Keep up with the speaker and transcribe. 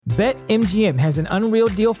BetMGM has an unreal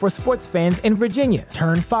deal for sports fans in Virginia.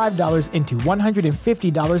 Turn $5 into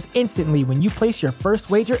 $150 instantly when you place your first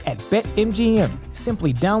wager at BetMGM.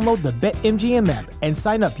 Simply download the BetMGM app and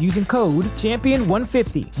sign up using code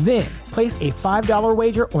Champion150. Then, place a $5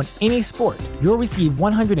 wager on any sport. You'll receive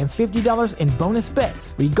 $150 in bonus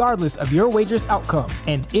bets, regardless of your wager's outcome.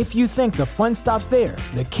 And if you think the fun stops there,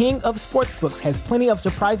 the King of Sportsbooks has plenty of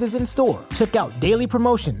surprises in store. Check out daily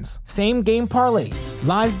promotions, same-game parlays,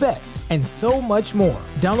 live bets, and so much more.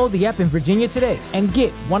 Download the app in Virginia today and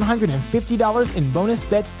get $150 in bonus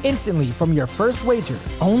bets instantly from your first wager.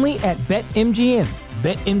 Only at BetMGM.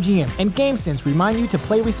 BetMGM and GameSense remind you to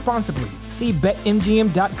play responsibly. See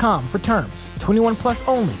BetMGM.com for terms. 21 plus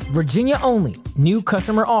only. Virginia only. New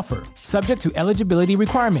customer offer. Subject to eligibility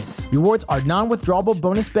requirements. Rewards are non-withdrawable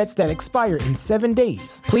bonus bets that expire in 7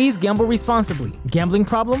 days. Please gamble responsibly. Gambling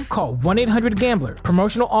problem? Call 1-800-GAMBLER.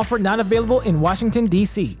 Promotional offer not available in Washington,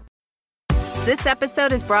 D.C. This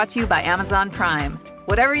episode is brought to you by Amazon Prime.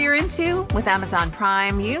 Whatever you're into, with Amazon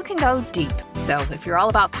Prime, you can go deep. So if you're all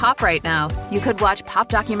about pop right now, you could watch pop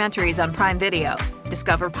documentaries on Prime Video,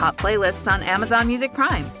 discover pop playlists on Amazon Music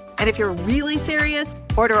Prime. And if you're really serious,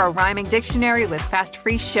 order a rhyming dictionary with fast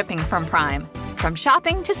free shipping from Prime. From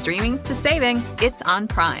shopping to streaming to saving, it's on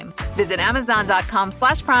Prime. Visit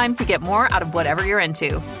Amazon.com/Prime to get more out of whatever you're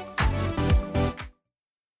into.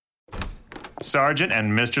 Sergeant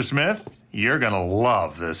and Mr. Smith, you're gonna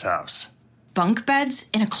love this house. Bunk beds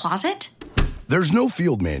in a closet? There's no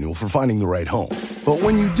field manual for finding the right home. But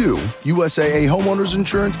when you do, USAA Homeowners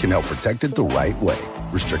Insurance can help protect it the right way.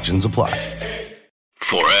 Restrictions apply.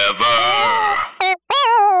 Forever.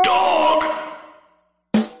 Dog.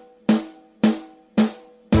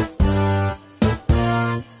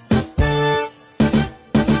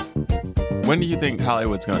 When do you think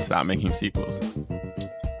Hollywood's going to stop making sequels?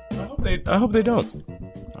 I hope they don't.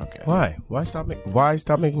 Okay. Why? Why stop making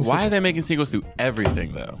sequels? Why are they making sequels to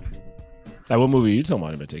everything, though? Like, what movie are you talking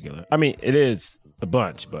about in particular? I mean, it is a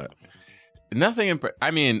bunch, but...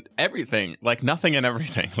 everything. Like, nothing and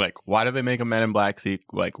everything. Like, why do they make a Men in Black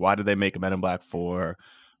sequel? Like, why did they make a Men in Black 4?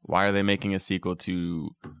 Why are they making a sequel to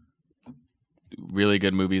really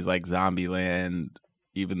good movies like Zombieland,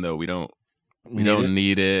 even though we don't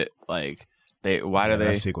need it? Like,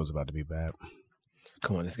 that sequel's about to be bad.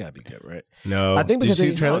 Come on, it's gotta be good, right? No. I think Did you see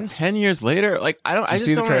the trailer? 10 years later, like, I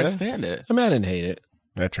just don't understand it. I mean, I didn't hate it.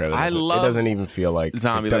 That trailer. I love it doesn't even feel like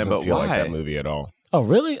Zombieland, it doesn't but feel why? like that movie at all. Oh,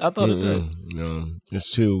 really? I thought it did. No,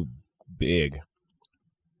 it's too big.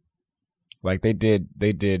 Like they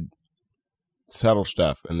did subtle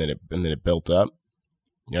stuff, and then it built up.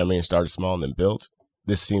 You know what I mean? It started small and then built.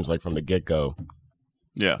 This seems like from the get go.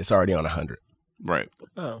 Yeah, it's already on 100. Right.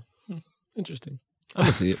 Oh, interesting. I'm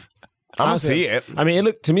gonna see it. I'm gonna see it. I mean, it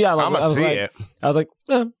looked to me. I was like,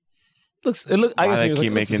 looks. It look. I guess they keep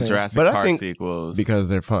keep making Jurassic Park sequels because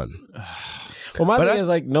they're fun. Well, my thing is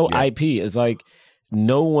like no IP. It's like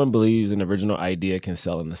no one believes an original idea can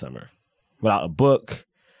sell in the summer without a book,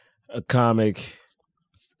 a comic,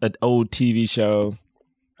 an old TV show.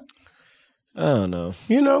 I don't know.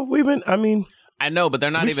 You know, I know, but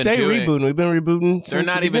they're not even rebooting. We've been rebooting. They're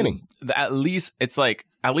not the beginning. Even. At least it's like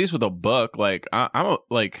at least with a book. Like I'm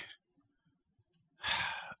like.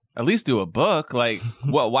 At least do a book. Like,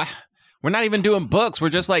 why? We're not even doing books. We're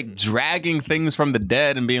just like dragging things from the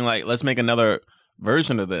dead and being like, let's make another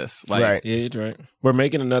version of this. Like, right. Yeah, you're right. We're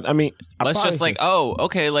making another. I mean, let's just like,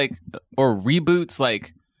 like, or reboots.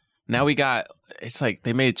 Like, now we got. It's like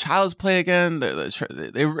they made Child's Play again. They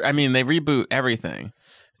reboot everything.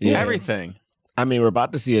 Yeah. Everything. I mean, we're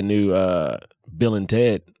about to see a new Bill and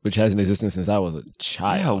Ted, which hasn't existed since I was a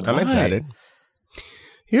child. I'm excited.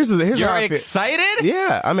 Here's You're how excited?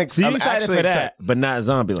 Yeah, I'm excited. So you excited for that, but not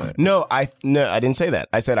Zombieland? No, I didn't say that.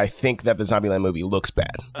 I said I think that the Zombieland movie looks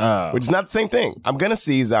bad, which is not the same thing. I'm gonna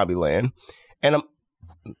see Zombieland, and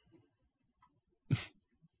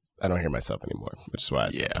I don't hear myself anymore, which is why I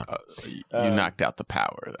stopped talking. You knocked out the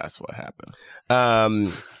power. That's what happened.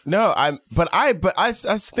 No, I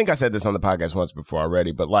think I said this on the podcast once before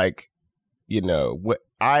already, but like, you know,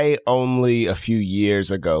 I only a few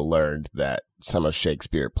years ago learned that some of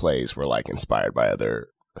Shakespeare plays were like inspired by other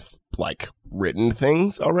like written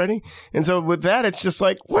things already. And so with that, it's just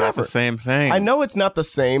like, whatever. It's not the same thing. I know it's not the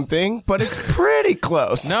same thing, but it's pretty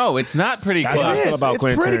close. No, it's not pretty close. It is. It's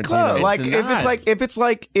pretty close.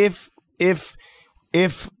 Like if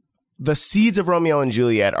the seeds of Romeo and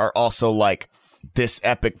Juliet are also like this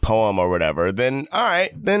epic poem or whatever, then all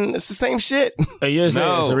right, then it's the same shit. You're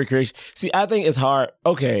saying it's a recreation. See, I think it's hard.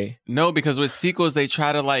 Okay. No, because with sequels, they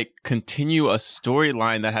try to like continue a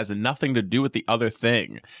storyline that has nothing to do with the other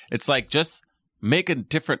thing. It's like just make a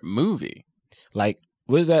different movie. Like,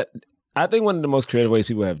 what is that? I think one of the most creative ways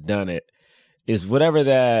people have done it is whatever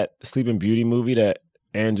that Sleeping Beauty movie that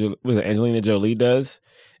Angelina Jolie does.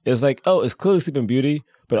 It's like, oh, it's clearly Sleeping Beauty,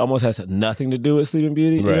 but it almost has nothing to do with Sleeping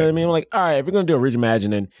Beauty. You know what I mean? I'm like, all right, if we're going to do a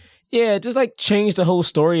reimagining, yeah, just like change the whole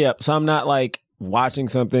story up. So I'm not like watching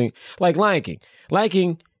something like Lion King. Lion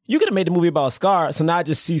King, you could have made the movie about Scar, so now I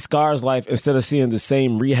just see Scar's life instead of seeing the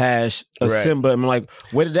same rehash of Simba. I'm like,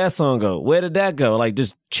 where did that song go? Where did that go? Like,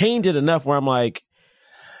 just change it enough where I'm like,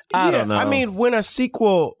 I don't know. I mean, when a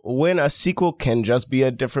sequel can just be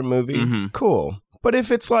a different movie, cool. But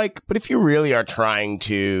if you really are trying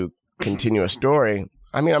to continue a story,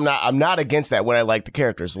 I mean, I'm not against that when I like the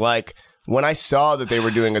characters. Like when I saw that they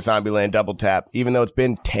were doing a Zombieland double tap, even though it's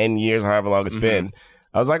been 10 years or however long it's been,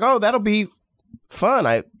 I was like, oh, that'll be fun.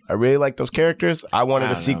 I really like those characters. I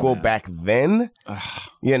wanted a sequel back then.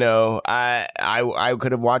 You know, I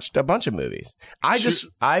could have watched a bunch of movies. I've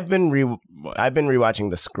been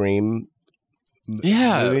rewatching the Scream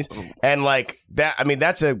movies, and like that. I mean,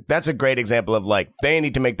 that's a great example of like they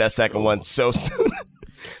need to make that second one so soon.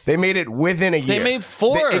 They made it within a year. They made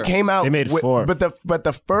 4. It came out. They made 4, but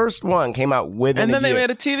the first one came out within a year. And then they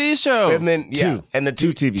made a TV show. And then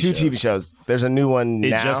two TV shows. There's a new one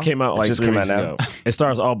now. It just came out like 3 weeks ago. It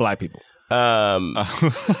stars all black people.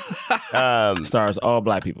 Stars all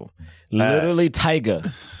black people. Literally,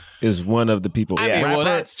 Tyga is one of the people. I mean, well,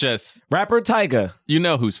 that's just rapper Tyga. You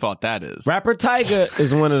know whose fault that is. Rapper Tyga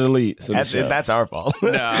is one of the leads. That's our fault.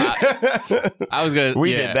 No, I was gonna.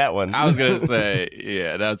 We did that one. I was gonna say,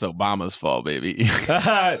 yeah, that's Obama's fault, baby.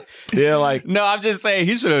 Yeah, like no, I'm just saying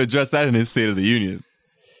he should have addressed that in his State of the Union.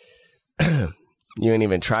 You didn't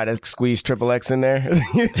even try to squeeze XXX in there.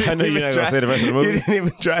 I know you're not going to say the rest of the movie. You didn't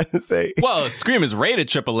even try to say. Well, Scream is rated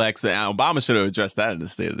XXX, and Obama should have addressed that in the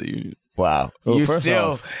State of the Union. Wow. Well, you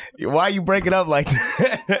still, why you break it up like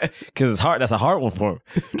that? Because it's hard. That's a hard one for him.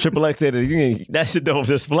 XXX State of the Union, that shit don't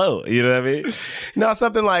just flow. You know what I mean? No,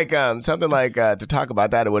 something like to talk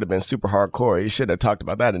about that, it would have been super hardcore. You should have talked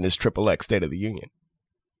about that in this XXX State of the Union.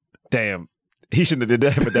 Damn. He shouldn't have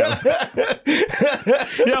did that, but that was...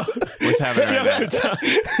 Yo. What's happening right now?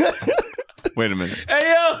 Wait a minute.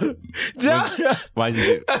 Hey, yo. John. Why'd you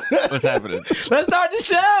do? What's happening? Let's start the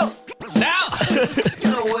show. Now.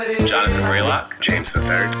 Jonathan Braylock, James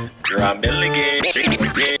III, Drum Milligan.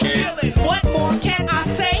 What more can I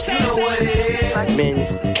say? You know what it is. Black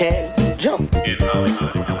men can't jump. In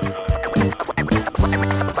Hollywood.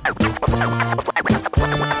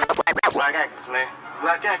 Black actors, man.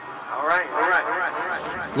 Black actors. All right.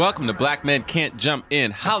 Welcome to Black Men Can't Jump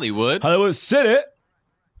in Hollywood. Hollywood City.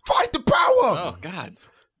 Fight the power. Oh, God.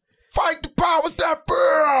 Fight the powers that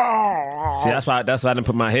be. See, that's why I didn't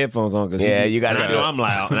put my headphones on. Cause you got to. I know I'm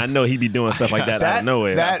loud, and I know he be doing stuff like that out of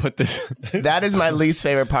nowhere. That is my least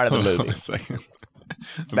favorite part of the movie. Hold on a second.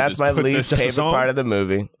 That's my least favorite part of the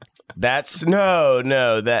movie. That's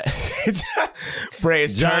that it's Bray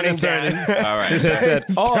is turning down. All right. His head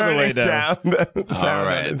said all the way down. All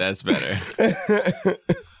right, that's better.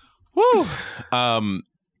 Woo.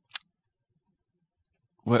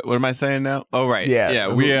 What am I saying now? Oh, right.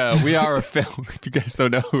 Yeah. We are a film. If you guys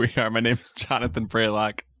don't know who we are, my name is Jonathan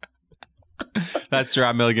Braylock. That's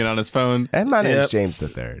Gerard Milligan on his phone. And my name is James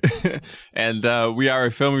III. And we are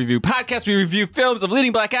a film review podcast. We review films of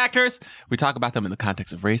leading black actors. We talk about them in the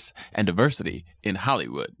context of race and diversity in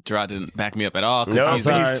Hollywood. Gerard didn't back me up at all. No, he's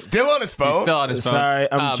still on his phone. He's still on his phone. Sorry,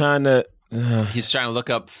 I'm trying to... He's trying to look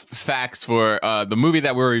up facts for the movie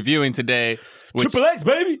that we're reviewing today. XXX,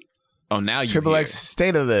 baby! Oh, now you XXX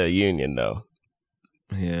State of the Union, though.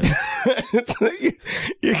 Yeah.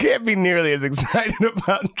 You can't be nearly as excited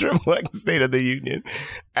about XXX State of the Union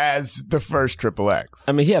as the first XXX.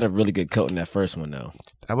 I mean, he had a really good coat in that first one, though.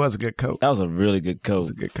 That was a good coat. That was a really good coat. That was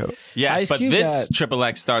a good coat. Yes, but this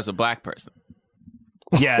XXX stars a black person.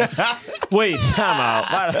 Yes. Wait, time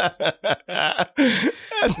out.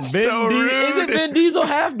 That's so rude. Isn't Vin Diesel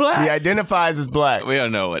half black? He identifies as black. We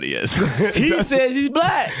don't know what he is. He says he's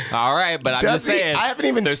black. All right, but I'm just saying. I haven't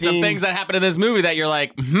even There's seen... some things that happen in this movie that you're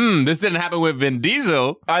like, this didn't happen with Vin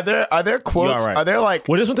Diesel. Are there quotes? Right. Are there like...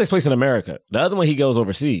 Well, this one takes place in America. The other one, he goes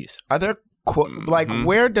overseas. Are there like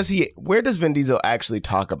where does Vin Diesel actually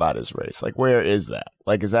talk about his race? Like, where is that?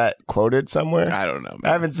 Like, is that quoted somewhere? I don't know, man.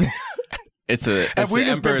 I haven't seen... Have we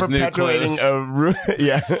just been perpetuating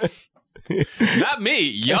yeah. Not me,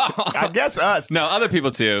 y'all. I guess us. No, other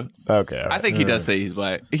people too. Okay, right. I think he does say he's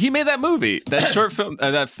black. He made that movie, that short film,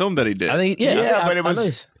 that film that he did. I think, but it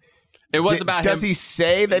was. It was about him. Does he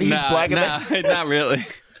say that he's black? Not really.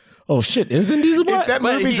 Oh shit, is Vin Diesel black? That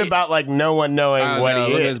movie's about like no one knowing what he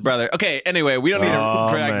look is. at his brother. Okay, anyway, we don't need to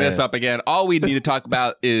drag this up again. All we need to talk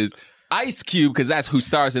about is Ice Cube, because that's who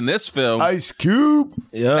stars in this film. Ice Cube.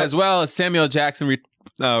 Yeah. As well as Samuel Jackson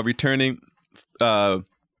returning.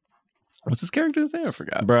 What's his character's name? I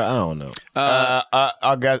forgot. Bro, I don't know.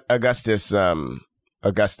 Augustus something.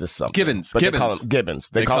 Gibbons. But Gibbons. they call him Gibbons.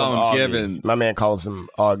 They call him Augie. Gibbons. My man calls him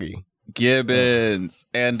Augie. Gibbons.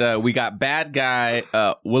 And we got bad guy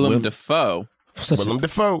Willem Dafoe. Willem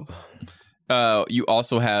Dafoe. You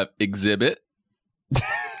also have Exhibit.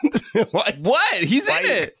 What? He's in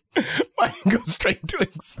it. Why go straight to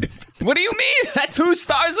Exhibit? What do you mean? That's who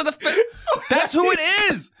stars in the film. That's who it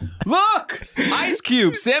is. Look, Ice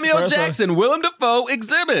Cube, Samuel Jackson, Willem Dafoe,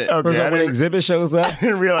 Exhibit. Okay, when Exhibit shows up, I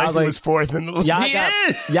didn't realize he was fourth in the list.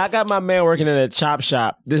 Y'all got my man working in a chop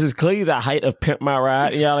shop. This is clearly the height of Pimp My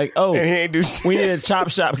Ride. And y'all like, oh, and he ain't do shit. We need a chop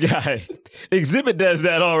shop guy. Exhibit does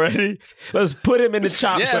that already. Let's put him in the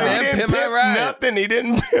chop shop. Man, he didn't pimp nothing. He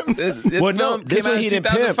didn't pimp. This film came out in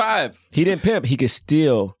 2005. He didn't pimp. He could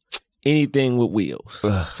steal anything with wheels.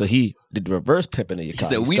 So he did the reverse pimping of your car.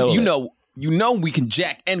 He said, you know, we can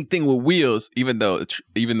jack anything with wheels, even though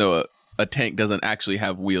a tank doesn't actually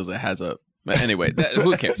have wheels. It has a. But anyway,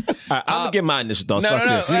 who cares? I'm gonna get my initial thoughts. No, Fuck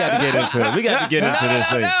this. We got to get into it. We got to get into this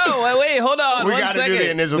thing. No, wait, hold on. We got to do the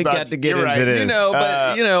initial thoughts. We got to get into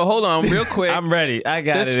this. Hold on, real quick. I'm ready. I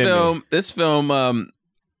got this it. This film,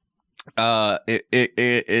 it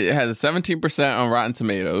has a 17% on Rotten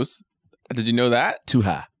Tomatoes. Did you know that? Too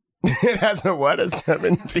high. It has a what? A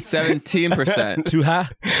 17%. Too high?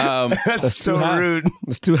 That's so rude.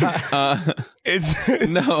 It's too high.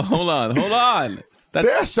 No, hold on.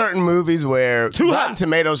 There are certain movies where Rotten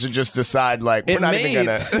Tomatoes should just decide, like, we're not even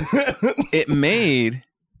gonna. It made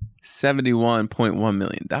 $71.1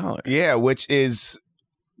 million. Yeah, which is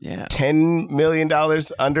 $10 million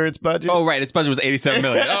under its budget. Oh, right. Its budget was $87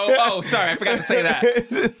 million. Oh, sorry. I forgot to say that.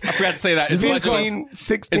 Its budget was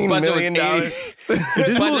 $16 million.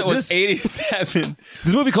 Its budget was $87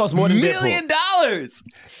 This movie costs more than million dollars.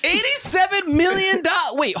 $87 million.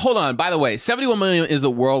 Wait, hold on. By the way, $71 million is the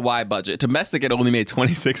worldwide budget. Domestic, it only made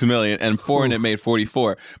 $26 million, and foreign, it made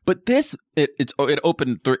 $44. But this, it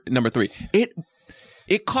opened number 3.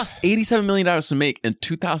 It cost $87 million to make in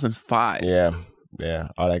 2005. Yeah,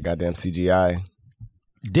 all that goddamn CGI.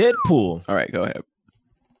 Deadpool. All right, go ahead.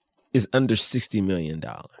 Is under $60 million.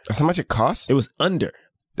 That's how much it costs? It was under.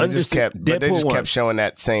 They just kept showing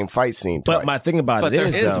that same fight scene twice. But my thing about it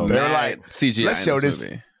is, though, they're like CGI. Let's show this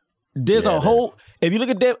movie. There's a whole. If you look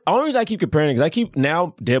at Deadpool, the only reason I keep comparing because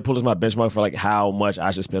Deadpool is my benchmark for like how much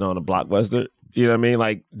I should spend on a blockbuster. You know what I mean?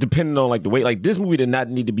 Like depending on like the weight. Like this movie did not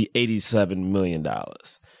need to be $87 million.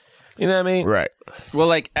 You know what I mean? Right. Well,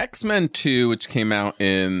 like X-Men 2, which came out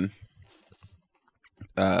in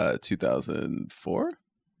 2004?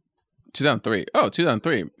 2003. Oh,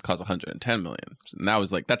 2003 cost $110 million. And that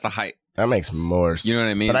was like, that's the height. That makes more sense. You know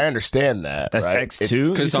what I mean? But I understand that. That's right?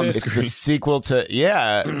 X2? Because on the screen. It's the sequel to,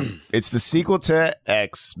 it's the sequel to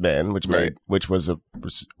X-Men, which was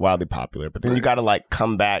wildly popular. But then you got to like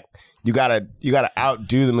come back. You gotta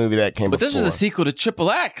outdo the movie that came before. But this was a sequel to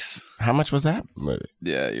XXx. How much was that movie?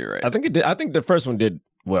 Yeah, you're right. I think it did. I think the first one did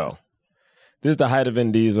well. This is the height of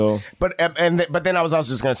Vin Diesel. But then I was also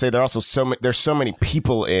just gonna say there's so many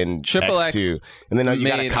people in X2, and then you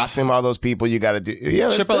gotta costume all those people. You gotta do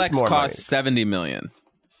XXx cost $70 million.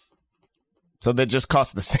 So they just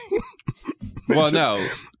cost the same. Well, no.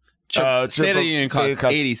 State of the Union cost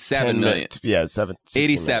 $87 million. Yeah,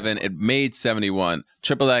 87. It made 71.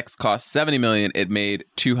 XXx cost $70 million. It made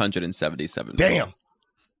 $277 million. Damn.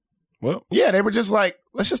 Well, yeah, they were just like,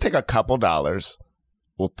 let's just take a couple dollars.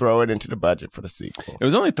 We'll throw it into the budget for the sequel. It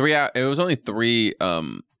was only 3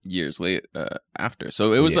 years late after,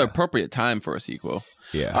 so it was the appropriate time for a sequel.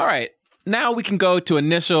 Yeah. All right, now we can go to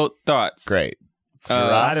initial thoughts. Great.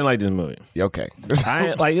 I didn't like this movie. Okay. This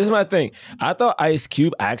is my thing. I thought Ice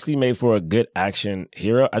Cube actually made for a good action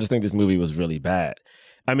hero. I just think this movie was really bad.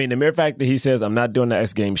 I mean, the mere fact that he says, I'm not doing the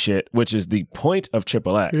X Game shit, which is the point of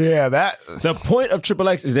XXx. Yeah, the point of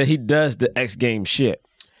XXx is that he does the X Game shit.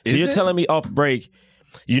 So you're telling me off break,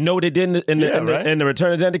 you know what they did in the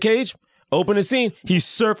Return of Xander Cage? Open the scene, he's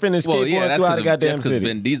surfing and skateboarding throughout the goddamn city. That's because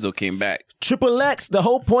Vin Diesel came back. XXx, the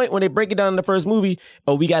whole point when they break it down in the first movie,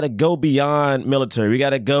 we got to go beyond military. We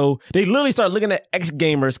got to go. They literally start looking at X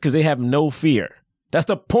gamers because they have no fear. That's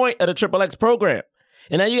the point of the XXx program.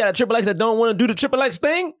 And now you got a XXx that don't want to do the XXx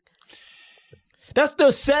thing. That's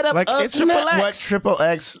the setup like, of isn't Triple that X. what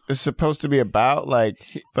XXX is supposed to be about? Like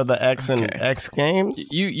for the X and X games?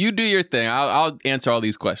 You do your thing. I'll answer all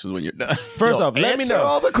these questions when you're done. First off, let me know.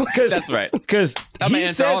 all the questions. That's right. Because I'm gonna he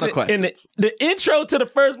answer all says the questions. in the intro to the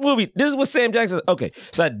first movie, this is what Sam Jackson says. Okay,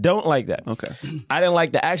 so I don't like that. Okay. I didn't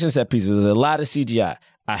like the action set pieces. There's a lot of CGI.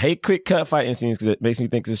 I hate quick cut fighting scenes because it makes me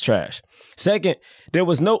think it's trash. Second, there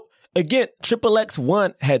was no... Again, XXX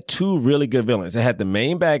 1 had two really good villains. It had the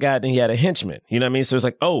main bad guy, then he had a henchman. You know what I mean? So it's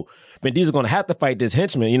like, oh, Vin Diesel's going to have to fight this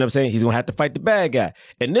henchman. You know what I'm saying? He's going to have to fight the bad guy.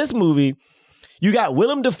 In this movie, you got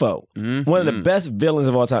Willem Dafoe, one of the best villains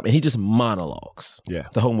of all time, and he just monologues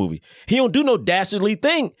the whole movie. He don't do no dastardly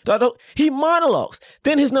thing. He monologues.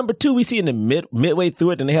 Then his number two, we see in the midway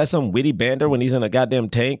through it, and they have some witty banter when he's in a goddamn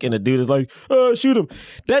tank, and the dude is like, shoot him.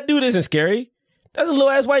 That dude isn't scary. That's a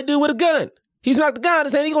little-ass white dude with a gun. He's knocked the gun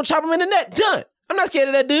and saying he's going to chop him in the neck. Done. I'm not scared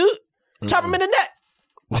of that dude. Chop him in the neck.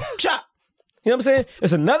 Chop. You know what I'm saying?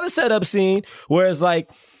 It's another setup scene where it's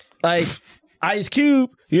like Ice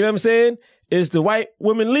Cube, you know what I'm saying, is the white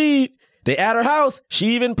woman lead. They at her house. She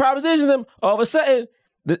even propositions him. All of a sudden,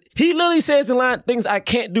 he literally says the line, things I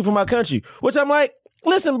can't do for my country. Which I'm like,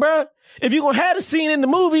 listen, bro, if you're going to have a scene in the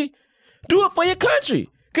movie, do it for your country.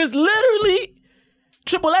 Because literally,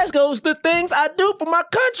 XXX goes, the things I do for my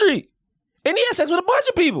country. And he has sex with a bunch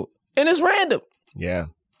of people. And it's random. Yeah.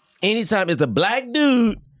 Anytime it's a black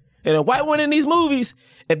dude and a white one in these movies,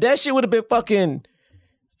 if that shit would have been fucking,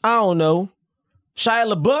 I don't know,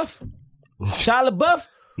 Shia LaBeouf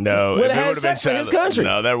no, would have had sex for his country.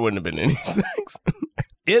 No, there wouldn't have been any sex.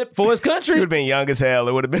 For his country. He would have been young as hell.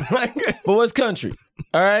 It would have been like... For his country.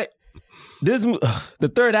 All right?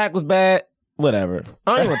 The third act was bad. Whatever.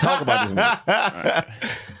 I don't even want to talk about this movie. Right.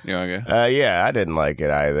 You okay? Yeah, I didn't like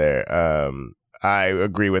it either. I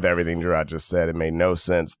agree with everything Gerard just said. It made no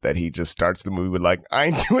sense that he just starts the movie with like, I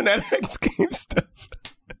ain't doing that X Games stuff.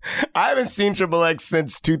 I haven't seen XXX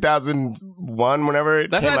since 2001, whenever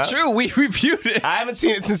it That's came not out. true. We reviewed it. I haven't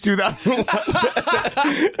seen it since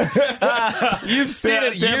 2001. You've seen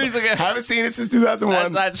it years ago. I haven't seen it since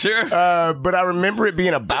 2001. That's not true. But I remember it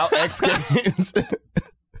being about X Games.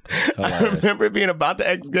 I remember it being about the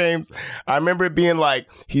X Games. I remember it being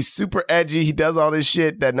like, he's super edgy. He does all this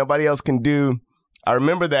shit that nobody else can do. I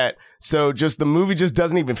remember that. So just the movie just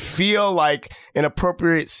doesn't even feel like an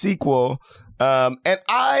appropriate sequel. And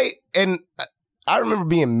I remember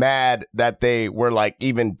being mad that they were like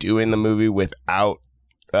even doing the movie without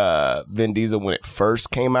Vin Diesel when it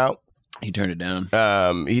first came out. He turned it down.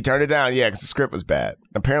 He turned it down, yeah, because the script was bad.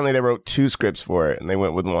 Apparently they wrote 2 scripts for it and they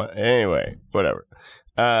went with one. Anyway, whatever.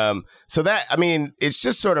 So that, I mean, it's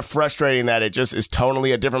just sort of frustrating that it just is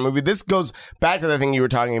totally a different movie. This goes back to the thing you were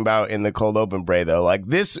talking about in the cold open, Bray, though. Like,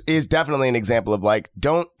 this is definitely an example of, like,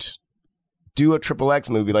 don't do a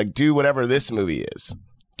XXX movie. Like, do whatever this movie is.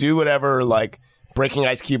 Do whatever, like, breaking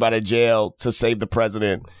Ice Cube out of jail to save the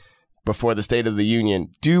president before the State of the Union.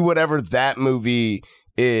 Do whatever that movie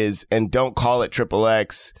is and don't call it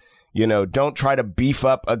XXX. You know, don't try to beef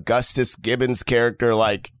up Augustus Gibbons' character,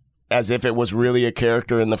 like, as if it was really a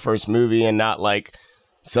character in the first movie and not like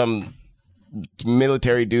some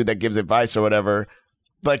military dude that gives advice or whatever.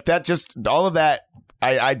 Like that, just all of that.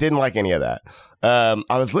 I didn't like any of that.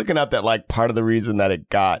 I was looking up that like part of the reason that it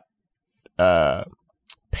got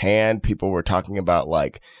panned, people were talking about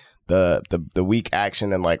like the weak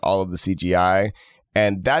action and like all of the CGI.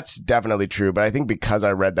 And that's definitely true. But I think because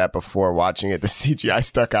I read that before watching it, the CGI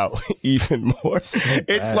stuck out even more.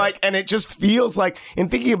 It's like, and it just feels like, in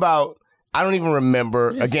thinking about, I don't even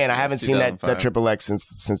remember, again, I haven't seen that XXX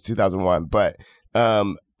since 2001, but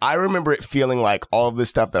I remember it feeling like all of this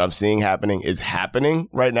stuff that I'm seeing happening is happening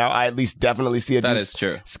right now. I at least definitely see it. That is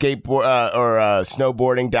true. Skateboard or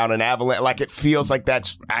snowboarding down an avalanche. Like it feels like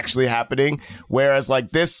that's actually happening. Whereas like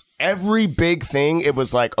this, every big thing, it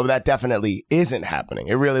was like, oh, that definitely isn't happening.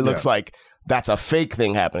 It really looks like that's a fake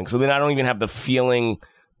thing happening. So then I don't even have the feeling,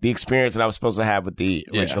 the experience that I was supposed to have with the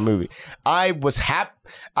original movie. I was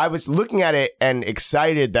I was looking at it and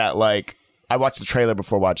excited that like I watched the trailer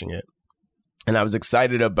before watching it. And I was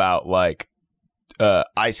excited about like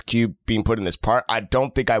Ice Cube being put in this part. I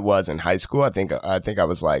don't think I was in high school. I think I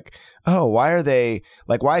was like, oh, why are they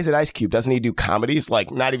like? Why is it Ice Cube? Doesn't he do comedies?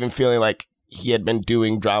 Like, not even feeling like he had been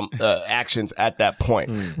doing drama actions at that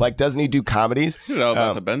point. Like, doesn't he do comedies? You know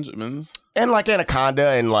about the Benjamins and like Anaconda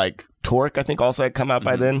and like Torque. I think also had come out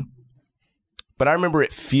by then. But I remember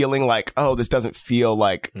it feeling like, oh, this doesn't feel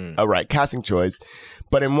like a right casting choice.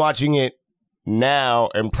 But in watching it now,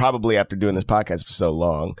 and probably after doing this podcast for so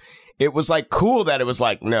long, it was like cool that it was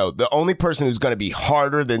like, no, the only person who's going to be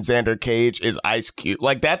harder than Xander Cage is Ice Cube.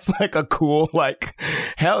 Like that's like a cool, like,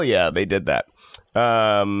 hell yeah, they did that.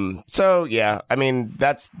 So yeah, I mean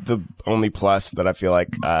that's the only plus that I feel like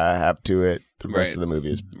I have to it. The rest of the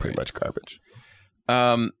movie is pretty much garbage.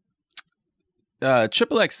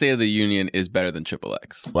 XXX State of the Union is better than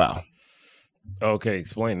XXX. Wow. Okay,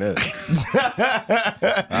 explain this. Honestly,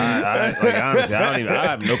 I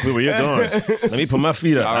have no clue where you're going. Let me put my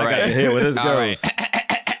feet up. I got to hear where this goes.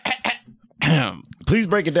 Please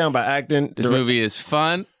break it down by acting. This movie is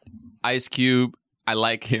fun. Ice Cube, I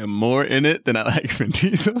like him more in it than I like Vin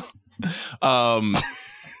Diesel.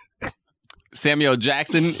 Samuel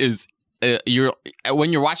Jackson is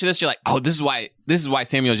when you're watching this, you're like, oh, this is why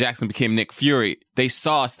Samuel Jackson became Nick Fury. They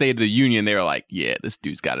saw State of the Union. They were like, yeah, this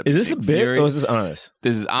dude's got to be. Is this Nick a bit Fury. or is this honest?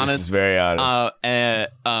 This is honest. This is very honest.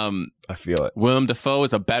 I feel it. Willem Dafoe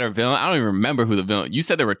is a better villain. I don't even remember who the villain. You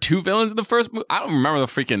said there were 2 villains in the first movie. I don't remember the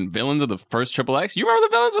freaking villains of the first XXX. You remember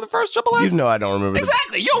the villains of the first XXX? You know I don't remember.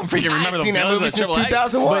 Exactly. You don't freaking remember the villains of the XXX.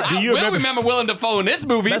 2001. I will remember Willem Dafoe in this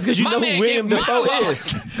movie. That's because you know who Willem Dafoe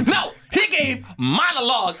is. No, he gave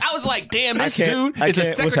monologues. I was like, damn, this dude is the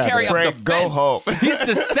Secretary of Defense. Go home. He's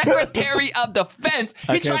the Secretary of Defense.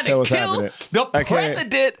 He tried to kill the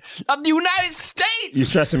President of the United States. You're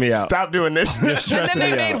stressing me out. Stop doing this. You're stressing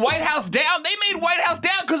and then me they out. made White House down. They made White House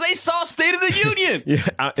down because they saw State of the Union.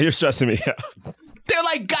 Yeah, you're stressing me out. They're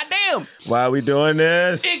like, goddamn. Why are we doing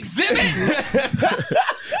this? Exhibit.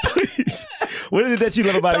 Please. What is it that you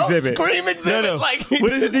love about Exhibit? Scream Exhibit. No. Like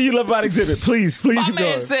what is it that you love about Exhibit? Please. My keep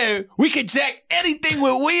man going. said we could jack anything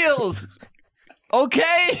with wheels.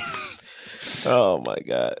 Okay. Oh my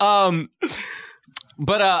God.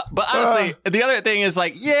 But honestly, the other thing is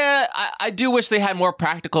like, yeah, I do wish they had more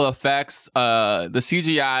practical effects. The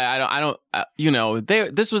CGI, I don't,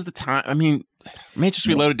 this was the time. I mean, Matrix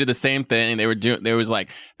Reloaded did the same thing. There was like,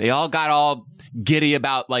 they all got all giddy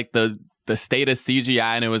about like the state of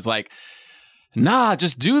CGI, and it was like, nah,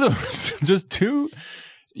 just do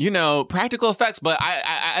practical effects. But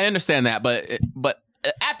I understand that. But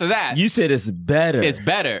after that, you said it's better. It's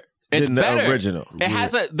better. It's than better. The original. It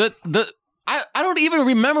has I don't even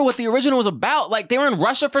remember what the original was about. Like, they were in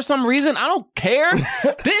Russia for some reason. I don't care.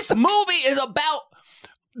 This movie is about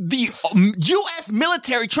the U.S.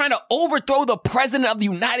 military trying to overthrow the president of the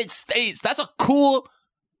United States. That's a cool,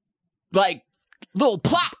 like, little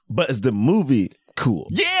plot. But is the movie cool?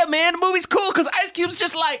 Yeah, man, the movie's cool because Ice Cube's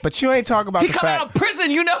just like... But you ain't talking about the fact... He coming out of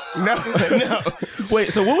prison, you know? No. Wait,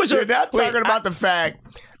 so what was your... You're not talking about the fact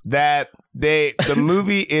that the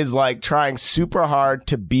movie is, like, trying super hard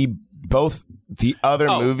to be both the other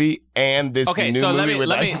movie and this new movie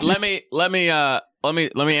with Ice Cube. Let me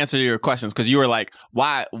answer your questions, because you were like,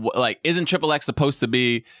 why? Like, isn't XXX supposed to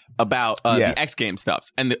be about the X Games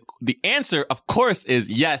stuff? And the answer, of course, is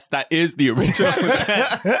yes. That is the original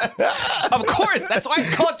intent. Of course, that's why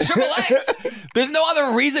it's called XXX. There's no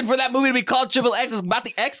other reason for that movie to be called XXX. It's about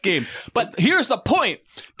the X Games. But here's the point: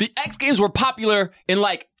 the X Games were popular in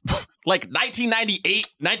like 1998,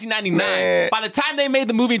 1999. Man. By the time they made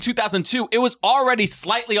the movie in 2002, it was already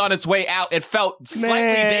slightly on its way out. It felt slightly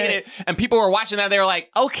dated, and people were watching that. They were like,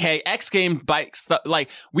 okay, X Game bikes, like,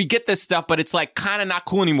 we get this stuff, but it's like kind of not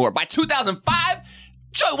cool anymore. By 2005,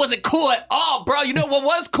 Joe wasn't cool at all, bro. You know what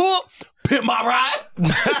was cool? Pimp My Ride.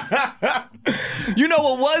 You know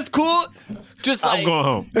what was cool? Just like, I'm going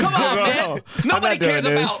home. Come on, man. Home. Nobody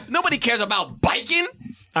cares about biking.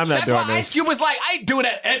 I'm not That's doing why this. Ice Cube was like, I ain't doing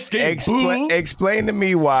that X Game. Explain to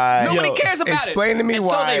me why. Nobody cares about it. Explain to me and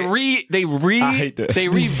why. So I hate this. they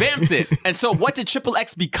revamped it. And so what did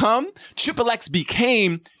XXX become? XXX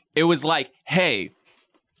became, it was like, hey,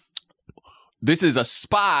 this is a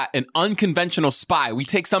spy, an unconventional spy. We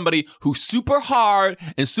take somebody who's super hard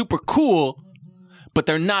and super cool, but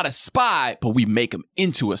they're not a spy, but we make them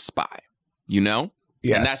into a spy. You know?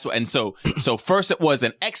 Yes. And that's what, and so first it was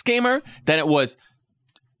an X gamer, then it was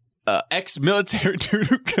ex-military dude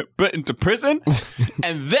who got put into prison,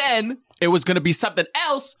 and then it was going to be something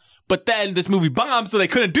else, but then this movie bombed, so they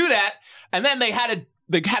couldn't do that, and then they had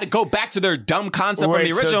to go back to their dumb concept from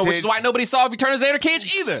the original, which is why nobody saw Return of Xander Cage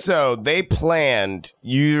either. So they planned,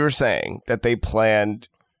 you were saying that they planned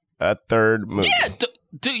a third movie. Yeah,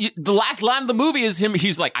 the last line of the movie is him.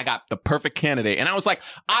 He's like, I got the perfect candidate. And I was like,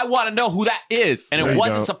 I want to know who that is. And it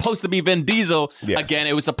wasn't supposed to be Vin Diesel. Yes. Again,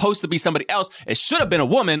 it was supposed to be somebody else. It should have been a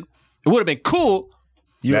woman. It would have been cool.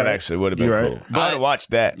 That actually would have been cool. But I'd watch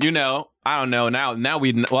that. You know, I don't know. Now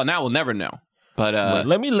we'll never know. But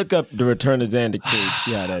let me look up the Return of Xander Cage.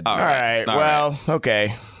 See how that. All right. Well,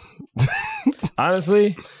 okay.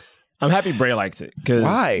 Honestly, I'm happy Bray likes it.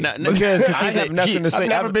 Why? Because I have nothing to say. I've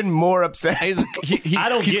never been more upset. He's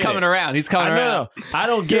coming around. He's coming around. No, I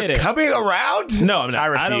don't get it. Coming around? No, I'm not. I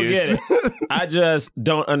refuse. I don't get it. I just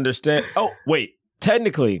don't understand. Oh, wait.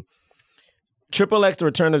 technically, XXX, The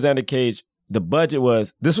Return of Xander Cage, the budget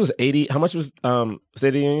was, this was 80, how much was State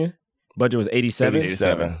of the Union? Budget was 87?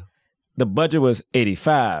 87. The budget was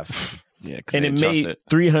 85. Yeah, and it made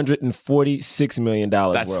 $346 million.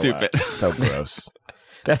 That's worldwide. stupid. So gross.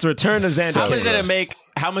 That's The Return of Xander Cage.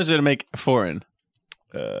 How much did it make foreign?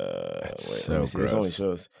 So gross. It only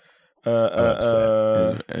shows.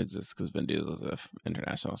 It's just because Vin Diesel's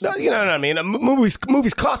international. No, you know what I mean? Movies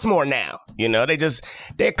cost more now. You know,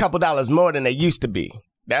 they're a couple dollars more than they used to be.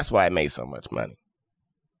 That's why it made so much money.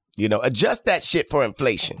 You know, adjust that shit for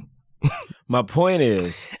inflation. My point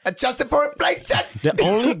is, adjust it for inflation. The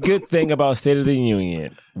only good thing about State of the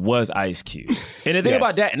Union was Ice Cube. And the thing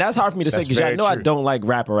about that, and that's hard for me to say because I know I don't like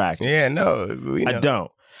rapper actors. Yeah, no, I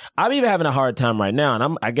don't. I'm even having a hard time right now,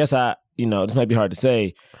 and I guess this might be hard to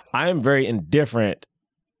say. I am very indifferent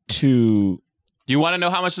to. You want to know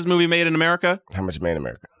how much this movie made in America? How much it made in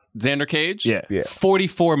America? Xander Cage? Yeah.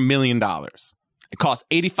 $44 million. It cost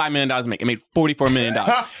 $85 million to make. It made $44 million.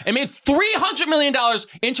 It made $300 million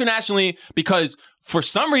internationally because for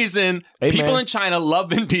some reason, people in China love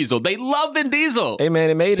Vin Diesel. They love Vin Diesel. Hey, man,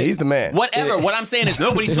 it made it. He's the man. Whatever. What I'm saying is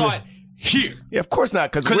nobody saw it here. Yeah, of course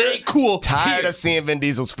not. Because it ain't cool. Tired of seeing Vin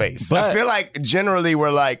Diesel's face. But I feel like generally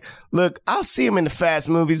we're like, look, I'll see him in the fast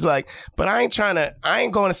movies, but I ain't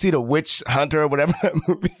going to see the Witch Hunter or whatever that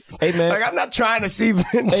movie is. Hey, man. Like, I'm not trying to see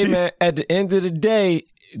Vin Diesel. Hey, man, at the end of the day,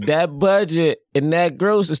 that budget and that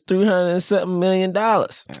gross is $300 and something million. I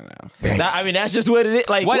know. I mean, that's just what it is.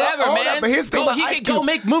 Like, whatever, man. But here's the thing. He can go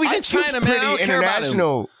make movies in China, man. I don't care about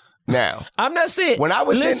him. Now, I'm not saying when I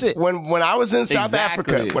was in South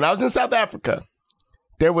Africa,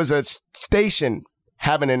 there was a station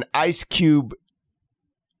having an Ice Cube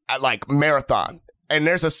marathon. And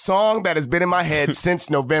there's a song that has been in my head since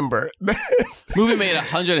November. Movie made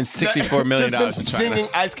 $164 million in China. Singing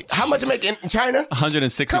Ice Cube. How much it make in China? $164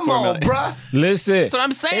 million. Come on, bruh. Listen. That's what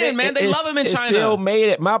I'm saying, man. They love him in China. It still made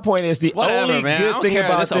it. My point is the only good thing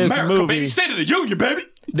about this America, movie. Baby. State of the Union, baby.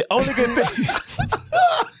 The only good thing.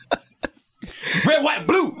 Red, white,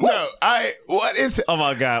 blue. No, what is it? Oh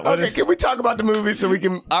my God! Can we talk about the movie so we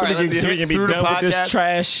can be done with this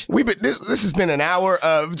trash? This has been an hour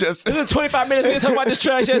of just. This is 25 minutes. We didn't talk about this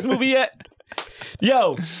trash ass movie yet.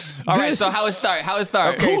 Yo, all right. So how it start?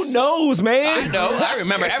 Okay, who knows, man? I know. I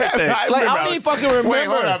remember everything. I don't even fucking remember. Wait,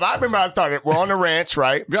 hold up. I remember how it started. We're on the ranch,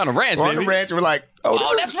 right? We're on the ranch, We're baby. on the ranch. We're like, oh,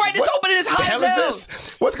 that's right. This opening is hot as hell. Is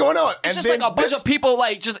this? What's going on? It's just like a bunch of people,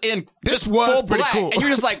 just in this just was full pretty black, cool. and you're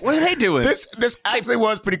just like, what are they doing? This actually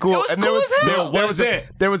was pretty cool. It was cool as hell.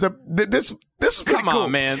 This was pretty cool. Come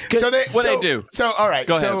on, man. So what they do? So all right.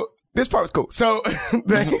 Go ahead. So this part was cool. So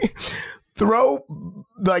they throw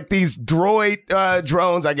these droid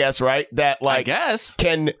drones, I guess, right? That I guess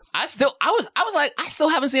can. I was like, I still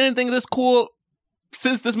haven't seen anything this cool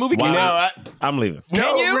since this movie came out. I'm leaving.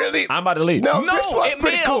 Can you? Really? I'm about to leave. No, this was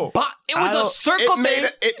pretty cool. It was a circle thing.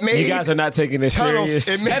 It made you guys are not taking this serious.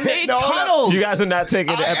 It made tunnels. You guys are not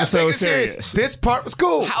taking the episode serious. This part was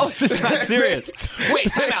cool. How is this not serious?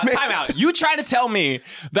 Wait, time out. You trying to tell me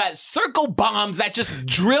that circle bombs that just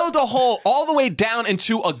drilled a hole all the way down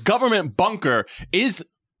into a government bunker is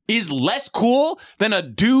less cool than a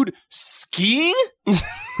dude skiing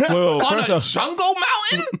on a jungle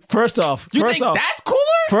mountain? First off, that's cooler?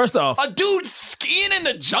 First off, a dude skiing in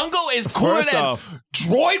the jungle is cooler than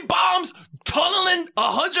droid bombs tunneling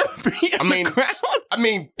 100 feet on the ground? I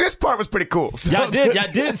mean, this part was pretty cool. So y'all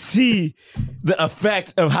did see the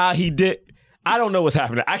effect of how he did. I don't know what's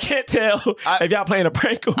happening. I can't tell if y'all playing a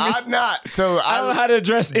prank on me. I'm not. So I don't know how to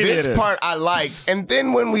address any of this. This part I liked. And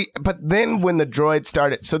then when the droid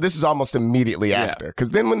started, so this is almost immediately after.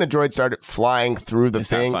 Because then when the droid started flying through the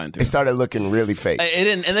thing, it started looking really fake. They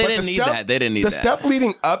didn't need that. They didn't need that. The stuff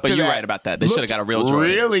leading up to that. But you're right about that. They should have got a real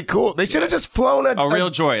droid. Really cool. They should have just flown a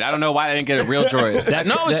real droid. I don't know why they didn't get a real droid.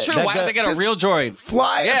 It's true. Why did they get a real droid?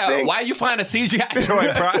 Fly a thing. Why are you flying a CGI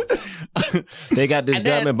droid, bro? They got this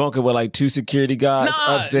government bunker with 2 security guards.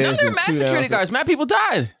 Upstairs there were mad security guards. Mad people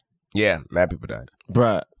died. Yeah, mad people died.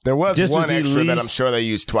 Bruh. There was one extra that I'm sure they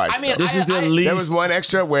used twice. I mean, this was the least. There was one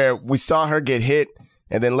extra where we saw her get hit,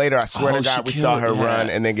 and then later, I swear to God, we saw her run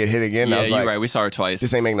and then get hit again. Yeah, I was like, you're right. We saw her twice.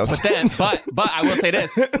 This ain't make no sense. But I will say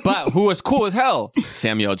this. But who was cool as hell?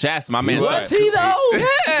 Samuel Jackson, my man. Was he though?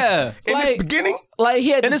 Yeah. In the beginning? He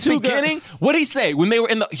had in his beginning, what did he say? When they were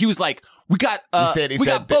he was like, we got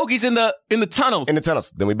bogeys in the tunnels. In the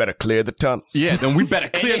tunnels. Then we better clear the tunnels. Yeah, then we better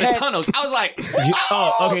clear the tunnels. I was like,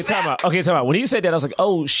 okay, time out. When he said that, I was like,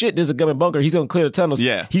 oh shit, there's a government bunker. He's gonna clear the tunnels.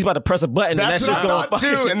 Yeah. He's about to press a button and That's that's just what I going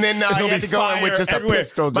thought too. And then I had to go in with just everywhere. a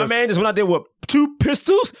pistol. My man just went out there with 2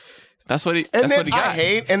 pistols. That's what he. And that's then what he got. I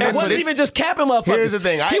hate. And It that's wasn't what even just capping motherfuckers. Here's the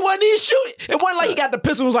thing. He wasn't even shooting. It wasn't like he got the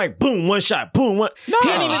pistol and was like, boom, one shot, boom, one. No, he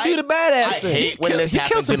didn't even do the badass I thing. hate when this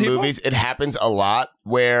happens in movies. It happens a lot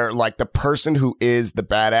where like the person who is the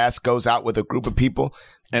badass goes out with a group of people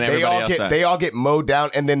And they all get mowed down,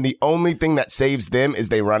 and then the only thing that saves them is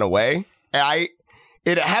they run away.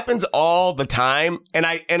 It happens all the time, and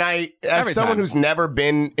I as Every someone time. who's never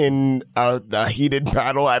been in a heated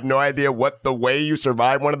battle, I have no idea what the way you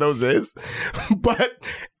survive one of those is, but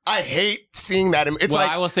I hate seeing that. It's well, like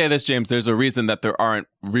I will say this, James. There's a reason that there aren't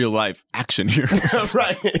real life action heroes.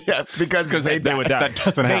 right, yeah, because they would die. That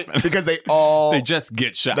doesn't happen. Because they just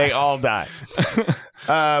get shot. They all die.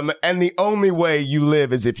 And the only way you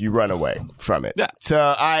live is if you run away from it. Yeah. So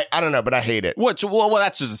I don't know, but I hate it. Well,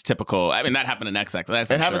 that's just typical. I mean, that happened in xXx.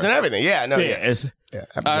 It happens in everything. Yeah, no, yeah. It's,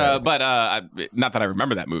 But not that I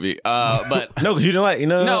remember that movie. But no, because you know what? You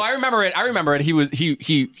know. no, I remember it. He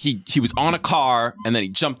was on a car and then he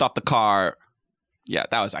jumped off the car. Yeah,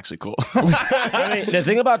 that was actually cool. I mean, the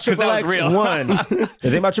thing about that was real.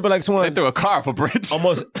 xXx1, They threw a car off a bridge.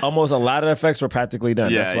 almost a lot of effects were practically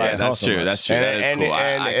done. Yeah, That's why yeah, it's that's awesome. true. That's true. That is cool.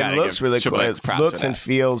 And I it gotta looks give really Triple cool. X It props looks for and that.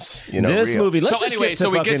 feels, This real. movie. Let's So just anyway, get to so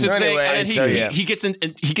we get to the fucking- thing, and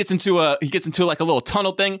then he gets into like a little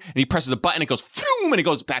tunnel thing, and he presses a button, it goes phoom, and it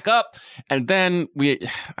goes back up, and then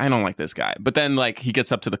I don't like this guy, but then like he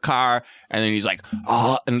gets up to the car, and then he's like,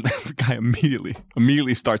 oh, and the guy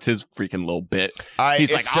immediately starts his freaking little bit.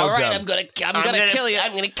 He's like, so all right, dumb. I'm gonna kill you.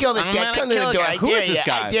 I'm gonna kill this I'm guy. gonna Come to kill the door. you. I Who dare is this you.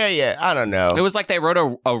 guy? I dare you. I don't know. It was like they wrote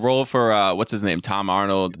a role for what's his name, Tom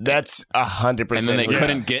Arnold. That's 100%. And then they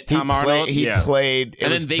couldn't get Tom Arnold. He played. It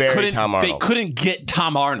And was then they very couldn't. Tom Arnold. They couldn't get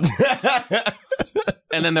Tom Arnold.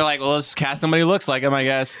 And then they're like, "Well, let's cast somebody who looks like him, I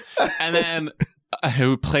guess." And then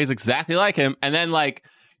who plays exactly like him. And then like,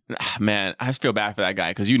 man, I just feel bad for that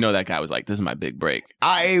guy because that guy was like, "This is my big break."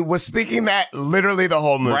 I was thinking that literally the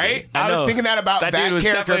whole movie. Right? I was thinking that about that dude was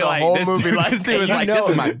character the definitely whole this movie. Dude, this dude was like, "This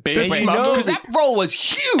is my big this break." is my Because movie. that role was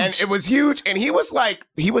huge. And it was huge, and he was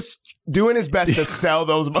doing his best to sell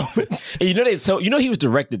those moments. And he was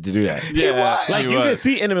directed to do that. He was. Like you could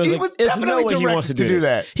see in him, He like, was there's no definitely way he wants to directed to do this.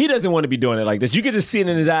 that. He doesn't want to be doing it like this. You could just see it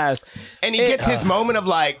in his eyes. And he gets his moment of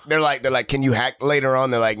like, they're like, can you hack later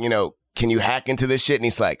on? They're like, can you hack into this shit? And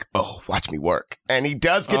he's like, oh, watch me work. And he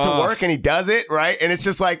does get to work, and he does it, right? And it's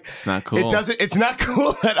just like, it's not cool. It's not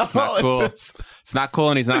cool at all. It's not cool. It's not cool,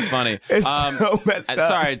 and he's not funny. It's so messed up.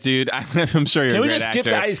 Sorry, dude. I'm sure you're Can a we great just actor.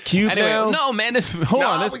 skip to Ice Cube anyway, now? No, man. Hold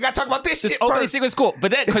on. We gotta talk about this shit opening first. sequence is cool,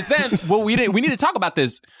 but then, well, we need to talk about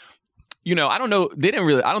this. I don't know. They didn't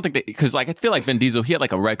really. I don't think because like I feel like Vin Diesel. He had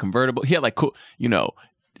like a red convertible. He had like cool.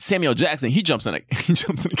 Samuel Jackson. He jumps in a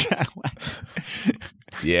Cadillac.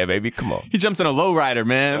 Yeah, baby, come on. He jumps in a lowrider,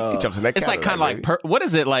 man. He jumps in that It's like Cadillac, kind of like what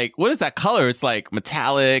is it like? What is that color? It's like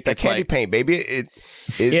metallic. It's candy like, paint, baby.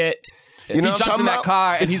 He jumps in that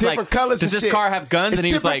car and he's like, colors does this car have guns? It's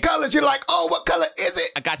and he's like, colors. You're like, oh, what color is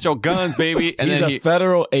it? I got your guns, baby. And he's then a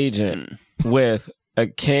federal agent with a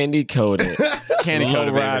candy-coated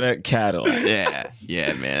lowrider Cadillac.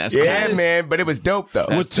 Yeah, man. That's yeah, cool. man. But it was dope though.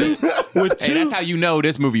 Hey, that's how you know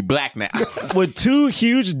this movie black now. With two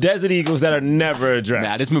huge Desert Eagles that are never addressed.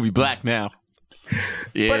 Nah, this movie black now.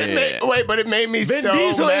 Yeah. But it made me Vin so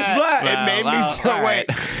Diesel is mad. black. It made me so all right.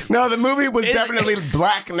 No, the movie was definitely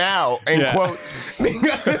black now in quotes.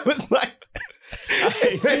 Because it was like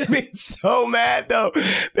it made me so mad though.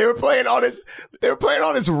 They were playing all this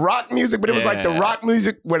rock music, but it was like the rock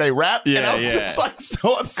music where they rap, and I was just like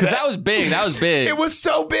so upset because that was big. It was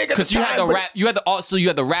so big because you had the rap. You had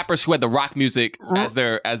the rappers who had the rock music as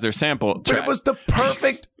their sample track. But it was the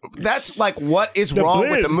perfect. That's like what is wrong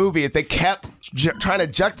with the movie is they kept trying to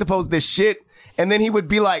juxtapose this shit, and then he would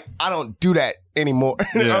be like, "I don't do that anymore.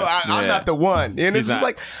 I'm not the one." And it's just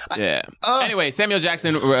like, anyway, Samuel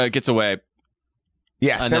Jackson gets away.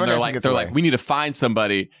 Yeah, and then they're like, we need to find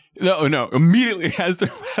somebody. No, immediately as they're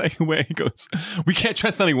running away, he goes, we can't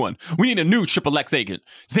trust anyone. We need a new XXX agent.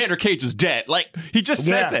 Xander Cage is dead. Like, he just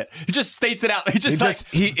says it. He just states it out. There's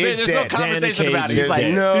dead. no conversation about it. He's like,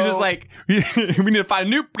 no. He's just like, we need to find a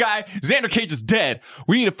new guy. Xander Cage is dead.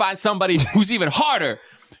 We need to find somebody who's even harder,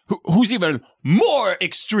 who's even more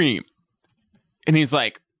extreme. And he's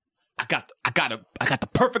like, I got the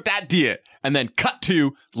perfect idea. And then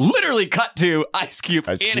literally cut to Ice Cube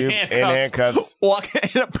in handcuffs. Walking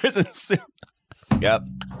in a prison suit. Yep.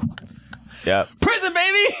 Prison,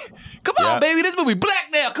 baby. Come on, baby. This movie black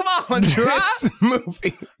now. Come on, This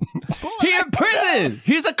movie. He in prison.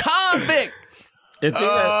 He's a convict. The thing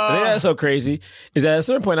that's so crazy is that at a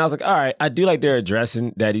certain point I was like, all right, I do like they're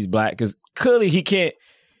addressing that he's black because clearly he can't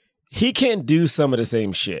he can't do some of the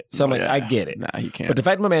same shit. So I'm like, I get it. Nah, he can't. But the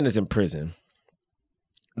fact my man is in prison,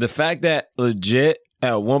 the fact that legit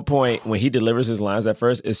at one point when he delivers his lines at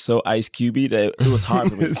first is so Ice Cubey that it was hard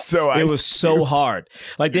for me. It was so hard.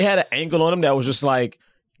 Like they had an angle on him that was just like,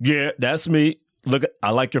 yeah, that's me. Look,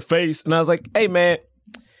 I like your face. And I was like, hey man,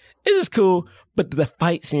 this is cool. But the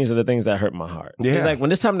fight scenes are the things that hurt my heart. Yeah. It's like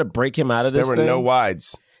when it's time to break him out of this there were no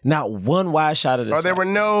wides. Not one wide shot of this. Or there were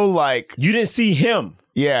no like... You didn't see him.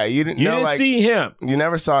 Yeah, you didn't see him. You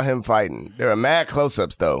never saw him fighting. There were mad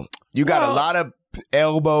close-ups though. You got a lot of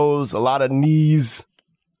elbows, a lot of knees,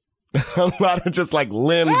 a lot of just like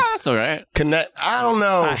limbs. That's all right. Connect. I don't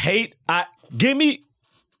know. Give me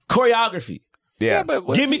choreography. Yeah,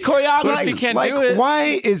 but give me choreography. He can't do it.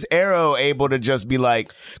 Why is Arrow able to just be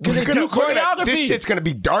like, do choreography? This shit's gonna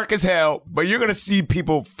be dark as hell, but you're gonna see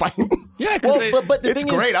people fighting. Yeah, but the it's thing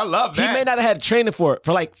great. Is, I love that. He may not have had training for it.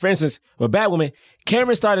 For instance, with Batwoman,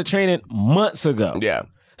 Cameron started training months ago. Yeah.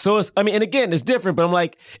 So and again, it's different, but I'm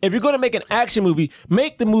like, if you're gonna make an action movie,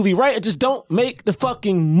 make the movie right, and just don't make the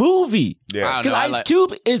fucking movie. Yeah. Because Ice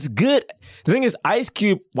Cube is good. The thing is, Ice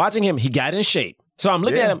Cube, watching him, he got in shape. So I'm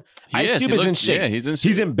looking at him. Ice Cube is in shape. Yeah, he's in shape.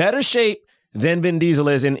 He's in better shape than Vin Diesel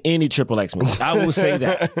is in any XXX movie. I will say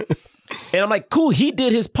that. And I'm like, cool, he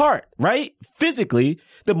did his part, right? Physically,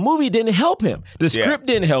 the movie didn't help him. The script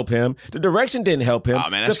didn't help him. The direction didn't help him. Oh,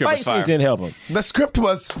 man, that the script fight was fire. scenes didn't help him. The script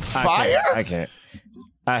was fire? I can't.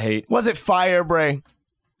 I hate. Was it fire, Bray?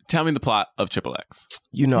 Tell me the plot of XXX.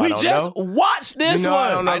 You know, we I don't just know. watched this one. I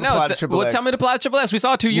don't know. I know. Well, tell me the plot of XXX. We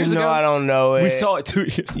saw it 2 years ago. I don't know it. We saw it 2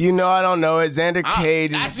 years. You know, I don't know it. Xander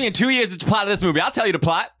Cage. Ask me in 2 years the plot of this movie. I'll tell you the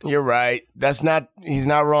plot. You're right. He's not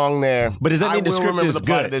wrong there. But does that mean the script is the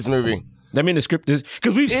plot good? of this movie. That mean the script is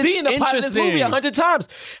because we've seen the plot of this movie 100 times.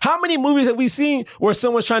 How many movies have we seen where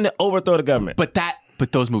someone's trying to overthrow the government? But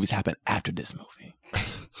those movies happen after this movie.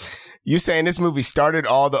 You saying this movie started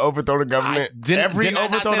all the overthrow the government? Every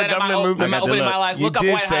overthrow the government movie. I'm opening my life. Look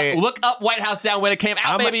up White House Down when it came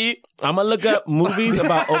out, baby. I'm gonna look up movies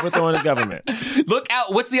about overthrowing the government. Look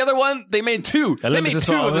out! What's the other one? They made two. Olympus is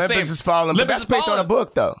Falling. But that's based on a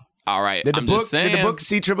book, though. All right, Did the book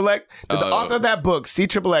see XXX? Did the author of that book see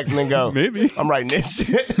XXX and then go, maybe I'm writing this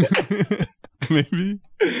shit? Maybe.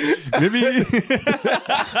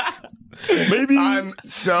 I'm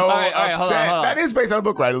so upset. Hold on. That is based on a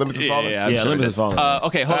book, right? Olympus is Falling? Yeah, Olympus is Falling.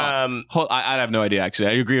 Okay, hold on. I have no idea, actually.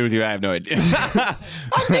 I agree with you. I have no idea. I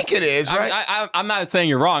think it is, right? I'm not saying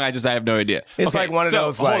you're wrong. I have no idea. It's like one of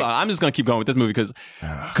those, hold on. I'm just going to keep going with this movie because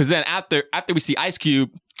then after we see Ice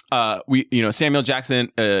Cube, Samuel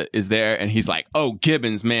Jackson is there and he's like, "Oh,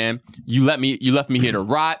 Gibbons, man, you left me here to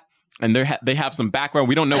rot." And they have some background.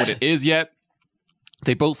 We don't know what it is yet.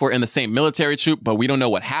 They both were in the same military troop, but we don't know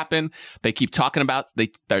what happened. They keep talking about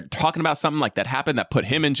they're talking about something like that happened that put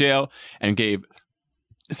him in jail and gave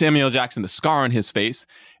Samuel Jackson the scar on his face.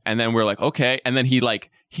 And then we're like, okay. And then he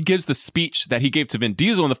gives the speech that he gave to Vin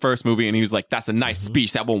Diesel in the first movie, and he was like, "That's a nice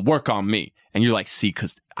speech. That won't work on me." And you're like, see,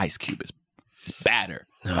 because Ice Cube is badder.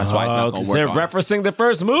 That's why it's not going to work. They're referencing the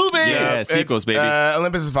first movie. Yeah, sequels, baby.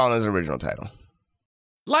 Olympus is Falling is the original title.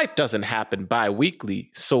 Life doesn't happen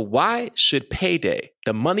bi-weekly, so why should payday?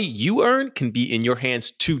 The money you earn can be in your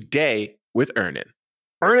hands today with Earnin.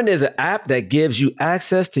 Earnin is an app that gives you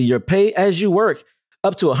access to your pay as you work,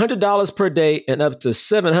 up to $100 per day and up to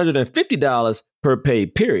 $750 per pay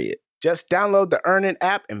period. Just download the Earnin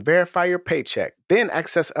app and verify your paycheck. Then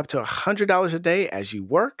access up to $100 a day as you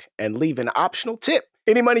work and leave an optional tip.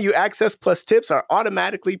 Any money you access plus tips are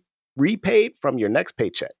automatically repaid from your next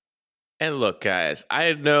paycheck. And look, guys,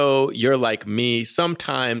 I know you're like me.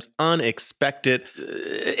 Sometimes unexpected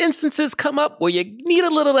instances come up where you need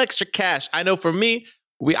a little extra cash. I know for me,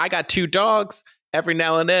 I got 2 dogs. Every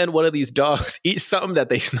now and then, one of these dogs eats something that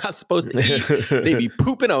they're not supposed to eat. They be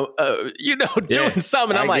pooping, doing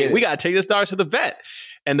something. I'm like, we got to take this dog to the vet.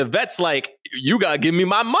 And the vet's like, you got to give me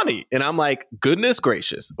my money. And I'm like, goodness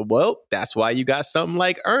gracious. Well, that's why you got something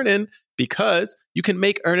like Earnin, because you can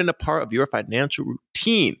make Earnin a part of your financial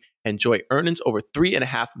routine. Enjoy Earnin's over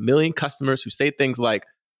 3.5 million customers who say things like,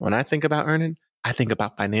 when I think about Earnin, I think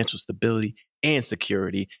about financial stability and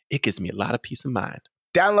security. It gives me a lot of peace of mind.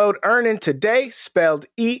 Download Earnin today, spelled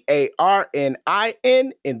EARNIN,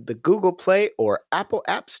 in the Google Play or Apple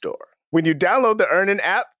App Store. When you download the Earnin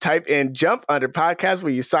app, type in Jump Under Podcast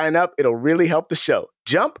when you sign up. It'll really help the show.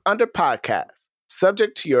 Jump Under Podcast.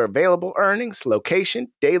 Subject to your available earnings, location,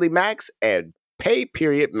 daily max, and pay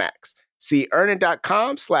period max. See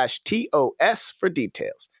earnin.com/TOS for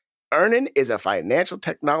details. Earnin is a financial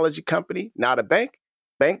technology company, not a bank.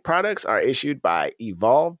 Bank products are issued by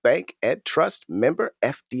Evolve Bank and Trust, member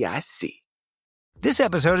FDIC. This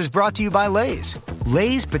episode is brought to you by Lay's.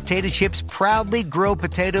 Lay's potato chips proudly grow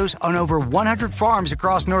potatoes on over 100 farms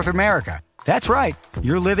across North America. That's right,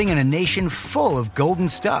 you're living in a nation full of golden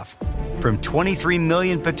stuff. From 23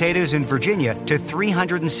 million potatoes in Virginia to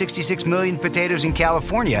 366 million potatoes in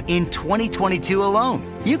California in 2022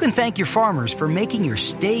 alone. You can thank your farmers for making your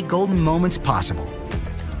Stay Golden moments possible.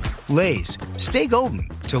 Lay's, stay golden.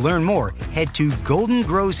 To learn more, head to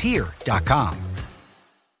goldengrowshere.com.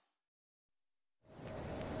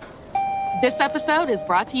 This episode is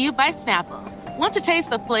brought to you by Snapple. Want to taste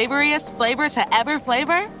the flavoriest flavor to ever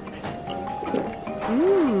flavor?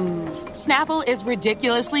 Snapple is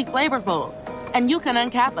ridiculously flavorful, and you can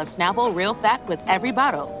uncap a Snapple real fact with every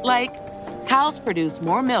bottle. Like, cows produce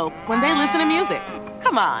more milk when they listen to music.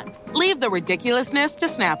 Come on, leave the ridiculousness to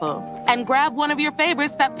Snapple and grab one of your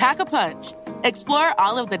favorites that pack a punch. Explore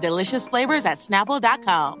all of the delicious flavors at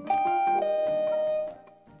Snapple.com.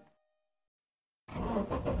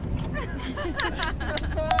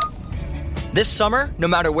 This summer, no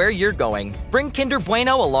matter where you're going, bring Kinder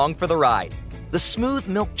Bueno along for the ride. The smooth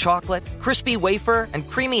milk chocolate, crispy wafer, and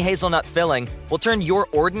creamy hazelnut filling will turn your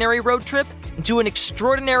ordinary road trip into an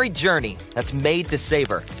extraordinary journey that's made to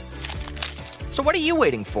savor. So what are you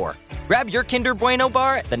waiting for? Grab your Kinder Bueno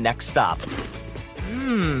bar at the next stop.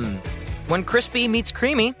 When crispy meets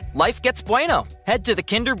creamy, life gets bueno. Head to the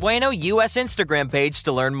Kinder Bueno US Instagram page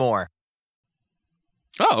to learn more.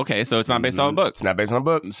 Oh, okay. So it's not based on a book. It's not based on a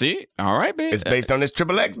book. See? All right, baby. It's based on this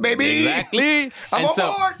XXX, baby. Exactly. I'm on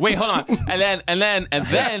board. Wait, hold on. And then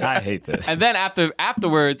I hate this. And then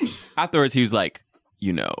afterwards he was like,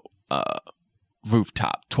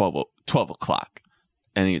 rooftop 12 o'clock.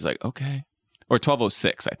 And he was like, okay. Or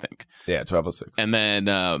 12:06, I think. Yeah, 12:06. And then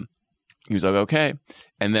he was like, okay.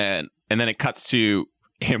 And then it cuts to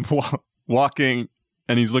him walking,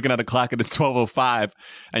 and he's looking at a clock and it's 12:05,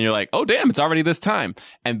 and you're like, oh damn, it's already this time.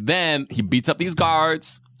 And then he beats up these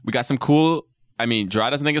guards. We got some cool. I mean,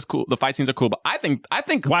 Gerard doesn't think it's cool. The fight scenes are cool, but I think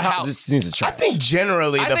how this scene's a trash. I think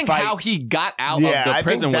generally how he got out of the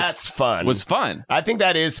prison that's fun. Was fun. I think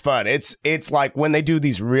that is fun. It's like when they do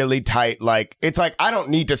these really tight, like it's like I don't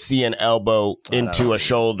need to see an elbow into a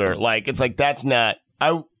shoulder. Like it's like that's not.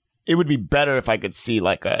 It would be better if I could see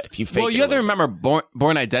like if you fake. Well, you have to remember,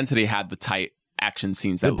 Born Identity had the tight action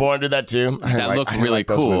scenes. Did Born did that too? That looked really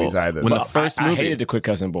cool. Those movies either. When the first movie, I hated the quick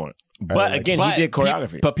cuts in Born, but again, he did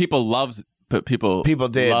choreography. But people loved. But people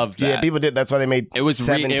did. Loved that. Yeah, people did. That's why they made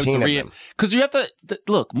 17 of them. Because you have to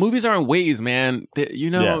look. Movies are in waves, man.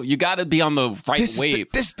 You got to be on the right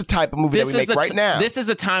wave. This is the type of movie that we make right now. This is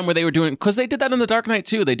the time where they were doing, because they did that in The Dark Knight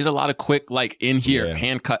too. They did a lot of quick, like in here,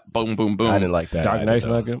 hand cut, boom, boom, boom. I didn't like that. Dark Knight's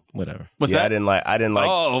not good. Whatever. What's that? I didn't like.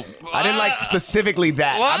 Oh, I didn't like specifically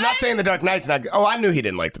that. What? I'm not saying The Dark Knight's not good. Oh, I knew he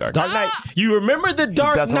didn't like The Dark Knight. Dark Knight. You remember The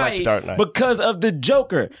Dark doesn't Knight, like The Dark Knight because of the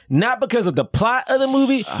Joker, not because of the plot of the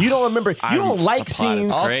movie. You don't remember. You don't like scenes.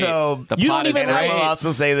 Also, the you plot don't is even great. I will also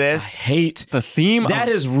say this. I hate the theme. That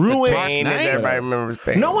is ruined. Bane, as everybody remembers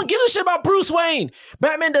Bane. No one gives a shit about Bruce Wayne.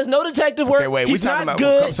 Batman does no detective work. Okay, wait, He's we talking not about,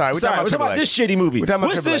 good. I'm sorry, we're talking about this shitty movie.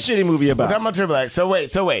 What's this shitty movie about? We're talking about Triple X. So wait.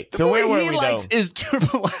 So where were we he likes though? is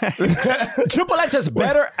Triple X. Triple X has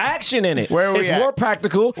better action in it. Where are we it's at? more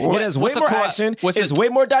practical. It has way more action. It's way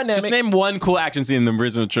more dynamic. Just name one cool action scene in the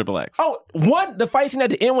original Triple X. Oh, the fight scene at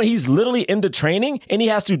the end when he's literally in the training and he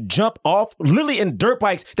has to jump off literally in dirt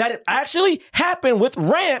bikes that it actually happened with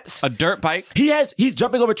ramps. A dirt bike? He's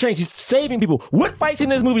jumping over trains. He's saving people. What fight scene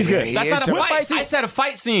in this movie is good? That's not a fight. I said a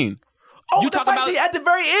fight scene. Oh, the fight scene at the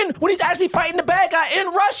very end when he's actually fighting the bad guy in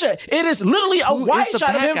Russia. It is literally a wide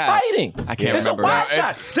shot of him fighting. I can't it's remember. It's a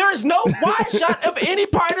wide shot. There is no wide shot of any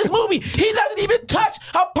part of this movie. He doesn't even touch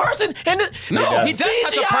a person in the he does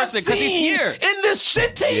touch a person because he's here in this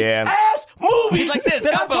shitty ass movie. He's like this,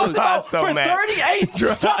 that I talked about so for mad. 38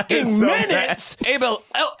 fucking minutes. Abel,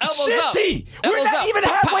 elbows shitty. up. We're not even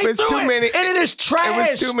halfway through it, and it is trash.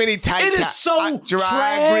 It was too many tight. It is so trash.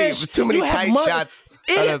 I agree. It was too many tight shots.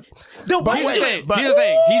 Here's the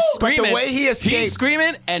thing. He's screaming. But the way he escaped. He's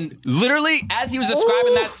screaming, and literally, as he was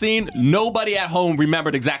describing that scene, nobody at home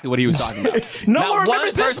remembered exactly what he was talking about. No one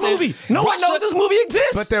remembers this movie. No one knows this movie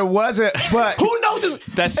exists. But there wasn't. But who knows this?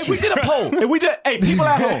 That's if we did a poll, hey, people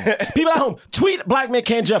at home, tweet Black Man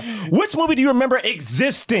Can't Jump. Which movie do you remember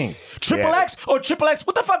existing? Triple X or Triple X?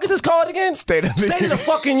 What the fuck is this called again? State of the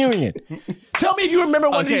fucking Union. Tell me if you remember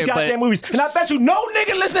one of these goddamn movies. And I bet you no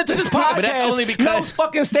nigga listening to this podcast but that's only because knows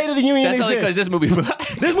fucking State of the Union That's exists. only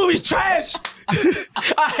because this movie's trash.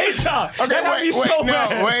 I hate y'all. Okay, that got me so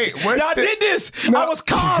mad. Y'all did this. I was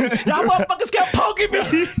calm. Y'all motherfuckers kept poking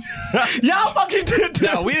me. Y'all fucking did this.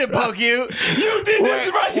 No, we didn't poke you. You did this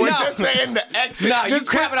right We're now. just saying the exit. No,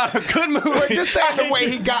 just you crapping out a good movie. We're just saying the way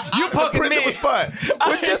he got out of the prison was fun.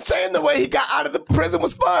 We're just saying the way he got out of the prison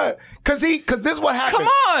was fun. Cause this is what happened. Come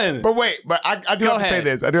on. But wait, I do have to say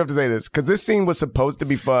this. I do have to say this. Cause this scene was supposed to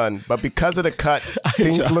be fun, but because of the cuts,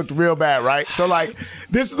 things looked real bad, right? So like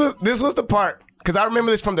this was the part, because I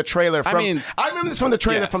remember this from the trailer I remember this from the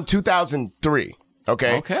trailer from 2003.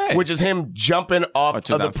 Okay. Which is him jumping off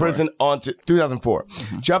of the prison onto 2004.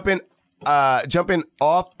 Mm-hmm. Jumping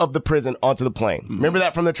off of the prison onto the plane. Mm-hmm. Remember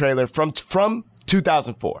that from the trailer from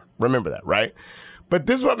 2004. Remember that, right? But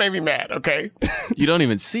this is what made me mad, okay? You don't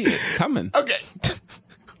even see it coming. Okay.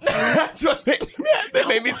 That's what made me mad. That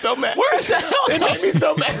made me so mad. Where the hell? It made me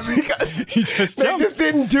so mad because he just they just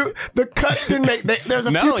didn't do the cuts. Didn't make. There's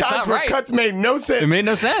a few times where cuts made no sense. It made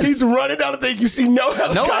no sense. He's running down the thing. You see no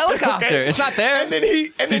helicopter. No helicopter. Okay? It's not there. And then he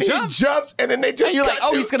jumps, and then they just. And you're like,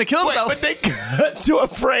 oh, he's gonna kill himself. But they cut to a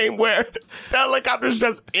frame where the helicopter's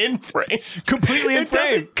just in frame, completely in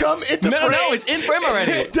frame. It doesn't come into frame. No, it's in frame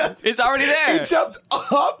already. It's already there. He jumps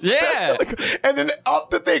off. Yeah. And then off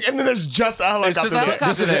the thing, and then there's just a helicopter. It's just a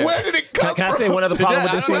helicopter there. Where did it come? Can I say one other problem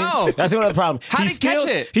with this scene? That's one other problem. How did he catch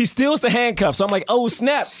it? He steals the handcuffs. So I'm like, oh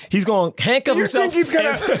snap! He's going to handcuff himself. You think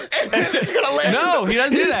it's gonna land? No, he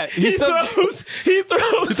doesn't do that. He throws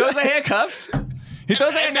the handcuffs. He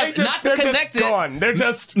throws the handcuffs not to connect it. Gone. They're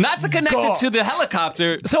just not to connect it to the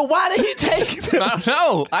helicopter. So why did he take them?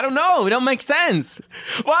 I don't know. It don't make sense.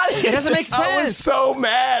 Why? It doesn't make sense. I was so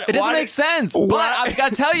mad. It doesn't make sense. But I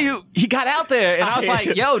gotta tell you, he got out there, and I was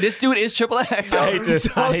like, "Yo, this dude is XXX." I hate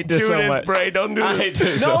this. I hate this so much. Bray. Don't do this. I hate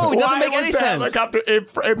this. No, it doesn't make any sense. Helicopter,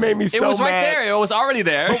 it made me so mad. It was right there. It was already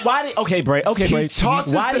there. But why did? Okay, Bray. Okay, Bray.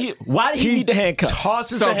 Why did he need the handcuffs?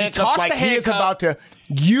 Tosses the handcuffs like he is about to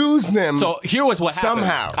use them. So here was what happened.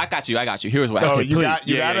 Somehow. I got you. Here's what happened. You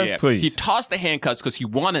got us? Please. He tossed the handcuffs because he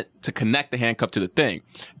wanted to connect the handcuff to the thing.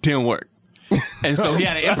 Didn't work. And so he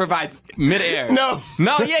had to improvise midair. No,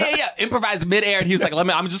 improvise midair, and he was like,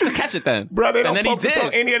 I'm just gonna catch it then. Bro, they don't and then focus he did.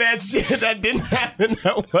 on any of that shit. That didn't happen.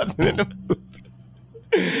 That wasn't in the movie.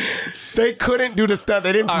 They couldn't do the stunt.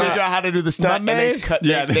 They didn't figure out how to do the stunt. They cut.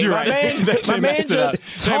 Yeah, you're right. My man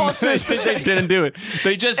just tosses. They didn't do it.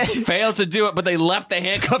 They just failed to do it, but they left the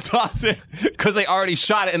handcuff toss in because they already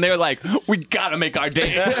shot it, and they were like, "We gotta make our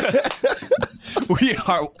days. We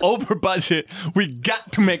are over budget. We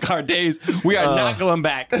got to make our days. We are not going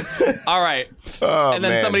back." All right. And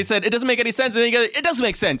then somebody said, "It doesn't make any sense." And then he goes, "It doesn't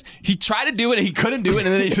make sense." He tried to do it, and he couldn't do it,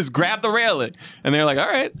 and then he just grabbed the railing, and they're like, "All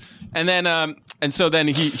right." And then, and so then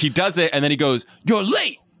he does it, and then he goes, "You're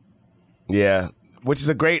late." Yeah, which is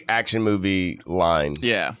a great action movie line.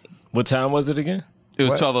 Yeah. What time was it again? It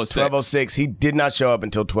was 12:06. 12:06. He did not show up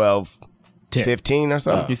until 12:15 or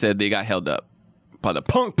something. He said they got held up by the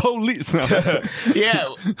punk police.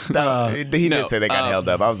 Yeah, he did say they got held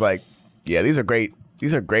up. I was like, yeah, these are great.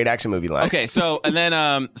 These are great action movie lines. Okay, so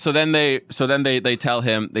then they tell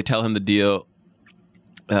him the deal.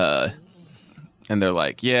 And they're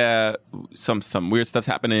like, yeah, some weird stuff's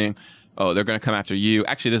happening. Oh, they're going to come after you.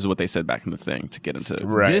 Actually, this is what they said back in the thing to get him to.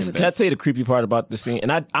 Right. Can I tell you the creepy part about this scene?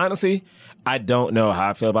 And I honestly, I don't know how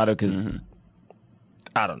I feel about it because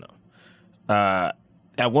I don't know.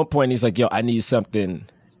 At one point, he's like, yo, I need something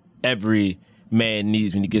every man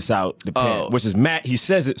needs when he gets out the pen, which is Matt. He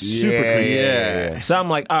says it super creepy. Yeah. So I'm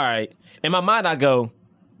like, all right. In my mind, I go,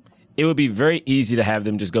 it would be very easy to have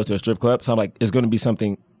them just go to a strip club. So I'm like, it's going to be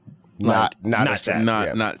something not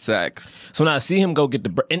sex. So now I see him go get the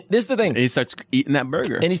burger. And this is the thing. And he starts eating that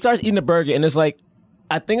burger. And he starts eating the burger. And it's like,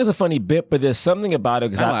 I think it's a funny bit, but there's something about it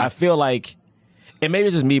because I feel like, and maybe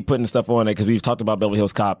it's just me putting stuff on it because we've talked about Beverly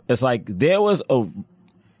Hills Cop. It's like there was a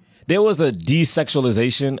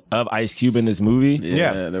desexualization of Ice Cube in this movie.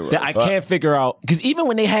 Yeah, there was. That I can't figure out. Because even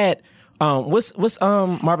when they had, what's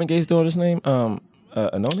Marvin Gaye's daughter's name?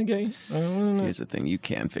 Anona Gaye? Here's the thing. You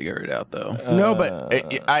can figure it out, though. No, but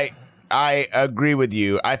I agree with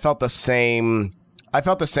you. I felt the same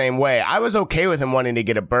way. I was okay with him wanting to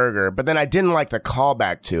get a burger, but then I didn't like the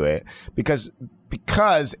callback to it because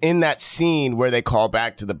in that scene where they call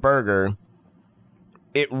back to the burger,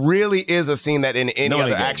 it really is a scene that in any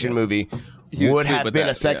other action movie would have been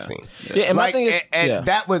a sex scene. Yeah, and my thing is,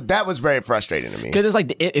 that was very frustrating to me because it's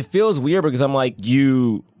like it feels weird because I'm like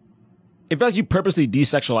it felt like you purposely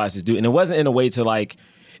desexualized this dude, and it wasn't in a way to like.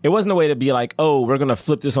 It wasn't a way to be like, oh, we're gonna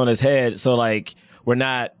flip this on his head, so like we're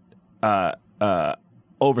not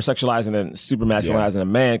over sexualizing and super masculinizing a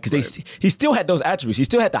man because he still had those attributes. He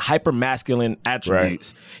still had the hyper masculine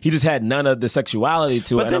attributes. He just had none of the sexuality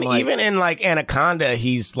to it. But then even in like Anaconda,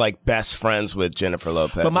 he's like best friends with Jennifer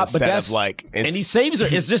Lopez and he saves her.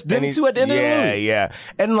 It's just them two at the end of the movie. Yeah.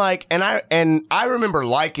 And I remember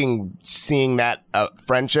liking seeing that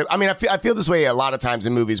friendship. I mean, I feel this way a lot of times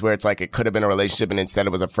in movies where it's like it could have been a relationship and instead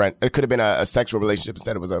it was a friend. It could have been a sexual relationship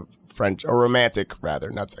instead it was a friend or romantic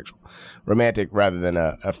rather, not sexual, romantic rather than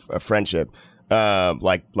a friendship.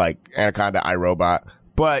 Like Anaconda, iRobot.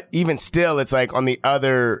 But even still, it's like on the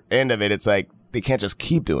other end of it, it's like they can't just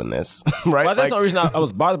keep doing this, right? Well, that's the only reason I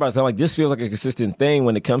was bothered by it. I'm like, this feels like a consistent thing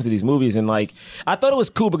when it comes to these movies. And like, I thought it was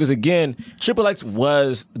cool because again, XXX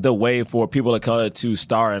was the way for people of color to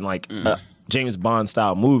star in like a James Bond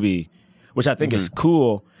style movie, which I think is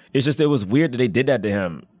cool. It's just, it was weird that they did that to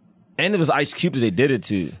him. And it was Ice Cube that they did it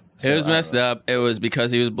to. So, it was messed up. It was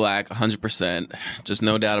because he was black, 100%. Just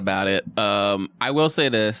no doubt about it. I will say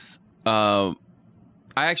this. I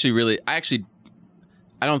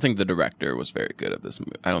don't think the director was very good at this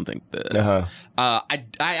movie. I don't think that. I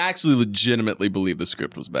actually legitimately believe the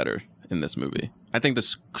script was better in this movie. I think the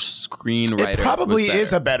screenwriter it probably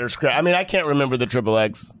is a better script. I mean, I can't remember the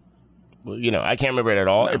XXX. I can't remember it at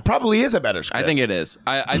all. No. It probably is a better script. I think it is.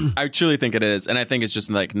 I truly think it is, and I think it's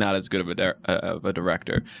just like not as good of a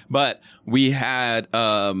director. But we had,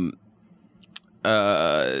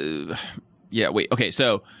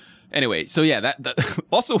 Anyway, that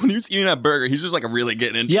also when he was eating that burger, he's just like really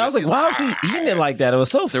getting into it. Yeah, I was like, why was he eating it like that? It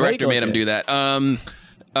was so fake. The director made him do that.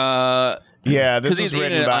 This was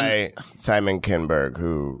written by Simon Kinberg,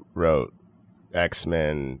 who wrote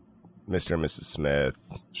X-Men, Mr. and Mrs.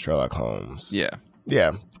 Smith, Sherlock Holmes. Yeah.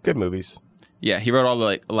 Yeah, good movies. Yeah, he wrote a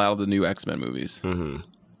lot of the new X-Men movies.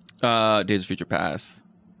 Mm-hmm. Days of Future Past.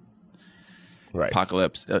 Right.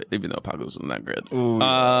 Apocalypse, even though Apocalypse wasn't that good. Ooh,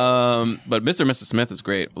 but Mr. and Mrs. Smith is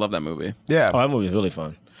great. Love that movie. Yeah. Oh, that movie is really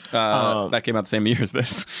fun. That came out the same year as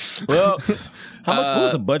this. Well, what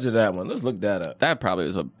was the budget of that one? Let's look that up. That probably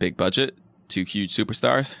was a big budget. 2 huge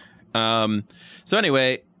superstars. So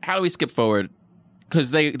anyway, how do we skip forward?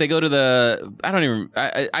 Because they go to the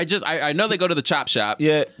I know they go to the chop shop.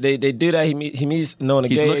 Yeah, they do that. He meets Nona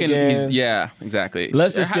Gay again. Yeah, exactly.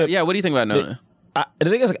 Let's just skip. Yeah, what do you think about Nona? The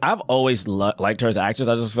thing is, like, I've always liked her as an actress.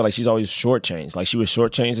 I just feel like she's always shortchanged. Like she was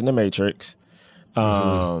shortchanged in The Matrix.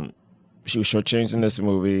 She was shortchanged in this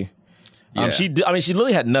movie. She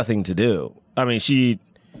literally had nothing to do. I mean, she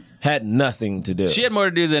had nothing to do. She had more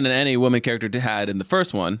to do than any woman character had in the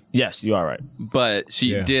first one. Yes, you are right. But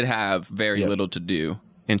she did have very little to do.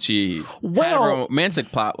 And she had a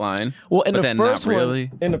romantic plot line. Well, in but the then first not one,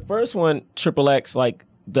 really. In the first one, XXX, like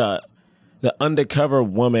the undercover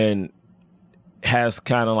woman has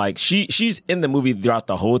kind of like she's in the movie throughout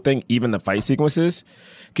the whole thing, even the fight sequences,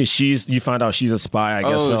 because you find out she's a spy, I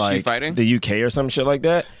guess, for like fighting? the UK or some shit like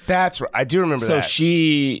that. That's right. I do remember that. So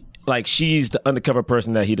she's the undercover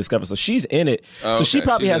person that he discovers. So she's in it. Oh, so she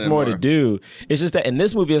probably has more to do. It's just that in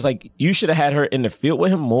this movie, it's like you should have had her in the field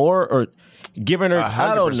with him more or given her. 100%.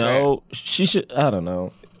 I don't know. She should. I don't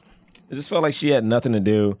know. It just felt like she had nothing to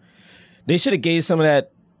do. They should have gave some of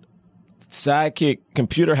that sidekick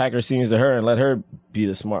computer hacker scenes to her and let her be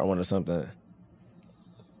the smart one or something.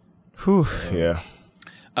 Whew. Yeah.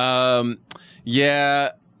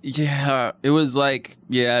 Yeah. It was like,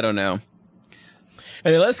 I don't know.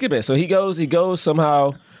 And then let's skip it. So he goes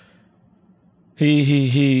somehow.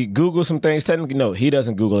 He Googles some things. Technically, no, he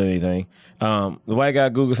doesn't Google anything. The white guy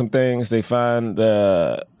Googles some things. They find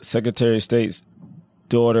the Secretary of State's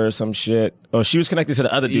daughter or some shit. Oh, she was connected to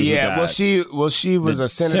the other dude. Yeah, she was a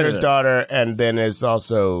senator's daughter, and then is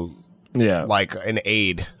also like an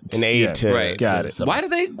aide to. Right. Got it.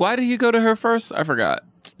 Why did he go to her first? I forgot.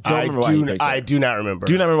 I do not remember.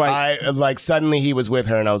 Do you remember why? Suddenly he was with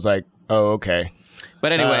her, and I was like, oh, okay.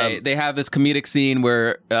 But anyway, they have this comedic scene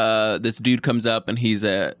where this dude comes up and he's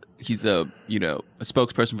a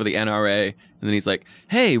spokesperson for the NRA, and then he's like,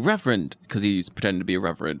 "Hey, Reverend," because he's pretending to be a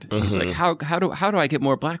reverend. Mm-hmm. He's like, "How do I get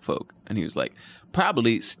more black folk?" And he was like,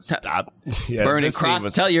 "Probably stop burning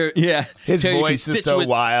crosses. His voice is so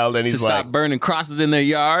wild, and he's like, stop burning crosses in their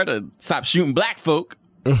yard and stop shooting black folk.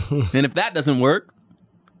 And if that doesn't work,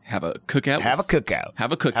 have a cookout. Have a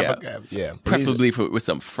cookout. Yeah, preferably with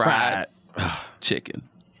some fried chicken.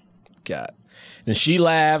 God. Then she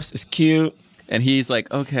laughs. It's cute. And he's like,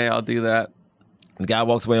 okay, I'll do that. The guy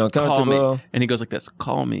walks away uncomfortable. Call me. And he goes like this,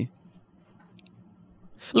 call me.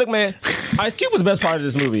 Look, man, Ice Cube was the best part of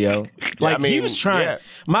this movie, yo. Like, he was trying.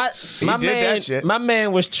 Yeah. My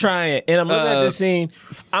man was trying. And I'm looking at this scene.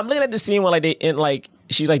 I'm looking at the scene where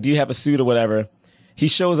she's like, do you have a suit or whatever? He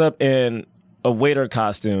shows up in a waiter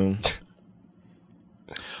costume.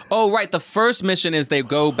 Oh, right. The first mission is they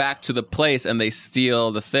go back to the place and they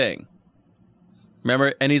steal the thing.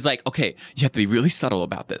 Remember? And he's like, okay, you have to be really subtle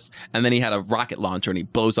about this. And then he had a rocket launcher and he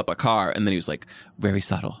blows up a car. And then he was like, very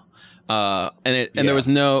subtle. And there was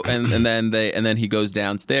no, and then he goes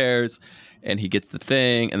downstairs and he gets the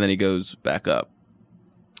thing and then he goes back up.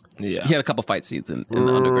 Yeah. He had a couple fight scenes in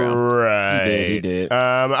the underground. Right. He did.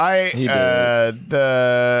 I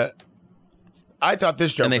thought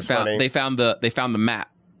this joke was funny. They found the map.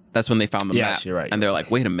 That's when they found the map. You're right. And they're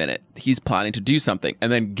like, wait a minute, he's planning to do something.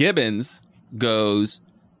 And then Gibbons goes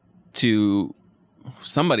to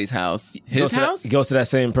somebody's house. His house? Goes to that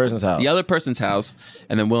same person's house. The other person's house.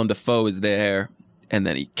 And then Willem Dafoe is there. And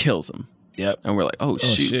then he kills him. Yep. And we're like, oh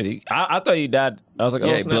shit. I thought he died. I was like,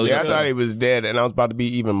 he blows up. I thought he was dead, and I was about to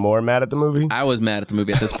be even more mad at the movie. I was mad at the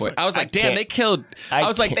movie at this point. I was like, damn, they killed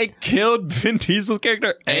Vin Diesel's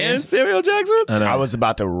character and Samuel Jackson? I was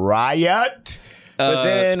about to riot. But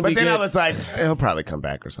then I was like, he'll probably come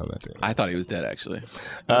back or something. I thought he was dead, actually.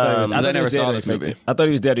 I never saw this movie. I thought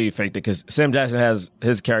he was dead or he faked it because Sam Jackson has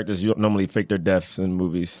his characters normally fake their deaths in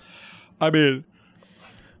movies. I mean,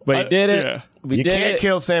 but he did it. Yeah. You can't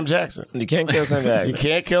kill Sam Jackson. You can't kill Sam Jackson. You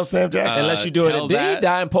can't kill Sam Jackson unless you do it. Did he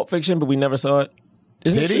die in Pulp Fiction? But we never saw it.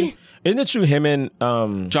 Did he? Isn't it true? Him and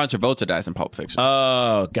John Travolta dies in Pulp Fiction.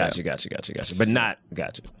 Oh, gotcha. But not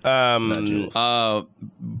gotcha. Not Jules.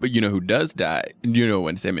 But you know who does die? You know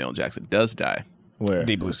when Samuel Jackson does die? Where?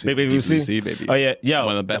 Deep Blue Sea. Baby Blue Sea, baby. Oh yeah, yo,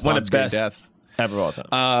 one of the best deaths ever of all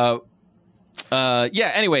time.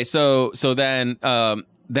 Yeah. Anyway, so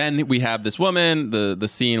then we have this woman, the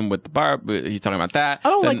scene with the bar. He's talking about that. I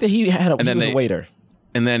don't like that he had he was a waiter.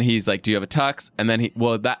 And then he's like, "Do you have a tux?" And then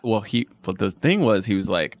the thing was, he was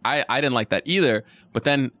like, "I didn't like that either." But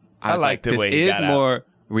then I was like, "This is more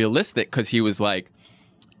realistic," because she was like,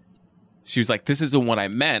 "This isn't what I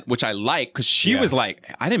meant," which I like because she was like,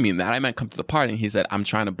 "I didn't mean that. I meant come to the party." And he said, "I'm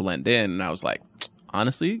trying to blend in," and I was like,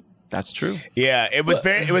 "Honestly, that's true." Yeah, it was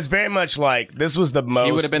very much like this was the most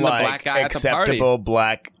he would have been the black guy acceptable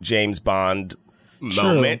black James Bond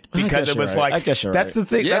moment because it was like that's the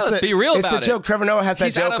thing. Yeah, let's be real about it. It's the joke. Trevor Noah has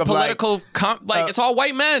that joke of political it's all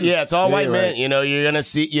white men. Yeah, it's all white men. You know, you're gonna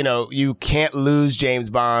see. You know, you can't lose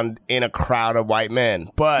James Bond in a crowd of white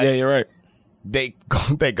men. But yeah, you're right. They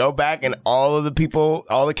go back and all of the people,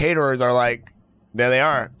 all the caterers are like, there they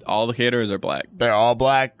are. All the caterers are black. They're all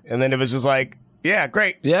black, and then it was just like, yeah,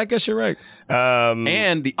 great. Yeah, I guess you're right.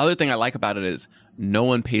 And the other thing I like about it is no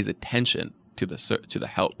one pays attention to the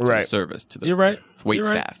help, to the service, to the you're right. wait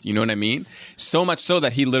staff. You know what I mean? So much so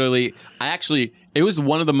that he literally, it was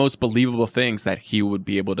one of the most believable things that he would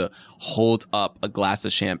be able to hold up a glass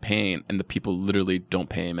of champagne and the people literally don't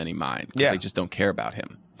pay him any mind. They just don't care about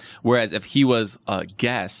him. Whereas if he was a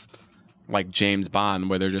guest like James Bond,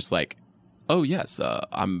 where they're just like, "Oh yes,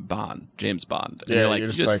 I'm Bond, James Bond," and you're like, you're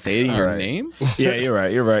just like, stating your name. Yeah, you're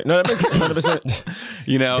right. No, that makes 100%.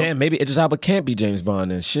 You know, damn, maybe Idris Elba can't be James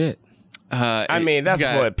Bond and shit. I mean, that's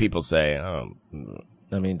what people say. I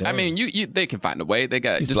mean, they can find a way. They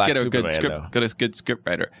got just get a good script, get a good script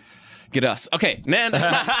writer. Get us. Okay. And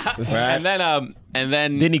then, and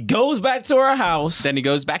then he goes back to her house.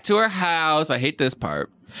 I hate this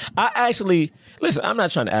part. I actually listen. I'm not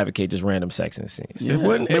trying to advocate just random sex in scenes. It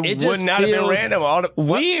would not have been random. All the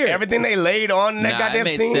weird. Everything they laid on in that goddamn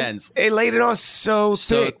it made scene. Sense. They laid it on so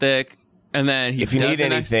thick. And then if you need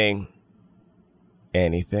anything.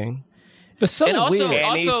 It's so and also, weird.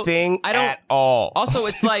 Anything at all. Also,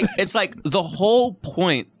 it's like the whole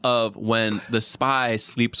point of when the spy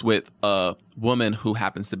sleeps with a woman who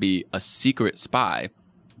happens to be a secret spy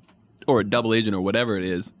or a double agent or whatever it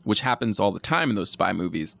is, which happens all the time in those spy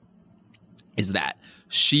movies, is that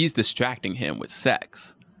she's distracting him with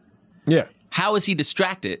sex. Yeah. How is he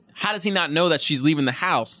distracted? How does he not know that she's leaving the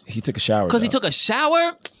house? He took a shower. Because he took a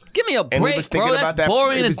shower? Give me a break, he was bro. That's boring and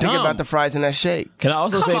dumb. He was thinking about the fries in that shake. Can I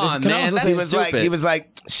also say this? He was like,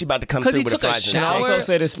 she about to come through with the fries in that shake. Can I also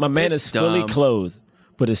say this? My man is fully clothed,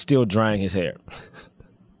 but is still drying his hair.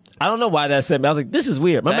 I don't know why that said me. I was like, this is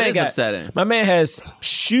weird. That is upsetting. My man has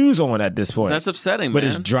shoes on at this point. That's upsetting, but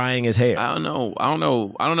man. is drying his hair. I don't know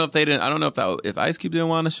if they didn't. I don't know if Ice Cube didn't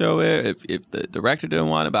want to show it, if the director didn't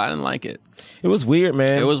want it, but I didn't like it. It was weird,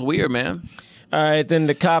 man. All right, then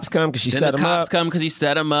the cops come because he set him up. The cops come because he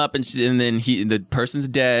set him up, and then the person's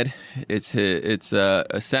dead. It's a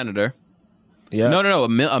senator. Yeah. No,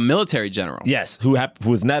 a military general. Yes, who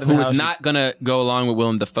was not gonna go along with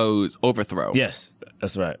Willem Dafoe's overthrow. Yes,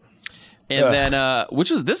 that's right. And then, I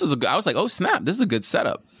was like, oh snap, this is a good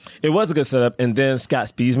setup. It was a good setup, and then Scott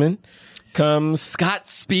Speisman comes. Scott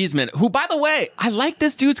Speisman, who, by the way, I like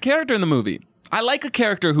this dude's character in the movie. I like a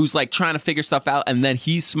character who's like trying to figure stuff out, and then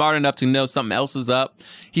he's smart enough to know something else is up.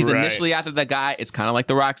 He's initially after the guy. It's kind of like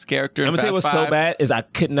The Rock's character. I'm gonna tell you what's so bad is I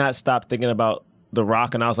could not stop thinking about The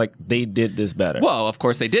Rock, and I was like, they did this better. Well, of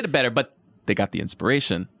course they did it better, but they got the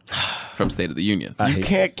inspiration from State of the Union. You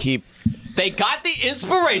can't keep. They got the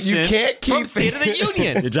inspiration. You can't keep from State of the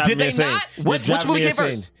Union. Did they not? Which movie came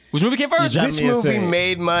first? Which movie came first? Which movie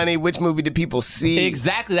made money? Which movie did people see?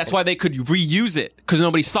 Exactly. That's why they could reuse it because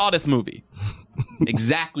nobody saw this movie.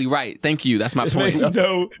 Exactly right. Thank you. That's my point.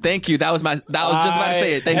 Thank you. That was just about to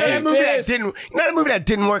say it. Thank you. That movie that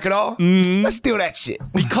didn't work at all. Let's steal that shit.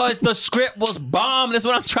 Because the script was bomb. That's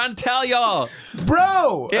what I'm trying to tell y'all,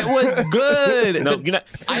 bro. It was good.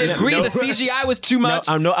 I agree. No. The CGI was too much.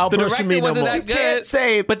 I'm no the outburst from me director no wasn't more. that good. You can't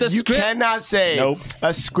say, but the you script. cannot say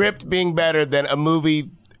a script being better than a movie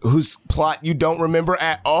whose plot you don't remember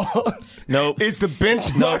at all. Nope. Is the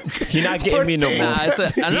benchmark. Nope. You're not getting me no more. He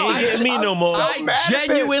ain't getting me no more. I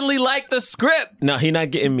genuinely like the script. No, he not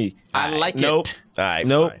getting me. I like nope. it. All right,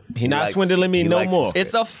 nope. fine. He not swindling me no more.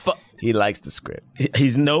 It's a He likes the script.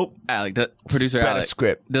 He's nope. Alec, producer better Alec.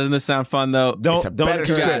 script. Doesn't this sound fun though? It's a better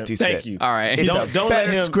script. He Thank said. you. All right.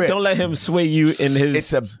 Don't let him sway you in his.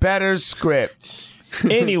 It's a better script.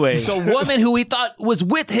 Anyway, the woman who he thought was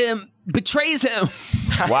with him betrays him.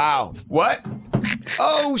 Wow. What?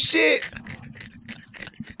 Oh shit.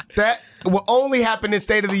 That will only happen in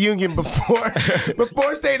State of the Union before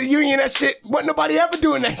State of the Union. That shit wasn't nobody ever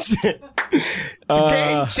doing that shit. The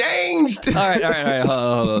game changed. All right.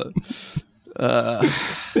 Hold on.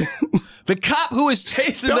 The cop who was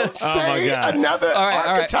chasing Don't say another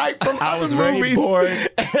archetype from other movies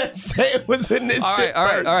and say it was in this shit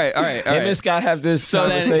first. All right. Him and Scott have this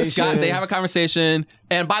conversation. Then Scott, they have a conversation.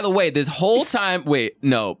 And by the way, this whole time,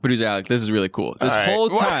 producer Alex, this is really cool. This whole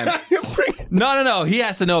time. No. He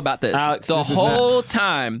has to know about this. Alex, the whole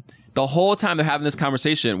time they're having this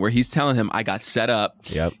conversation where he's telling him, I got set up.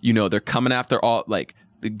 Yep. You know, they're coming after all, like,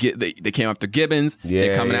 they came after Gibbons.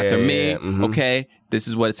 They're coming after me. Mm-hmm. Okay. This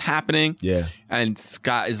is what's happening. Yeah. And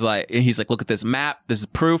Scott is like, he's like, look at this map. This is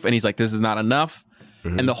proof. And he's like, this is not enough.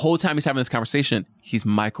 Mm-hmm. And the whole time he's having this conversation, he's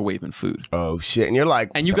microwaving food. Oh shit! And you're like,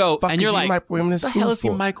 and you go, and you're like, microwaving this what the food hell is he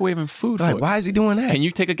for? microwaving food Like, for? why is he doing that? Can you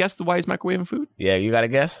take a guess to why he's microwaving food? Yeah, you got a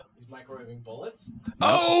guess? He's microwaving bullets?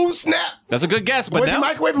 Oh snap! That's a good guess. But was now,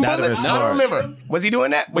 he microwaving bullets? I don't remember. Was he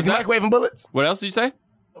doing that? Was he microwaving bullets? What else did you say?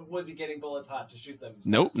 Was he getting bullets hot to shoot them?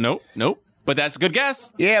 Nope. But that's a good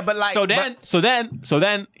guess. Yeah, but like, so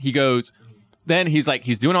then he goes. Then he's like,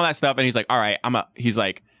 he's doing all that stuff, and he's like, all right,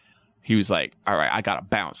 he was like, all right, I gotta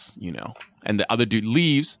bounce, you know. And the other dude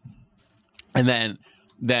leaves, and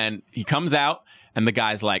then he comes out, and the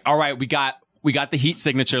guy's like, all right, we got the heat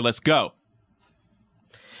signature, let's go.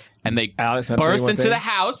 And they burst into the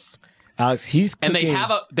house. Alex, he's cooking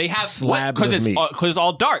and they have slabs because of meat. it's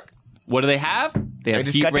all dark. What do they have? They have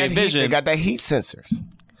heat ray vision. They got that heat sensors.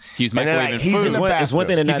 He's microwaving he's food. in the bathroom. It's one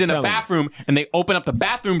thing He's in the bathroom, and they open up the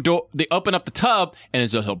bathroom door. They open up the tub, and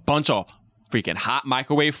there's just a bunch of freaking hot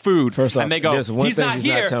microwave food. First off, and they go, there's one he's thing not he's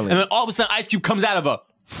here. not telling And you. then all of a sudden, Ice Cube comes out of a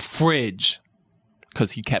fridge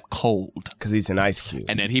because he kept cold. Because he's an ice cube.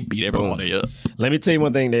 And then he beat everybody up. Let me tell you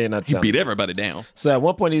one thing they're not He telling beat you. everybody down. So at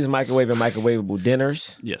one point, he's microwaving microwavable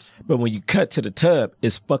dinners. Yes. But when you cut to the tub,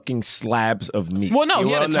 it's fucking slabs of meat. Well, no,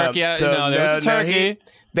 he had a turkey. There was a turkey.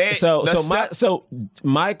 So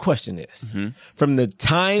my question is, from the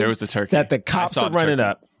time There was a turkey. that the I cops saw are the running turkey.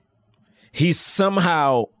 up, he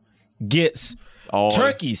somehow gets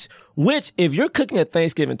turkeys, which if you're cooking a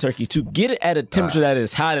Thanksgiving turkey, to get it at a temperature that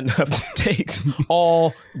is hot enough takes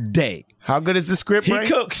all day. How good is the script, He Bray?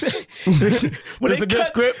 cooks. It's a good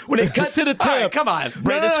script? When they cut to the tub. All right, come on.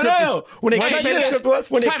 Bray, the script is... When they What cut did you say to the script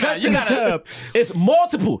was? When they Time cut out. to You the gotta- tub, it's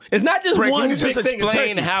multiple. It's not just Bray, one can you big just thing of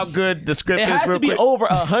explain turkey. how good the script It is has real to be quick? over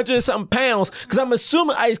 100 and something pounds because I'm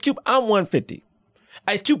assuming Ice Cube, I'm 150.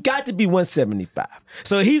 Ice Cube got to be 175.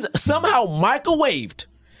 So he's somehow microwaved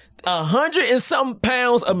 100 and something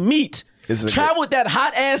pounds of meat. Traveled that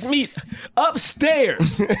hot ass meat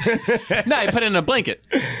upstairs. No, he put it in a blanket.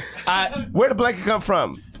 Where'd the blanket come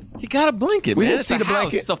from? He got a blanket, We man. didn't It's see a the house.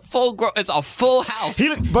 blanket. It's a full house.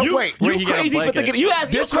 But wait, you he got a crazy for blanket. thinking. You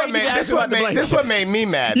asked This you what crazy made to ask about the blanket. this what made me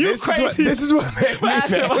mad. You This is what crazy. this is what made me Ask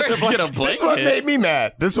him about mad. the blanket. Get a This is what blanket. made me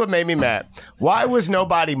mad. This is what made me mad. Why was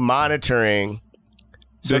nobody monitoring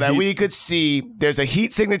so that we could see there's a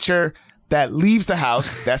heat signature that leaves the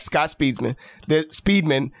house. That's Scott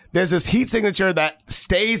Speedman. There's this heat signature that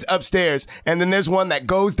stays upstairs, and then there's one that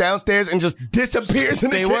goes downstairs and just disappears in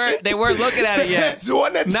the kitchen. They weren't looking at it yet. There's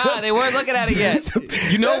one that they weren't looking at it yet.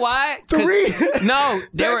 You know why? Three. No,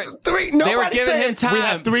 they were giving him time. We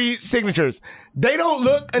have 3 signatures. They don't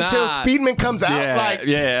look until Speedman comes out.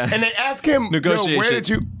 And they ask him, negotiation. Where did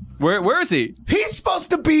you? Where is he? He's supposed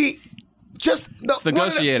to be just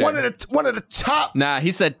negotiator. One of the top. Nah,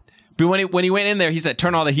 he said. But when he went in there, he said,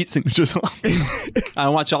 "Turn all the heat signatures off. I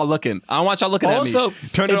don't want y'all looking. I don't want y'all looking at me. Also,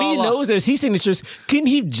 turn it if all he off." knows there's heat signatures, couldn't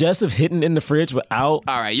he just have hidden in the fridge without?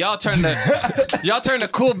 All right, y'all turn the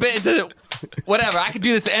cool bit into whatever. I could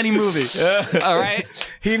do this to any movie. All right.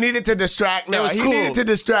 He needed to distract. No, was he cool. needed to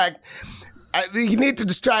distract. He needed to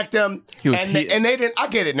distract them, and they didn't. I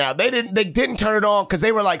get it now. They didn't turn it on because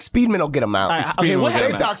they were like, Speedman will get him out. Right, okay, what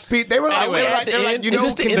happened? They were like, you know,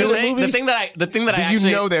 the thing that I actually,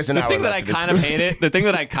 you know, there's an the hour thing that left I to this kind of movie. hated. The thing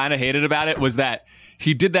that I kind of hated about it was that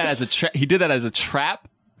he did that as a trap,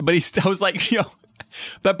 but I was like, yo,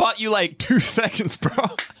 that bought you like 2 seconds, bro.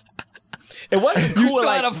 It wasn't cool. You still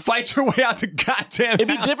had to fight your way out the goddamn It'd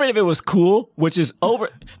be house. different if it was cool, which is over.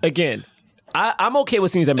 Again, I'm okay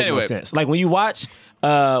with scenes that make no sense. Like when you watch,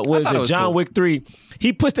 John cool. Wick 3,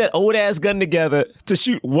 he puts that old ass gun together to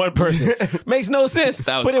shoot one person. Makes no sense.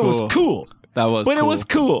 That was but it was cool. cool. That was But cool. it was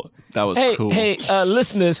cool. That was hey, cool. Hey,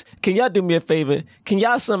 listeners, can y'all do me a favor? Can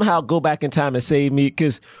y'all somehow go back in time and save me?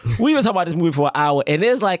 Because we were talking about this movie for an hour, and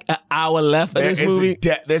there's like an hour left of this movie.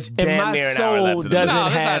 There's and damn my near an soul hour left. doesn't No,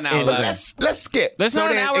 there's have not an hour any. left. Let's skip. There's so not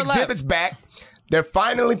an then hour Exhibit's left. back. They're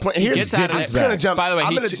finally playing. Here's Gets out of Exhibit's it. gonna jump. By the way,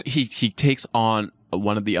 I'm gonna he takes on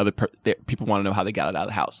one of the other people want to know how they got it out of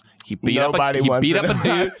the house. He beat up a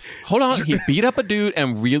dude. Hold on, he beat up a dude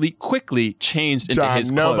and really quickly changed into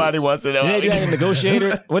his clothes. Nobody wants to know. They do that in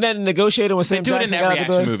Negotiator. When that in Negotiator, when They Sam do it in Jackson every got out the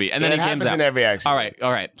action door? movie, and then It he comes happens out. in every action. All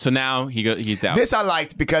right. So now he's out. This I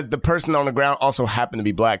liked because the person on the ground also happened to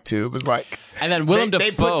be black too. It was like, And then Willem they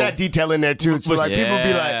Dafoe. put that detail in there too. So like people be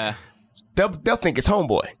Yeah. like, they'll think it's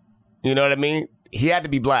homeboy. You know what I mean? He had to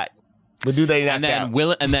be black. The dude they knocked out.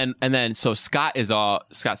 And then so Scott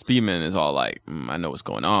Speedman is all like, I know what's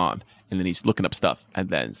going on. And then he's looking up stuff, and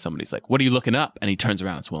then somebody's like, "What are you looking up?" And he turns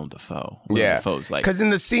around. It's Willem Dafoe. Willem Dafoe's like, because in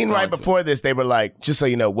the scene right before this, they were like, just so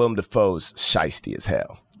you know, Willem Dafoe's shiesty as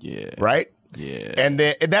hell. Yeah. Right. Yeah. And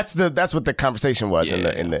then that's what the conversation was in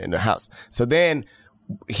the house. So then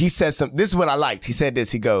he says something. This is what I liked. He said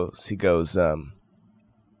this. He goes. Yeah.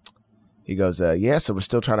 So we're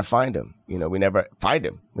still trying to find him. You know, we never find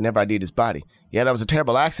him. We never ID'd his body. Yeah, that was a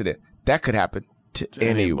terrible accident. That could happen to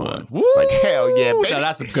anyone. It's like, hell yeah, baby. No,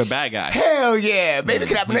 that's a good bad guy. Hell yeah, baby. It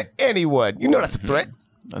could happen to anyone. You know that's a threat.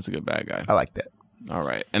 That's a good bad guy. I like that. All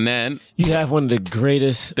right. And then You have one of the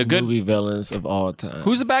greatest movie villains of all time.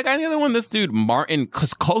 who's the bad guy in the other one? This dude, Martin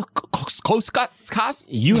Koskas?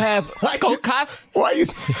 You have Skokas? Why are you?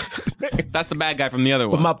 That's the bad guy from the other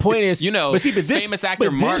one. But my point is, but this, famous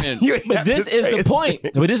actor Martin. But this is the point.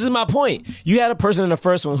 But this is my point. You had a person in the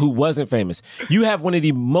first one who wasn't famous. You have one of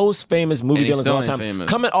the most famous movie And he's villains of all still time ain't famous.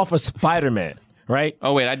 coming off of Spider-Man, right?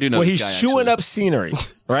 Oh wait, I do know Where this he's guy, chewing actually. up scenery,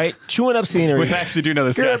 right? Chewing up scenery. We actually do know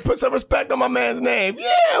this guy. Good. Put some respect on my man's name.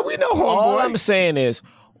 Yeah, we know homeboy. All I'm saying is,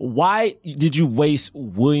 why did you waste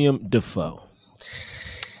William Dafoe?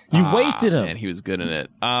 You wasted him. Man, he was good in it.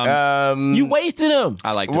 You wasted him.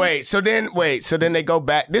 I liked him. Wait, so then they go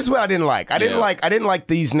back. This is what I didn't like. I didn't like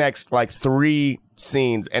these next like 3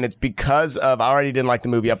 scenes, and it's because of I already didn't like the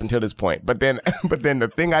movie up until this point. But then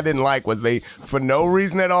the thing I didn't like was they, for no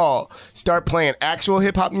reason at all, start playing actual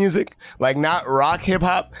hip hop music, like not rock hip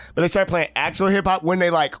hop, but they start playing actual hip hop when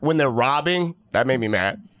they're robbing. That made me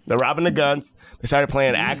mad. They're robbing the guns. They started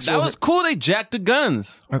playing actual. That was cool. They jacked the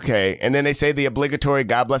guns. Okay, and then they say the obligatory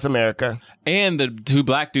 "God Bless America." And the 2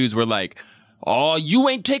 black dudes were like, "Oh, you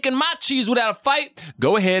ain't taking my cheese without a fight.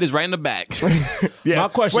 Go ahead, is right in the back." Yeah. My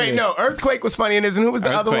question Wait, is- no, Earthquake was funny, and who was the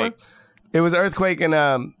other one? Earthquake. It was Earthquake and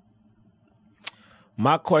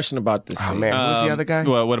My question about this oh scene. man, who was the other guy?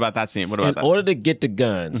 Well, what about that scene? What about In that order scene? to get the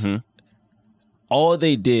guns, all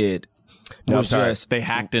they did No, I'm was sorry. just They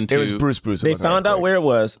hacked into. It was Bruce. It they wasn't found out Earthquake. where it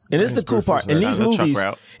was, and this is the cool part. In these the truck movies,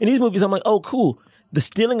 route. I'm like, oh, cool. The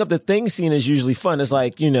stealing of the thing scene is usually fun. It's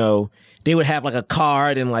like, you know, they would have like a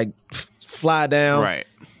card and like fly down. Right.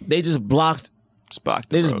 They just blocked.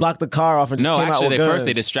 They just road. blocked the car off and just No, came actually, out with they guns. first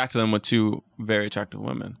they distracted them with 2 very attractive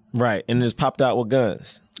women. Right, and just popped out with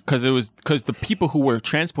guns. Because the people who were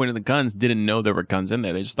transporting the guns didn't know there were guns in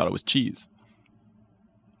there. They just thought it was cheese.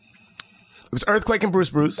 It was Earthquake and Bruce.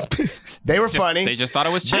 They were funny. They just thought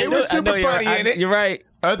it was cheese. They were super funny in it. You're right.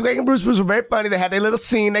 Earthquake and Bruce were very funny. They had their little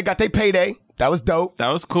scene. They got their payday. That was dope. That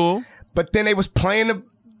was cool. but then they was playing the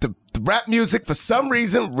rap music for some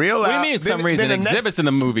reason real loud. What do you mean some reason? Exhibits in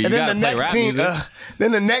the movie. You gotta play rap music.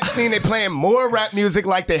 Then the next scene, they playing more rap music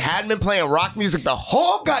like they hadn't been playing rock music the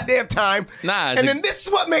whole goddamn time. And then this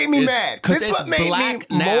is what made me mad. This is what made me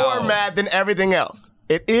more mad than everything else.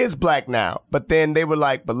 It is black now. But then they were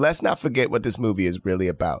like, but let's not forget what this movie is really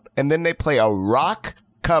about. And then they play a rock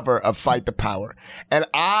cover of Fight the Power. And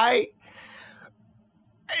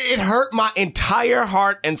it hurt my entire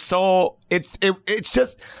heart and soul. It's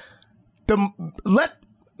just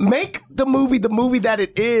make the movie that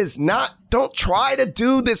it is. Don't try to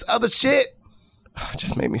do this other shit. It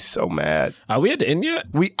just made me so mad. Are we at the end yet?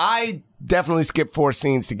 I definitely skipped 4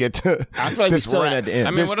 scenes to get to. I feel like we're still at the end.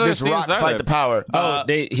 I mean, what are this the rock scenes Fight the Power.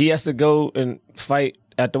 He has to go and fight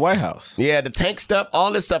at the White House. Yeah, the tank stuff.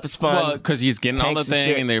 All this stuff is fun. Well, because he's getting all the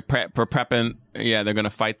thing, and they're prepping. Yeah, they're gonna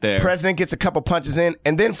fight there. President gets a couple punches in,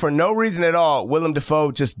 and then for no reason at all, Willem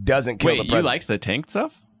Dafoe just doesn't kill the president. You liked the tank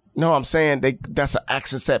stuff? No, I'm saying that's an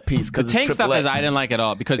action set piece. The tank stuff is I didn't like at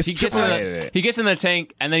all because he gets in the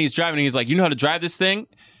tank and then he's driving and he's like, you know how to drive this thing?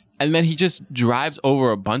 And then he just drives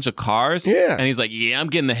over a bunch of cars. Yeah. And he's like, yeah, I'm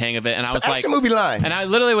getting the hang of it. And I was like, action movie line. And I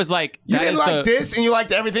literally was like, you didn't like this and you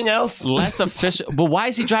liked everything else? Less official. But why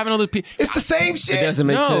is he driving all the people? It's the same shit. It doesn't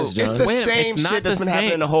make sense, John. It's the same shit that's been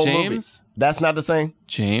happening in the whole movie. That's not the same?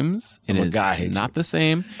 James, it is not the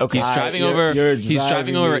same. Okay. He's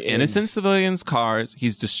driving over innocent civilians' cars.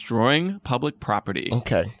 He's destroying public property.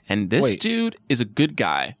 Okay. And this dude is a good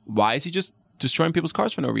guy. Why is he just destroying people's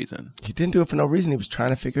cars for no reason? He didn't do it for no reason. He was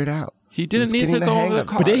trying to figure it out. He didn't need to go over the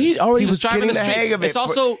car. But then he already was driving the street. It's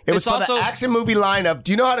also the action movie line of,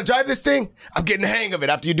 do you know how to drive this thing? I'm getting the hang of it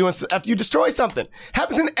after you destroy something.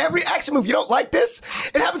 Happens in every action movie. You don't like this?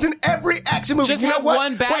 It happens in every action movie. Just you know have what?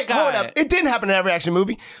 one bad guy. Hold up. It didn't happen in every action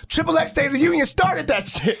movie. XXX State of the Union started that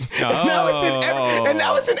shit. And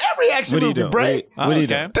now it's in every action movie, Bray. What are you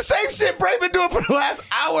doing? The same shit Bray been doing for the last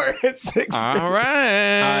hour and 6 minutes. All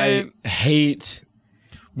right. I hate.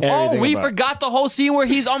 We forgot the whole scene where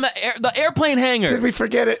he's on the airplane hangar. Did we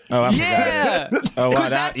forget it? Oh, I yeah.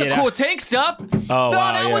 Because that's the cool tank stuff.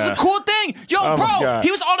 That was a cool thing. Yo, bro, he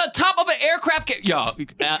was on the top of an aircraft. Yo,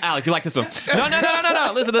 Alec, you like this one?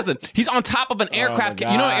 No. Listen. He's on top of an aircraft. You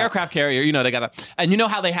know, an aircraft carrier. You know, they got and you know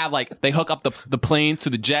how they have they hook up the plane to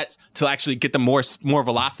the jets to actually get them more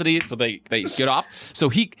velocity, so they get off. So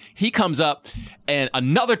he comes up, and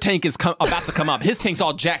another tank is about to come up. His tank's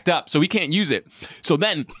all jacked up, so he can't use it. So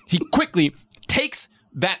then he quickly takes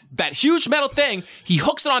that huge metal thing, he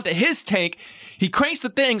hooks it onto his tank, he cranks the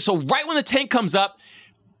thing, so right when the tank comes up,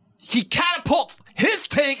 he catapults his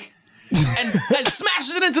tank and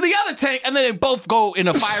smashes it into the other tank, and then they both go in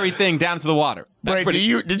a fiery thing down to the water. That's Did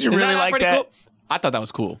you really like that? Cool? I thought that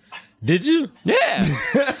was cool. Did you? Yeah.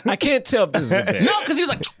 I can't tell if this is a bit. No, because he was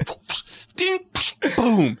like, ding,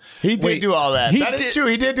 boom. He did do all that. That is true.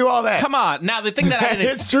 He did do all that. Come on. Now, the thing that I didn't...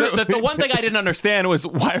 It's true. The one thing I didn't understand was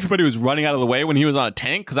why everybody was running out of the way when he was on a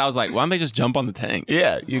tank, because I was like, why don't they just jump on the tank?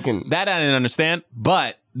 Yeah, you can... That I didn't understand,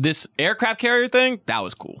 but this aircraft carrier thing, that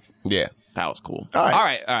was cool. Yeah. That was cool. All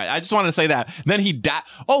right. I just wanted to say that. Then he died.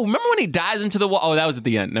 Oh, remember when he dies into the water? Oh, that was at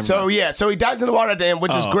the end. So he dies in the water at the end,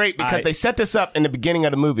 which is great because they set this up in the beginning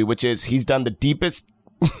of the movie, which is he's done the deepest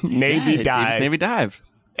Navy dive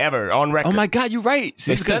ever on record. Oh my God, you're right.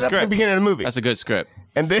 They set up in the beginning of the movie. That's a good script.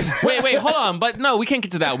 And then wait, hold on. But no, we can't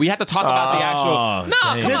get to that. We have to talk about the actual.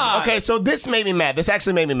 No, come on. Okay, so this made me mad. This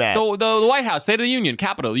actually made me mad. The White House, State of the Union,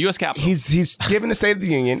 Capitol, U.S. Capitol. He's giving the State of the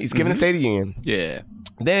Union. He's giving the State of the Union. Yeah.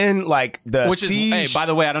 Then Which siege. Hey, by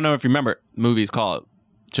the way, I don't know if you remember, the movie's called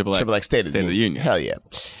XXX State of the Union. Hell yeah.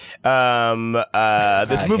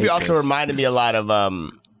 This movie also reminded me a lot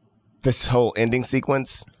of this whole ending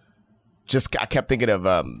sequence. I kept thinking of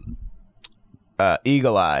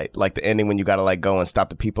Eagle Eye, like the ending when you gotta go and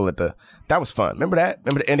stop the people at the. That was fun. Remember that?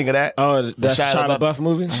 Remember the ending of that? Oh, that's Shia LaBeouf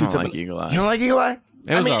movie. I don't like Eagle Eye. You don't like Eagle Eye?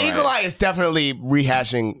 Right. Eagle Eye is definitely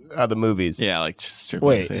rehashing other movies. Yeah, like just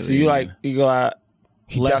Wait, so you like Eagle Eye?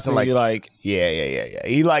 He doesn't like. You like? Yeah.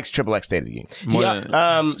 He likes XXX State of the Union.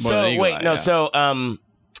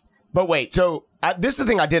 But wait. So this is the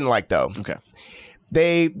thing I didn't like though. Okay.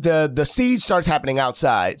 The siege starts happening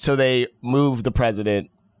outside, so they move the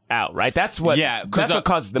president out. Right. That's what. Yeah. That's what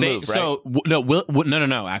causes the move. Right. So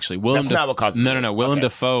no. Actually, Willem. That's not what causes. No. Willem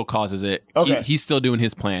Dafoe causes it. Okay. He's still doing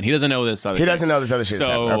his plan. He doesn't know this other. He doesn't know this other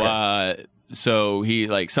shit. So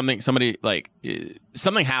he something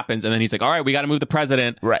happens and then he's like, all right, we got to move the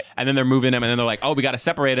president. Right. And then they're moving him and then they're like, oh, we got to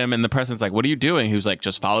separate him. And the president's like, what are you doing? He was like,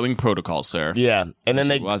 just following protocol, sir. Yeah. And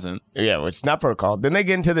then wasn't. Yeah, well, it's not protocol. Then they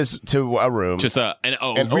get into a room. Just a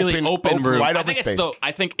really open room. Wide open space.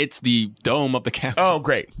 I think it's the dome of the Capitol. Oh,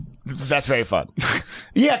 great. That's very fun.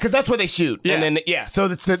 Yeah, because that's where they shoot. Yeah. And then, so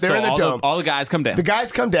they're in the dome. All the guys come down. The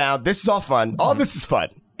guys come down. This is all fun. All this is fun.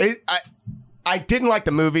 I didn't like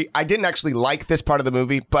the movie. I didn't actually like this part of the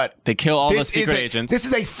movie, but they kill all the secret agents. This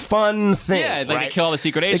is a fun thing. Yeah, like they kill all the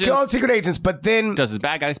secret agents. They kill all the secret agents, but then does his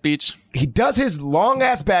bad guy speech. He does his long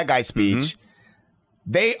ass bad guy speech. Mm-hmm.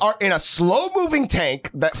 They are in a slow moving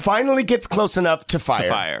tank that finally gets close enough to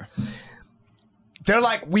fire. They're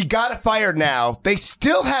like, we gotta fire now. They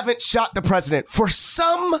still haven't shot the president for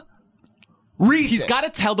some reason. He's got to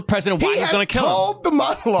tell the president why he's going to kill him. He has told the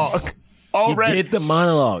monologue already. He did the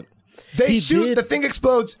monologue. They shoot, the thing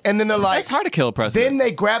explodes, and then they're like... It's hard to kill a president. Then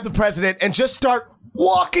they grab the president and just start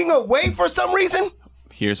walking away for some reason?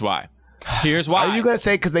 Here's why. Are you going to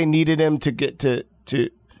say because they needed him to get to...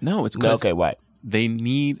 No, it's because... Okay, why? They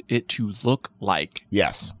need it to look like...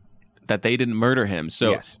 Yes. That they didn't murder him.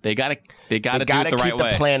 So they gotta do it the right way. They gotta keep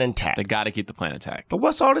the plan intact. They gotta keep the plan intact. But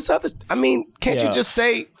what's all this other... I mean, can't you just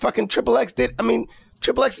say fucking XXX did... I mean,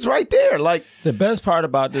 XXX is right there. Like... The best part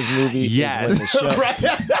about this movie is when the show...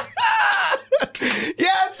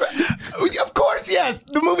 Yes, of course, yes.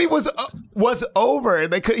 The movie was over.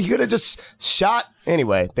 He could have just shot.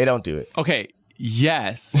 Anyway, they don't do it. Okay,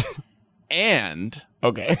 yes. And...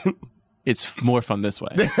 Okay. It's more fun this way.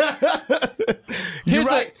 You're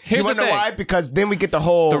right. You want to know why? Because then we get the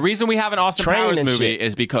whole... The reason we have an Austin Powers movie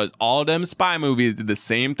is because all them spy movies did the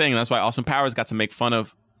same thing. And that's why Austin Powers got to make fun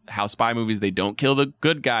of how spy movies, they don't kill the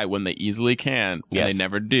good guy when they easily can. And they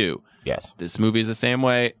never do. Yes. This movie is the same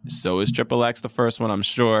way. So is XXX, the first one, I'm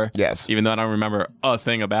sure. Yes. Even though I don't remember a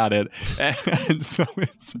thing about it. And so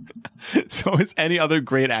is any other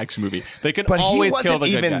great action movie. They can always kill the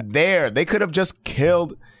good guy. But he wasn't even there. They could have just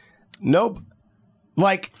killed... Nope.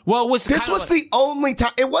 Like, this was the only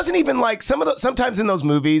time. It wasn't even like sometimes in those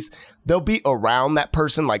movies, they'll be around that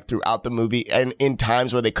person like throughout the movie and in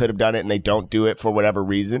times where they could have done it and they don't do it for whatever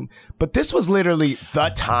reason. But this was literally the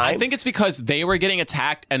time. I think it's because they were getting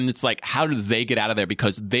attacked and it's like, how did they get out of there?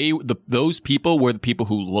 Because those people were the people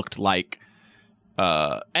who looked like,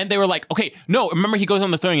 and they were like, okay, no, remember he goes on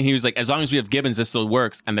the thing and he was like, as long as we have Gibbons, this still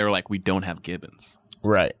works. And they were like, we don't have Gibbons.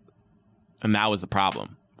 Right. And that was the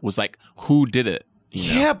problem. Was like, who did it?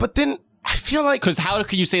 You know? Yeah, but then I feel like... Because how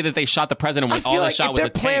could you say that they shot the president when all they shot was a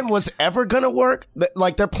tank? If their plan was ever going to work,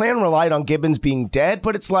 like their plan relied on Gibbons being dead,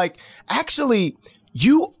 but it's like, actually,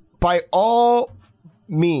 you, by all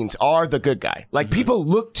means, are the good guy. Like, people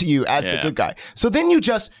look to you as the good guy. So then you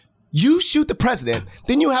shoot the president,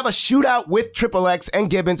 then you have a shootout with XXX and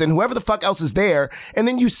Gibbons and whoever the fuck else is there, and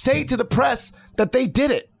then you say to the press that they did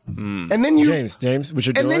it. And then you... James, what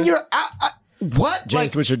you're doing? And then you're... What?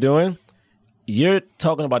 James, what you're doing? You're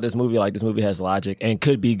talking about this movie like this movie has logic and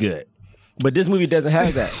could be good. But this movie doesn't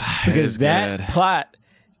have that. Because that plot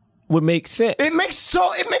would make sense. It makes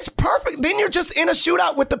perfect. Then you're just in a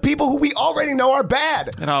shootout with the people who we already know are bad.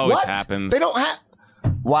 It always happens. They don't have...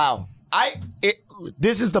 Wow.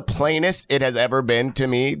 This is the plainest it has ever been to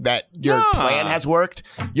me that your plan has worked.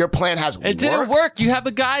 Your plan has worked. It didn't work. You have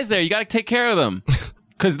the guys there. You got to take care of them.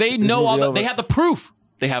 Because they know they have the proof.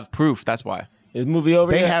 They have proof. That's why. Is the movie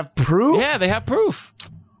over? They have proof? Yeah, they have proof.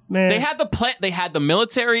 Man. They had the plan. They had the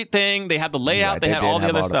military thing. They had the layout. They had all the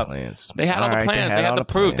other stuff. They had all the plans. They had the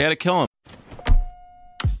proof. They had to kill him.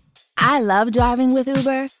 I love driving with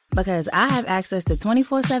Uber because I have access to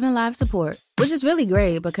 24/7 live support, which is really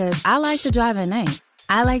great because I like to drive at night.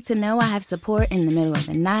 I like to know I have support in the middle of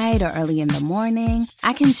the night or early in the morning.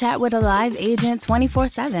 I can chat with a live agent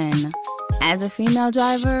 24/7. As a female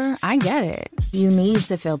driver, I get it. You need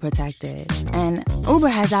to feel protected. And Uber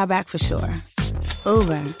has our back for sure.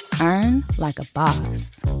 Uber, earn like a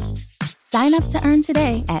boss. Sign up to earn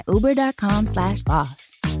today at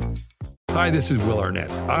uber.com/boss. Hi, this is Will Arnett.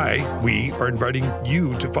 We are inviting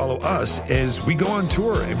you to follow us as we go on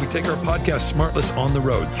tour and we take our podcast Smartless on the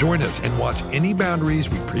road. Join us and watch any boundaries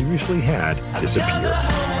we previously had disappear.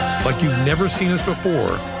 Like you've never seen us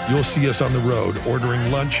before, you'll see us on the road,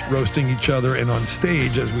 ordering lunch, roasting each other, and on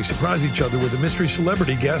stage as we surprise each other with a mystery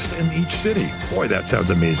celebrity guest in each city. Boy, that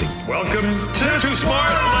sounds amazing. Welcome to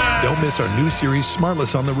Smartland! Don't miss our new series,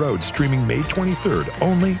 Smartless on the Road, streaming May 23rd,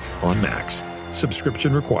 only on Max.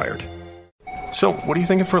 Subscription required. So, what are you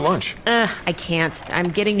thinking for lunch? I can't.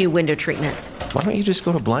 I'm getting new window treatments. Why don't you just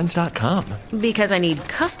go to Blinds.com? Because I need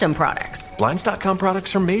custom products. Blinds.com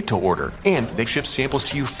products are made to order, and they ship samples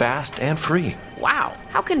to you fast and free. Wow,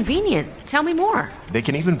 how convenient. Tell me more. They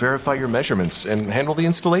can even verify your measurements and handle the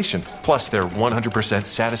installation. Plus, their 100%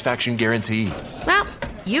 satisfaction guarantee. Well,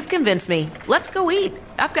 you've convinced me. Let's go eat.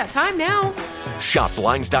 I've got time now. Shop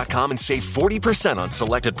Blinds.com and save 40% on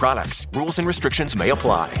selected products. Rules and restrictions may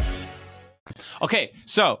apply. Okay,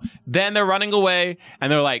 so then they're running away,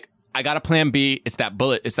 and they're like, I got a plan B. It's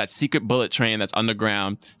that secret bullet train that's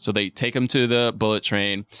underground. So they take him to the bullet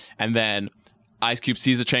train, and then Ice Cube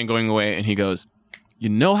sees the train going away, and he goes, you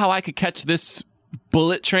know how I could catch this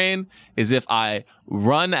bullet train? Is if I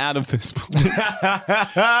run out of this place,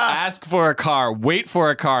 ask for a car, wait for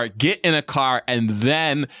a car, get in a car, and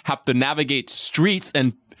then have to navigate streets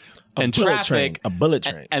and traffic. A bullet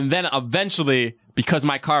train. And then eventually, because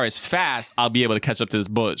my car is fast, I'll be able to catch up to this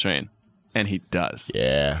bullet train. And he does.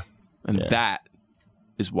 Yeah. And that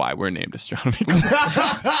is why we're named Astronomy.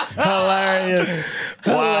 Hilarious.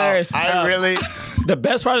 Hilarious. I really... The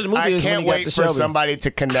best part of the movie is when can't he got wait the for Shelby. somebody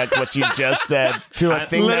to connect what you just said to a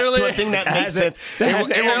thing that makes sense.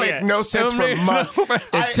 It will make no sense for months.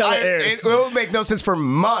 It will make no sense for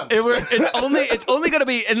months. It's only going to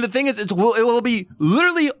be, and the thing is, it will be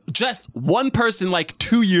literally just one person like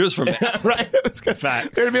 2 years from now. Right? It's good.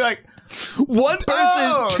 Facts. It'll be like one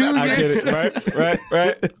person 2 years. I get it.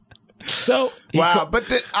 Right. So wow, but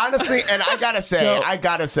honestly, and I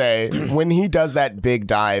gotta say, when he does that big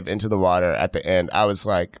dive into the water at the end, I was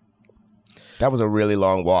like, that was a really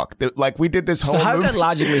long walk. Like we did this whole. So how movie. did that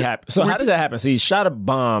logically happen? So how does that happen? So he shot a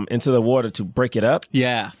bomb into the water to break it up.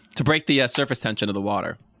 Yeah, to break the surface tension of the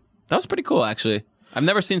water. That was pretty cool, actually. I've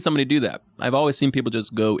never seen somebody do that. I've always seen people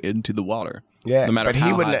just go into the water. Yeah, no matter but how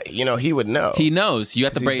he would, high. He would know. He knows. You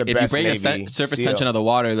have to break. If you break a surface SEAL. tension of the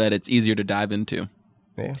water, that it's easier to dive into.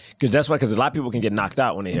 Yeah, because a lot of people can get knocked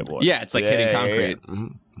out when they hit water. Yeah, it's like hitting concrete. Yeah. Mm-hmm.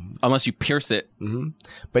 Unless you pierce it. Mm-hmm.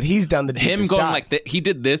 But he's done the him deepest going dive. like that. He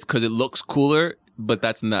did this because it looks cooler, but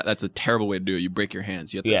that's a terrible way to do it. You break your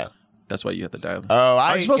hands. You have to, that's why you have to dive. Oh,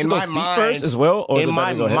 Are you supposed to go feet first as well? Or in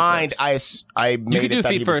my mind, I made it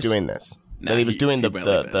that he was first. doing this. That he was doing the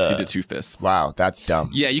he did two fists. Wow, that's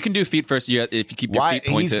dumb. Yeah, you can do feet first. If you keep your feet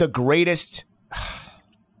pointed. He's the greatest.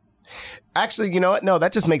 Actually, you know what? No,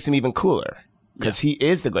 that just makes him even cooler. Because he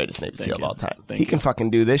is the greatest Navy SEAL of all time. He can fucking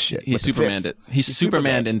do this shit. He's Superman'd it. He's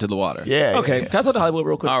Superman'd into the water. Yeah. Okay, can I talk to Hollywood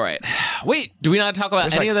real quick? All right. Wait, do we not talk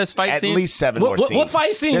about any of those fight scenes? At least 7 more scenes. What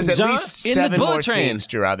fight scenes, There's John? at least In the 7 bullet more train. scenes,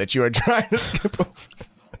 Gerard, that you are trying to skip over.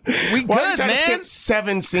 We Why are you good, trying man. to skip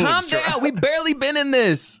 7 scenes, Calm Gerard? down. We barely been in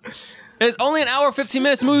this. It's only an hour 15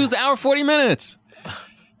 minutes. The movie was an hour 40 minutes.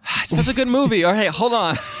 It's such a good movie. All right, hold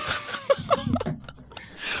on.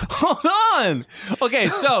 Hold on. Okay,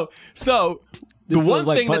 so the one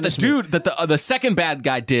thing that the dude, that the second bad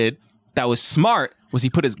guy did that was smart was he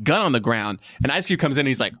put his gun on the ground, and Ice Cube comes in and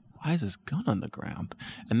he's like, why is his gun on the ground?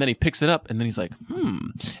 And then he picks it up and then he's like,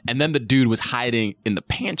 And then the dude was hiding in the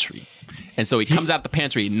pantry. And so he comes out the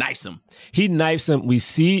pantry, he knifes him. He knifes him. We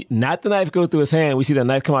see not the knife go through his hand. We see the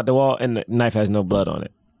knife come out the wall and the knife has no blood on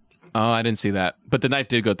it. Oh, I didn't see that. But the knife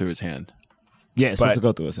did go through his hand. Yeah, it's supposed to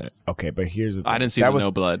go through his hand. Okay, but here's the thing. I didn't see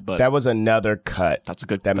no blood, but that was another cut. That's a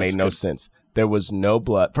good. That made no sense. There was no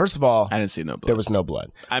blood. First of all, I didn't see no blood. There was no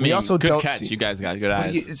blood. I mean, we also good don't catch. see, You guys got good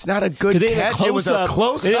eyes. It's not a good catch. It was a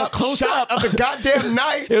close-up shot of the goddamn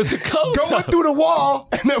knife. It was a close-up. Going through the wall,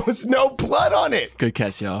 and there was no blood on it. Good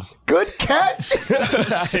catch, y'all. Good catch.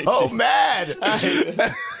 So mad.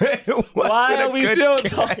 Why are we still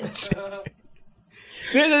talking?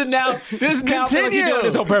 This is now feel like you're doing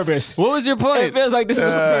this on purpose. What was your point? It feels like this is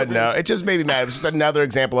on purpose. No, it just made me mad. It was just another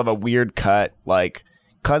example of a weird cut. Like,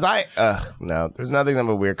 cause no, there's another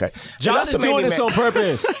example of a weird cut. John is doing this on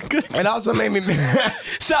purpose. It also made me mad.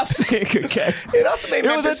 Stop saying good catch. It also made me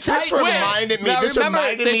mad. This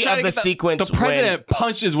reminded me of the sequence. The president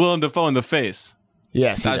punched Willem Dafoe in the face.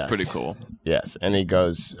 Yes, that's pretty cool. Yes, and he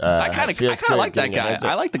goes. I kind of like that guy.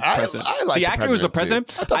 I like the president. I like the actor who was the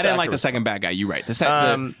president. I didn't like the second bad guy. You're right. The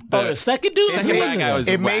second dude. Second bad guy was.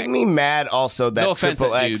 It made me mad also that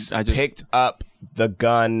XXX picked up the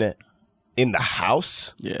gun in the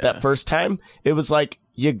house that first time. It was like,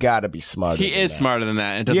 you gotta be smarter. He is smarter than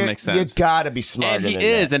that. It doesn't make sense. You gotta be smarter. And he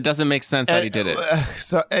is. It doesn't make sense that he did it.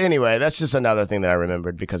 So anyway, that's just another thing that I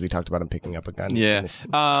remembered because we talked about him picking up a gun. Yeah.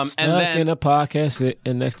 And then in a podcast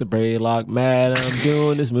sitting next to Braylock, mad. I'm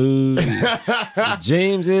doing this movie.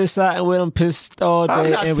 James is siding with him, pissed all day.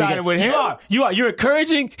 I'm not siding with him. You are. You're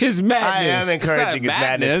encouraging his madness. I am encouraging his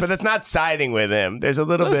madness, but it's not siding with him. There's a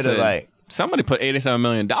little bit of like. Somebody put $87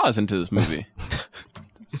 million into this movie.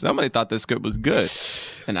 Somebody thought this script was good.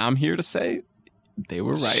 And I'm here to say they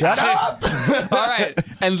were right. Shut up! All right.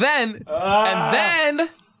 And then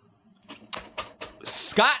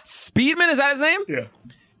Scott Speedman, is that his name? Yeah.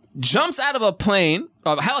 Jumps out of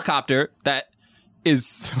a helicopter that is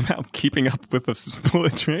somehow keeping up with a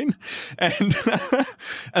bullet train.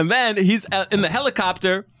 And then he's in the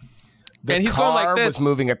helicopter and he's going like this. The car was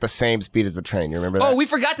moving at the same speed as the train. You remember that? Oh, we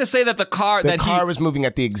forgot to say that the car was moving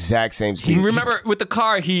at the exact same speed. Remember with the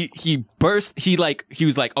car, he burst. He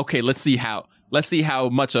was like, okay, let's see how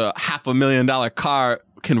much a $500,000 car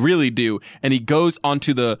can really do. And he goes on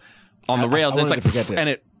the rails, and it's like, and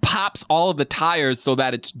it pops all of the tires so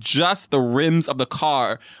that it's just the rims of the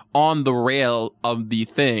car on the rail of the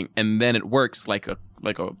thing, and then it works like a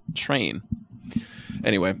train.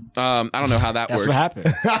 Anyway, I don't know how that worked. That's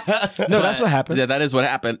what happened. No, that's what happened. Yeah, that is what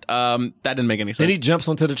happened. That didn't make any sense. Then he jumps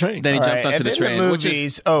onto the train. Then he jumps onto the train. The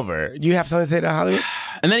movie's over. You have something to say to Hollywood?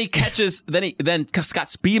 And then he catches. Then Scott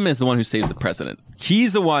Speedman is the one who saves the president.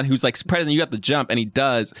 He's the one who's like, president, you have to jump, and he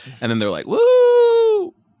does. And then they're like,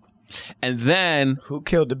 woo! And then who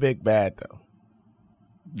killed the big bad though?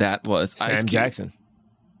 That was Sam Jackson.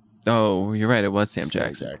 Oh, you're right. It was Sam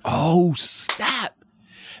Jackson. Oh, snap!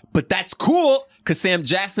 But that's cool because Sam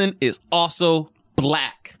Jackson is also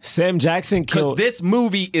black. Sam Jackson killed. Because this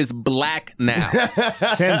movie is black now.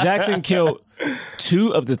 Sam Jackson killed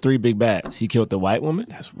 2 of the 3 big bads. He killed the white woman.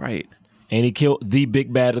 That's right. And he killed the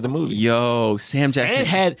big bad of the movie. Yo, Sam Jackson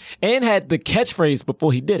had the catchphrase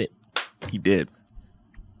before he did it. He did.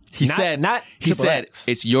 He said,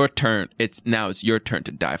 "It's your turn. It's your turn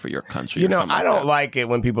to die for your country." You know, I don't like it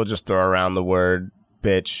when people just throw around the word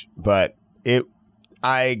 "bitch," but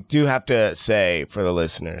I do have to say for the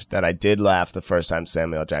listeners that I did laugh the first time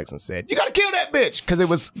Samuel L. Jackson said, "You gotta kill that bitch,"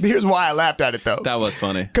 because here's why I laughed at it though. That was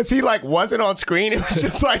funny because he wasn't on screen. It was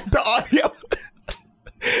just like the audio.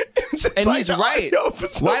 And he's right.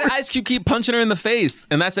 Why did Ice Cube keep punching her in the face?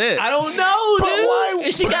 And that's it. I don't know, but dude. Why?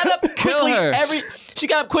 And she got up quickly she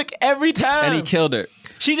got up quick every time. And he killed her.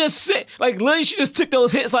 She just literally she just took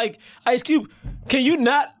those hits like, Ice Cube, can you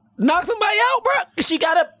not knock somebody out, bro? She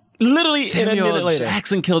got up literally in a minute later.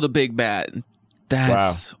 Jackson killed a big bad.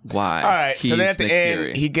 That's why. All right. So then at the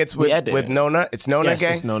end, he gets with Nona. It's Nona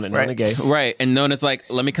gay. It's Nona right? gay. Right. And Nona's like,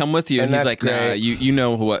 let me come with you. And he's like, great. nah, you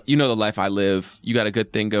know the life I live. You got a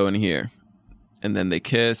good thing going here. And then they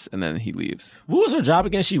kiss, and then he leaves. What was her job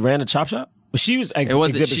again? She ran a chop shop? She was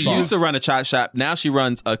She used to run a chop shop. Now she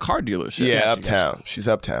runs a car dealership. Yeah, uptown. She's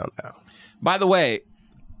uptown now. By the way,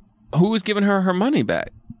 who's giving her money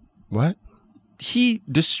back? What? He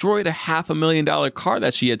destroyed a $500,000 car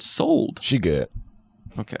that she had sold. She good.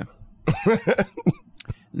 Okay.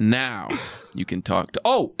 Now you can talk to.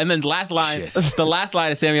 Oh, and then the last line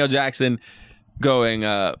is Samuel Jackson going,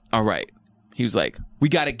 all right. He was like, we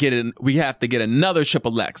have to get another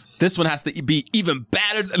XXX. This one has to be even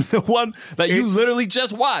badder than the one that you literally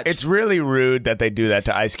just watched. It's really rude that they do that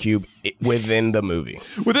to Ice Cube within the movie.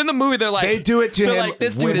 Within the movie, they're like, they do it to him. Like,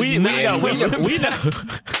 this dude we know. In the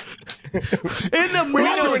movie, we're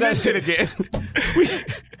not doing this shit again.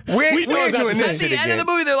 We ain't doing this shit again. At the end of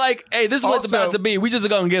the movie, they're like, hey, this is what it's about to be. We just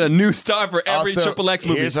gonna get a new star for every XXX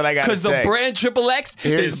movie. Here's what I gotta say. Because the brand XXX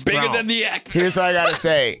is bigger than the actor. Here's what I gotta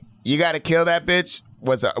say. You Gotta Kill That Bitch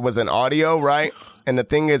was an audio, right? And the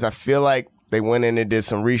thing is, I feel like they went in and did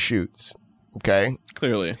some reshoots. Okay?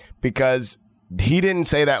 Clearly. Because he didn't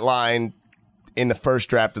say that line in the first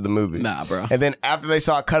draft of the movie. Nah, bro. And then after they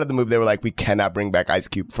saw a cut of the movie, they were like, we cannot bring back Ice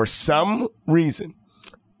Cube. For some reason.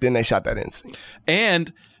 Then they shot that in scene.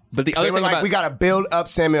 But the other thing we got to build up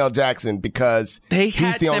Samuel L. Jackson because they he's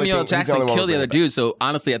had the only Samuel L. Jackson kill the other dude. dude. So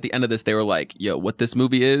honestly, at the end of this, they were like, yo, what this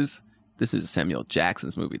movie is, this is Samuel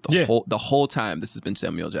Jackson's movie. The whole time, this has been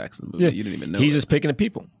Samuel Jackson's movie. Yeah. You didn't even know. He's just picking the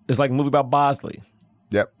people. It's like a movie about Bosley.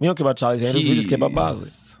 Yep. We don't care about Charlie's Angels. We just care about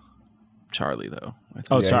Bosley. Charlie, though.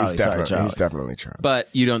 Charlie. He's definitely Charlie. But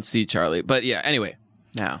you don't see Charlie. But yeah, anyway,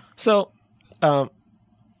 now. So,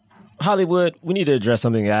 Hollywood, we need to address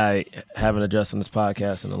something I haven't addressed on this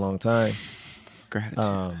podcast in a long time.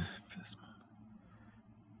 Gratitude.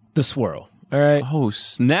 The swirl. All right. Oh,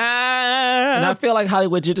 snap. And I feel like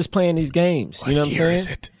Hollywood, you're just playing these games. You know what I'm saying? Is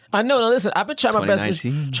it? I know. Now listen, I've been trying my best.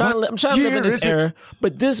 I'm trying to live in this era,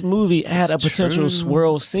 but this movie had a potential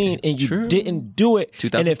swirl scene, and you didn't do it,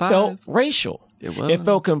 and it felt racial. It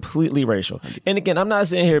felt completely racial. And again, I'm not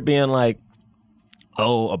sitting here being like,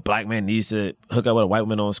 oh, a black man needs to hook up with a white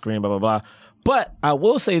woman on screen, blah, blah, blah. But I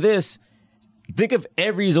will say this. Think of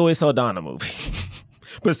every Zoe Saldana movie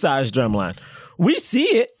besides Drumline. We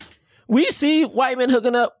see it. We see white men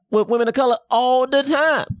hooking up with women of color all the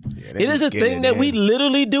time. Yeah, it is a thing that we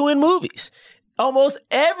literally do in movies. Almost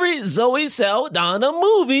every Zoe Saldana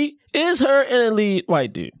movie is her and a lead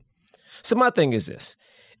white dude. So my thing is this.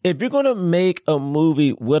 If you're going to make a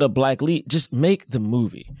movie with a black lead, just make the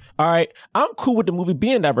movie. All right? I'm cool with the movie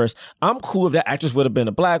being diverse. I'm cool if that actress would have been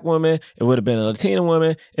a black woman. It would have been a Latina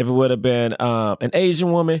woman. If it would have been an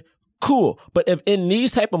Asian woman. cool. But if in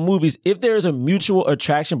these type of movies, if there is a mutual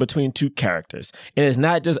attraction between two characters, and it's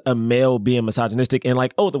not just a male being misogynistic and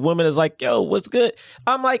like, oh, the woman is like, yo, what's good?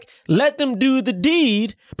 I'm like, let them do the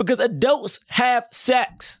deed because adults have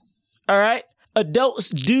sex. All right? Adults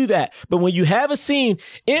do that. But when you have a scene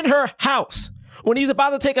in her house, when he's about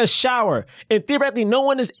to take a shower and theoretically no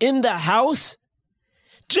one is in the house,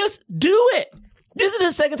 just do it. This is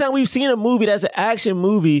the second time we've seen a movie that's an action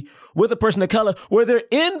movie with a person of color where they're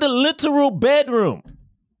in the literal bedroom.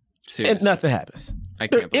 Seriously. And nothing happens.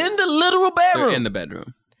 They're in the literal bedroom. They're in the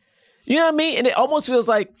bedroom. You know what I mean? And it almost feels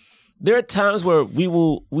like there are times where we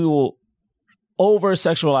will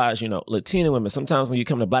over-sexualize, Latina women. Sometimes when you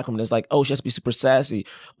come to black women, it's like, oh, she has to be super sassy.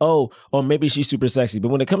 Oh, or maybe she's super sexy. But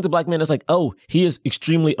when it comes to black men, it's like, oh, he is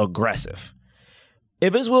extremely aggressive.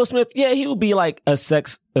 If it's Will Smith, yeah, he will be like a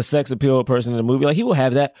sex appeal person in the movie. Like he will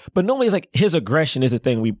have that. But nobody's like, his aggression is the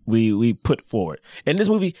thing we put forward. In this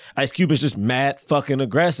movie, Ice Cube is just mad fucking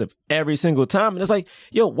aggressive every single time. And it's like,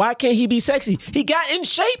 yo, why can't he be sexy? He got in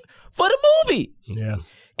shape for the movie. Yeah.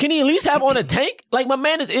 Can he at least have on a tank? Like, my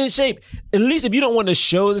man is in shape. At least if you don't want to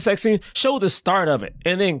show the sex scene, show the start of it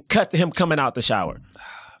and then cut to him coming out the shower.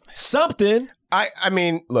 Something. I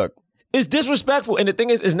mean, look. It's disrespectful. And the thing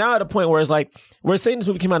is, it's now at a point where it's like, we're saying this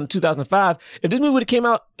movie came out in 2005. If this movie would have came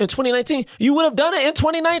out in 2019, you would have done it in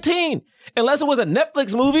 2019. Unless it was a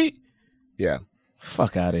Netflix movie. Yeah.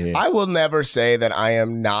 Fuck out of here. I will never say that I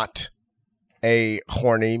am not a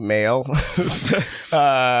horny male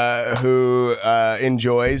who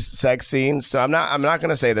enjoys sex scenes. So I'm not going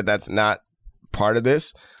to say that that's not part of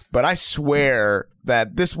this. But I swear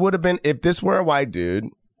that this would have been, if this were a white dude,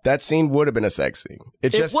 that scene would have been a sex scene.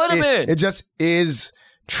 It would have been. It just is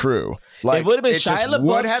true. Like, it would have been Shia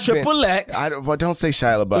LaBeouf, Triple X. Don't say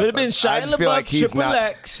Shia LaBeouf. It would have been Shia LaBeouf, Triple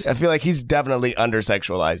X. I feel like he's definitely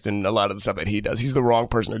undersexualized in a lot of the stuff that he does. He's the wrong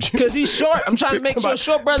person to choose. Because he's short. I'm trying to make sure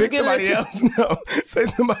short brothers get somebody else. No, say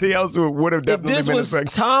somebody else who would have definitely been a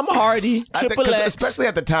sex scene. Tom Hardy, Triple X. Especially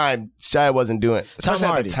at the time, Shia wasn't doing it. Especially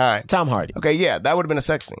at the time. Tom Hardy. Okay, yeah, that would have been a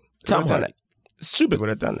sex scene. Tom Hardy. Stupid. Would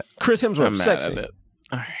have done that. Chris Hemsworth, sex scene.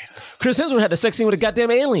 All right. Chris Hemsworth had the sex scene with a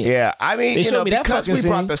goddamn alien. Yeah, I mean, because we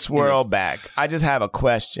brought the scene. swirl back, I just have a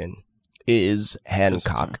question. Is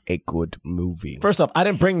Hancock a good movie? First off, I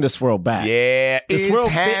didn't bring the swirl back. Yeah, the swirl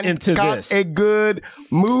fit into this. A good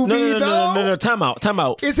movie, though? No, time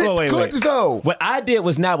out. Is it good, though? What I did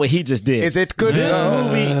was not what he just did. Is it good? This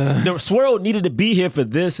movie, the swirl needed to be here for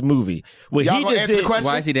this movie. What Y'all he gonna just answer did. the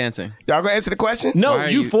question? Why is he dancing? Y'all gonna answer the question? No,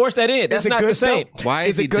 you forced that in. That's not the same. Why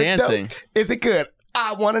is he dancing? Is it good?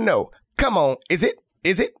 I want to know. Come on. Is it?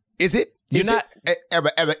 You're not.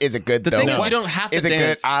 Is it good, the though? thing is, you don't have to Is it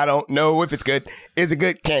dance. good? I don't know if it's good. Is it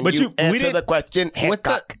good? Can But you we answer didn't- the question?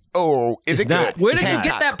 Hancock. Is it not. good? Where did you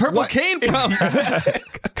get that purple cane from?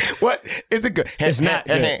 What? Is it good? It's not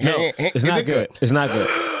good. No, it's not good. It's not good.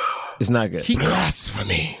 It's not good.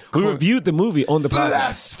 Blasphemy. We reviewed the movie on the podcast.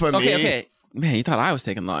 Blasphemy. Okay. Man, you thought I was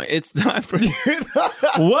taking long. It's time for you.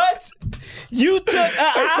 What? You took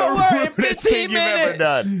an hour and 15 minutes. You've ever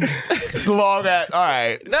done. It's long at. All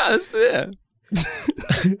right. No, it's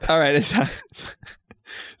all right, it's time.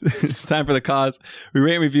 It's time for the cause. We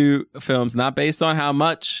rate and review films not based on how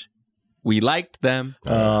much we liked them.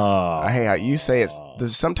 I hate how you say it.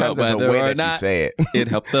 Sometimes there's a way that you say it. It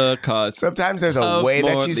helped the cause. Sometimes there's a way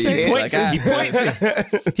that you say it.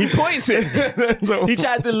 He points it. He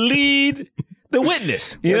tried to lead the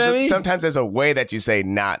witness. You know what I mean? Sometimes there's a way that you say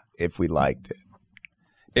not if we liked it.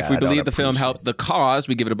 If we believe the film helped the cause,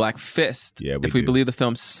 we give it a black fist. Yeah, if we believe the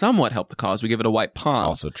film somewhat helped the cause, we give it a white palm.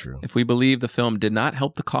 Also true. If we believe the film did not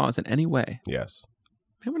help the cause in any way, yes,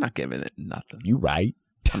 man, we're not giving it nothing. You right.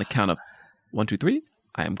 On the count of 1, 2, 3,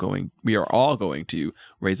 we are all going to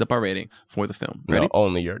raise up our rating for the film. Ready? No,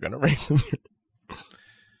 only you're going to raise them.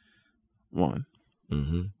 1.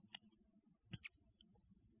 Mm-hmm.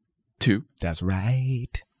 2. That's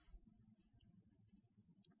right.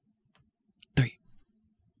 3.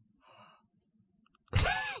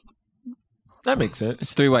 That makes sense.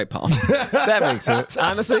 It's 3 white palms. That makes sense.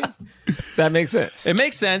 Honestly, that makes sense. It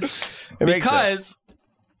makes sense because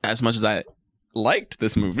as much as I liked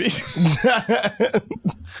this movie,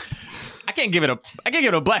 I can't give it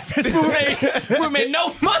a black fist. This movie made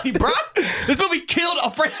no money, bro. This movie killed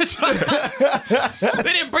a franchise. They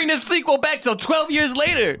didn't bring this sequel back till 12 years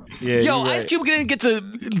later. Yeah, yo, Ice Cube didn't get to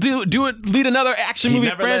lead another action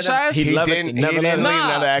movie franchise. He didn't lead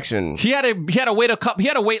another action. He had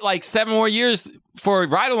to wait like 7 more years for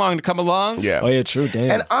Ride Along to come along. Yeah. Oh yeah, true.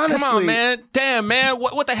 Damn. And honestly, come on, man. Damn, man.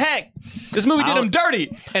 What the heck? This movie did him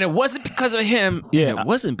dirty, and it wasn't because of him. Yeah, it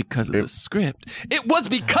wasn't because of the script. It was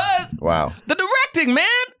because wow, the directing, man.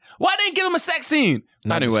 Why didn't give him a sex scene?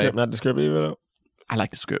 Not Anyway, not the script either, though. I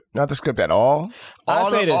like the script. Not the script at all. I'll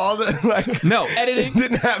say this. All the, like, No, editing,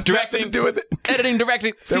 didn't have directing, nothing to do with it. Editing,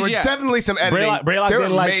 directing, There CGI. were definitely some editing. Braylock there were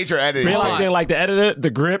didn't like major editing. Braylock didn't like the editor, the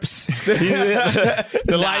grips,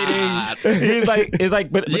 the lighting. He's like, it's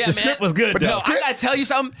like, but Yeah, the script was good. But though. no, I gotta tell you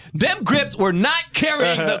something. Them grips were not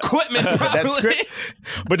carrying the equipment properly.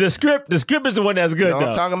 But the script is the one that's good. You know what though.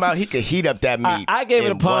 I'm talking about? He could heat up that meat. I gave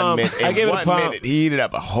it a palm. I gave it a palm. Minute, he heated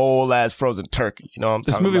up a whole ass frozen turkey. You know what I'm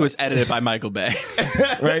This talking movie about? was edited by Michael Bay.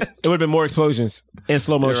 Right? It would have been more explosions in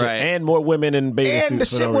slow motion right. and more women in bathing suits. And the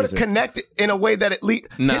for shit no would have reason. connected in a way that at least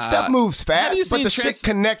Nah. his stuff moves Have you fast, but seen the shit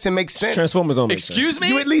connects and makes sense. Transformers don't make Excuse sense. me?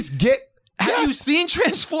 You at least get. Have you seen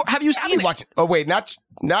Transform? Have you seen watching? Oh wait, not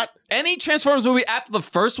any Transformers movie after the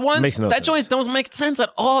first one? Makes no that sense. joint don't make sense at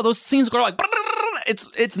all. Those scenes go like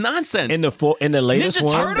it's nonsense. In the latest Ninja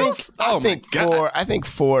one, Turtles? I think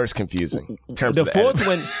 4 is confusing. In terms the of fourth editing.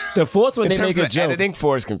 one, the fourth one In they terms make a of joke. editing,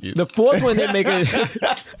 4 is confusing. The fourth one they make a.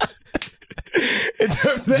 In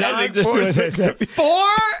terms of John editing, just 4 threw is his headset. 4?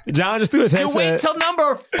 John just threw his You headset. wait till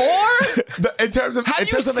number 4? In terms of Have in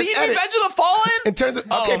you terms of seen an edit- Revenge of the Fallen? In terms of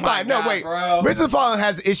okay, Oh my fine. No, God, wait. bro. Revenge of the Fallen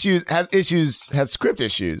has script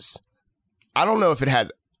issues. I don't know if it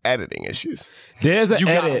has editing issues. There's an You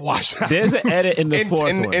gotta edit. watch that. There's an edit in the fourth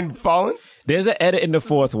one. In Fallen? There's an edit in the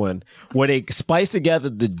fourth one where they splice together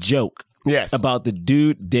the joke. Yes. About the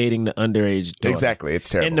dude dating the underage daughter. Exactly. It's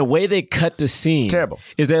terrible. And the way they cut the scene terrible.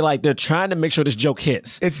 Is they're trying to make sure this joke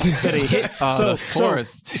hits. So they hit. The four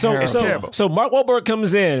is terrible. So Mark Wahlberg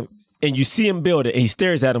comes in and you see him build it and he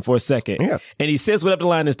stares at him for a second. Yeah. And he says whatever the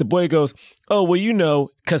line is. The boy goes, "Oh, well, you know,"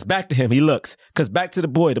 cuts back to him. He looks, cuts back to the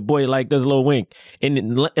boy. The boy like does a little wink. And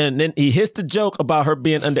then he hits the joke about her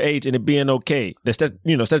being underage and it being okay.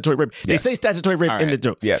 Statutory rape. They say statutory rape in the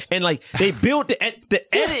joke. Yes. And like they build the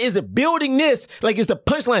edit is building this like it's the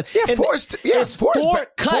punchline. Yeah, And it's four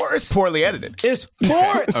cuts. 4 is poorly edited. It's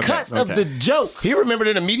 4 cuts of the joke. He remembered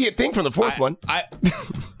an immediate thing from the fourth one.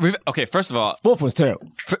 Okay, first of all, fourth one's terrible.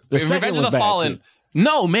 The second Revenge of was the bad, Fallen. too.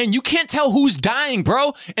 No, man, you can't tell who's dying,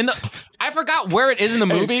 bro. And I forgot where it is in the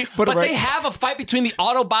movie, but right. they have a fight between the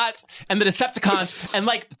Autobots and the Decepticons, and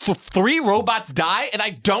like 3 robots die, and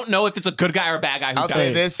I don't know if it's a good guy or a bad guy who I'll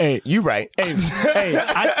dies. say this. You right. I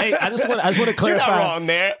just want to clarify. You're not wrong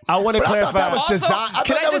there. I want to But I thought clarify. that was Also, design. I can thought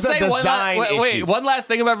I that just was a say design issue. one last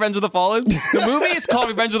thing about Revenge of the Fallen? The movie is called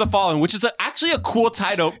Revenge of the Fallen, which is actually a cool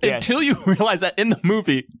title until you realize that in the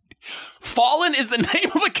movie, Fallen is the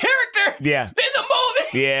name of a character Yeah. in the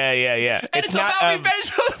movie. Yeah. And it's about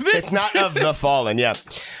revenge of this It's not of the fallen, yeah.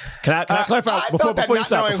 Can I clarify I before thought that you not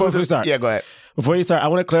start? knowing Before who we the- start. Yeah, go ahead. Before you start, I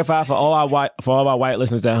want to clarify for all our white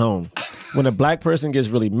listeners at home. When a black person gets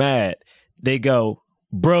really mad, they go,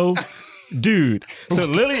 "Bro, dude." So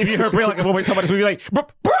literally, if you heard Bray like when we talk about this movie, like, bro,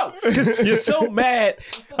 because you're so mad.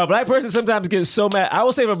 A black person sometimes gets so mad. I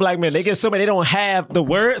will say for black men, they get so mad they don't have the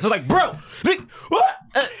words. So it's like, bro, what?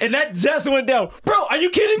 And that just went down. Bro, are you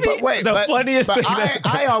kidding me? But wait, funniest thing.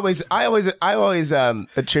 I always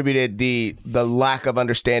attributed the lack of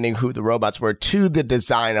understanding who the robots were to the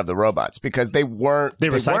design of the robots because they weren't. They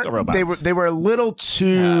recycle robots. They were a little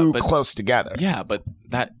too close together. Yeah, but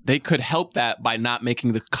that they could help that by not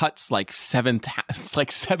making the cuts like 7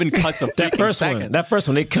 cuts of that first second. one. That first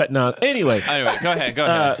one they cut now. Anyway, go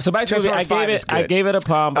ahead. So back to the movie, I gave it a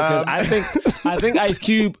palm because I think Ice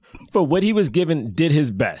Cube for what he was given did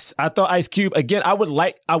his best. I thought Ice Cube again. I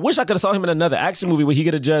wish I could have saw him in another action movie where he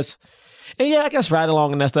could have just. And yeah, I guess ride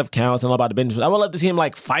along and that stuff counts and all about the business. I would love to see him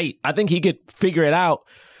like fight. I think he could figure it out.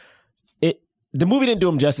 The movie didn't do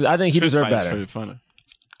him justice. I think he deserved better.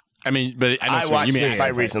 I mean, but I watched Fist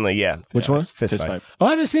Fight recently. Yeah, which one? Fist Fight. Oh,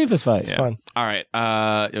 I haven't seen Fist Fight. It's fun. All right,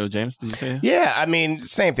 James, did you say? Yeah, I mean,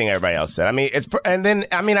 same thing everybody else said. I mean,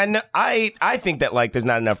 I know I think that like there's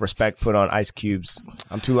not enough respect put on Ice Cube's.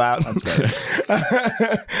 I'm too loud. That's better.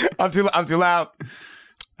 I'm too loud.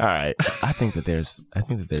 All right, I think that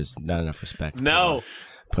there's not enough respect.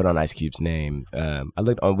 Put on Ice Cube's name. I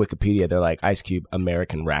looked on Wikipedia. They're like Ice Cube,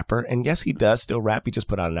 American rapper, and yes, he does still rap. He just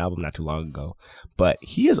put out an album not too long ago, but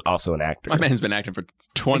he is also an actor. My man's been acting for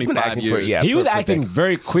 25 years. He was acting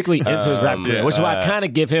very quickly into his rap career, which is why I kind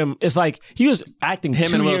of give him. It's like he was acting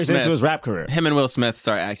 2 years into his rap career. Him and Will Smith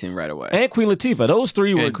started acting right away, and Queen Latifah. Those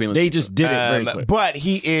three they just did it very quick. But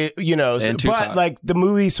he is, but like the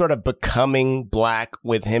movie sort of becoming black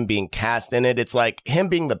with him being cast in it. It's like him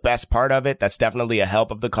being the best part of it. That's definitely a help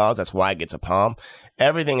of the cause. That's why it gets a palm.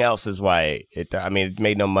 Everything else is why it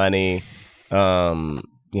made no money.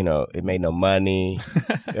 It made no money.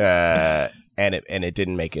 And it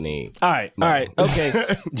didn't make any. All right. Okay.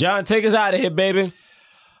 John, take us out of here, baby.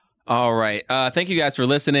 All right. Thank you guys for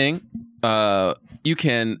listening. You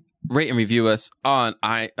can rate and review us on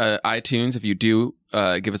iTunes. If you do,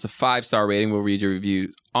 give us a 5-star rating. We'll read your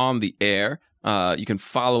reviews on the air. You can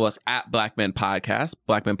follow us at Black Men Podcast.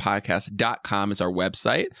 BlackmenPodcast.com is our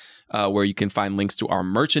website, where you can find links to our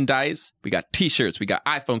merchandise. We got t-shirts, we got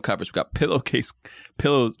iPhone covers, we got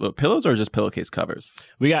pillows or just pillowcase covers?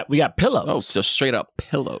 We got pillows. Oh, just straight up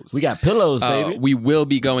pillows. We got pillows, baby. We will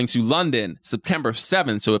be going to London September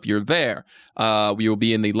 7th. So if you're there, we will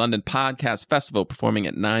be in the London Podcast Festival performing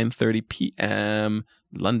at 9:30 p.m.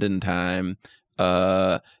 London time.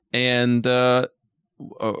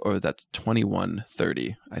 Or that's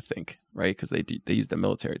 21:30, I think, right? Because they use the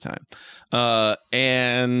military time.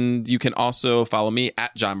 And you can also follow me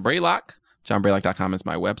at John Braylock. JohnBraylock.com is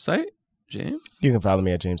my website. James? You can follow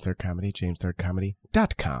me at James Third Comedy,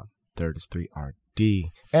 JamesThirdComedy.com. Third is 3RD.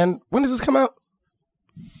 And when does this come out?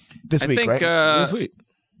 This week, right? This week.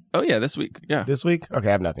 Oh, yeah, this week. Yeah. This week? Okay,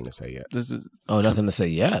 I have nothing to say yet. Nothing to say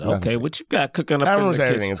yet. Okay, what you got cooking up I in don't the know kitchen?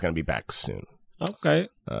 everything is going to be back soon. Okay.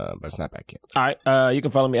 But it's not back yet. All right. You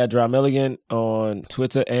can follow me at Dry Milligan on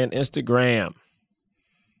Twitter and Instagram.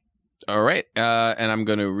 All right. And I'm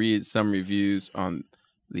going to read some reviews on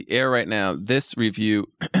the air right now. This review,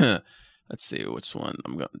 let's see which one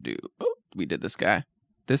I'm going to do. Oh, we did this guy.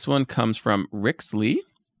 This one comes from Rix Lee.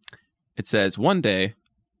 It says, one day,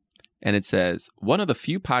 and it says, one of the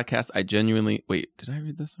few podcasts I genuinely... Wait, did I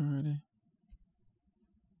read this already?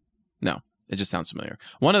 No. It just sounds familiar.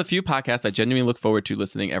 One of the few podcasts I genuinely look forward to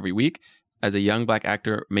listening every week. As a young Black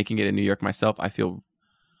actor making it in New York myself, I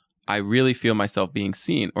really feel myself being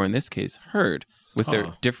seen, or in this case, heard, with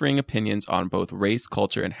their differing opinions on both race,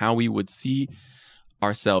 culture, and how we would see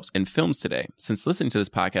ourselves in films today. Since listening to this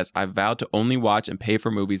podcast, I've vowed to only watch and pay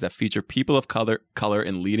for movies that feature people of color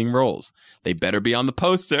in leading roles. They better be on the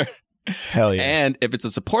poster. Hell yeah. And if it's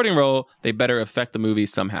a supporting role, they better affect the movie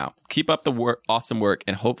somehow. Keep up the awesome work,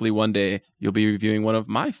 and hopefully one day you'll be reviewing one of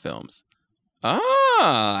my films.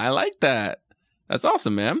 I like that. That's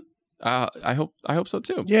awesome, man. I hope so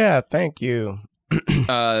too. Yeah, thank you.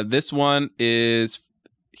 This one is,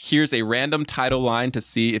 here's a random title line to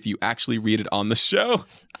see if you actually read it on the show.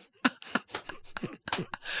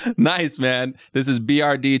 Nice, man. This is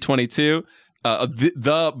BRD22.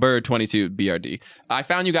 The Bird 22 BRD. I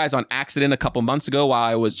found you guys on accident a couple months ago while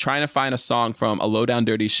I was trying to find a song from a Low Down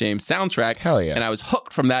Dirty Shame soundtrack. Hell yeah. And I was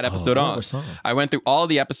hooked from that episode on. I went through all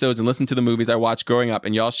the episodes and listened to the movies I watched growing up,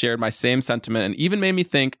 and y'all shared my same sentiment and even made me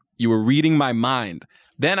think you were reading my mind.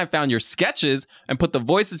 Then I found your sketches and put the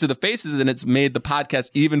voices to the faces, and it's made the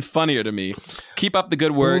podcast even funnier to me. Keep up the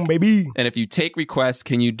good work. Boom, baby. And if you take requests,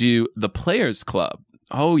 can you do the Players Club?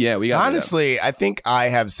 Oh, yeah, we got Honestly, I think I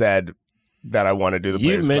have said that I want to do the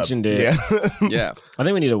Players Club. You mentioned it. Yeah. Yeah. I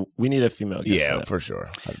think we need a female guest. Yeah, for sure.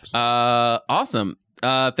 100%. Awesome.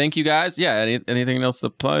 Thank you guys. Yeah. Anything else to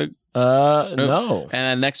plug? No. And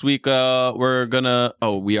then next week, we are gonna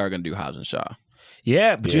do Hobbs and Shaw.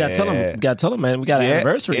 Yeah, but you gotta tell them, man. We got an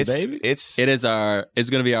anniversary, baby. It's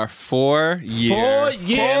gonna be our 4-year. 4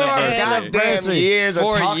 years. Goddamn years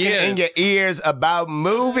of talking in your ears about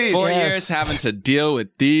movies. 4 years having to deal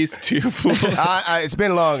with these two fools. It's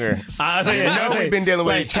been longer. We've been dealing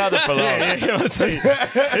with each other for long. It's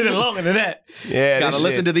been longer than that. Yeah, gotta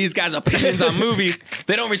listen to these guys' opinions on movies.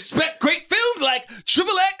 They don't respect great films like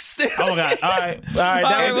XXX. Oh my god! All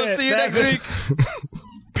right. We'll see you next week.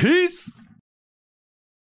 Peace.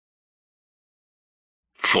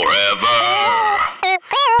 Forever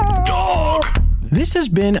Dog. This has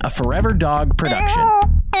been a Forever Dog production.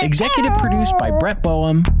 Executive produced by Brett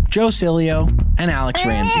Boehm, Joe Cilio, and Alex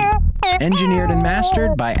Ramsey. Engineered and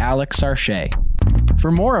mastered by Alex Sarche.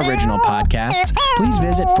 For more original podcasts, please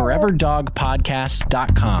visit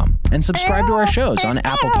foreverdogpodcasts.com and subscribe to our shows on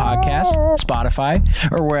Apple Podcasts, Spotify,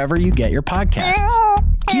 or wherever you get your podcasts.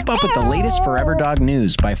 Keep up with the latest Forever Dog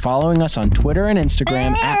news by following us on Twitter and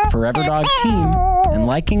Instagram at Forever Dog Team and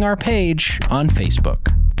liking our page on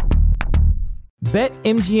Facebook.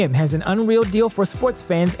 BetMGM has an unreal deal for sports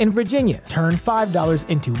fans in Virginia. Turn $5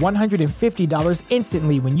 into $150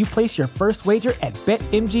 instantly when you place your first wager at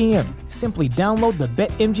BetMGM. Simply download the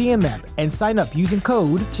BetMGM app and sign up using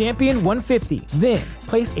code Champion150. Then,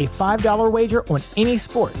 place a $5 wager on any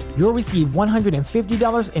sport. You'll receive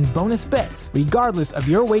 $150 in bonus bets, regardless of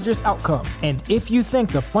your wager's outcome. And if you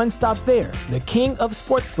think the fun stops there, the king of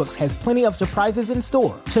sportsbooks has plenty of surprises in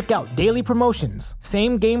store. Check out daily promotions,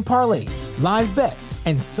 same-game parlays, live bets,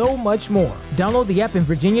 and so much more. Download the app in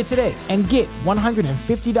Virginia today and get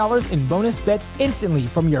 $150 in bonus bets instantly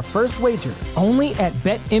from your first wager. Only at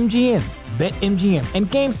BetMGM. BetMGM and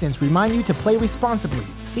GameSense remind you to play responsibly.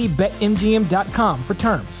 See BetMGM.com for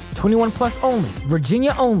terms. 21 plus only.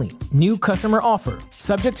 Virginia only. New customer offer.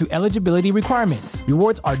 Subject to eligibility requirements.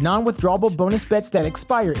 Rewards are non-withdrawable bonus bets that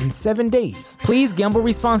expire in 7 days. Please gamble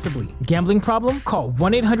responsibly. Gambling problem? Call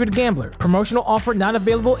 1-800-GAMBLER. Promotional offer not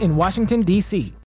available in Washington, D.C.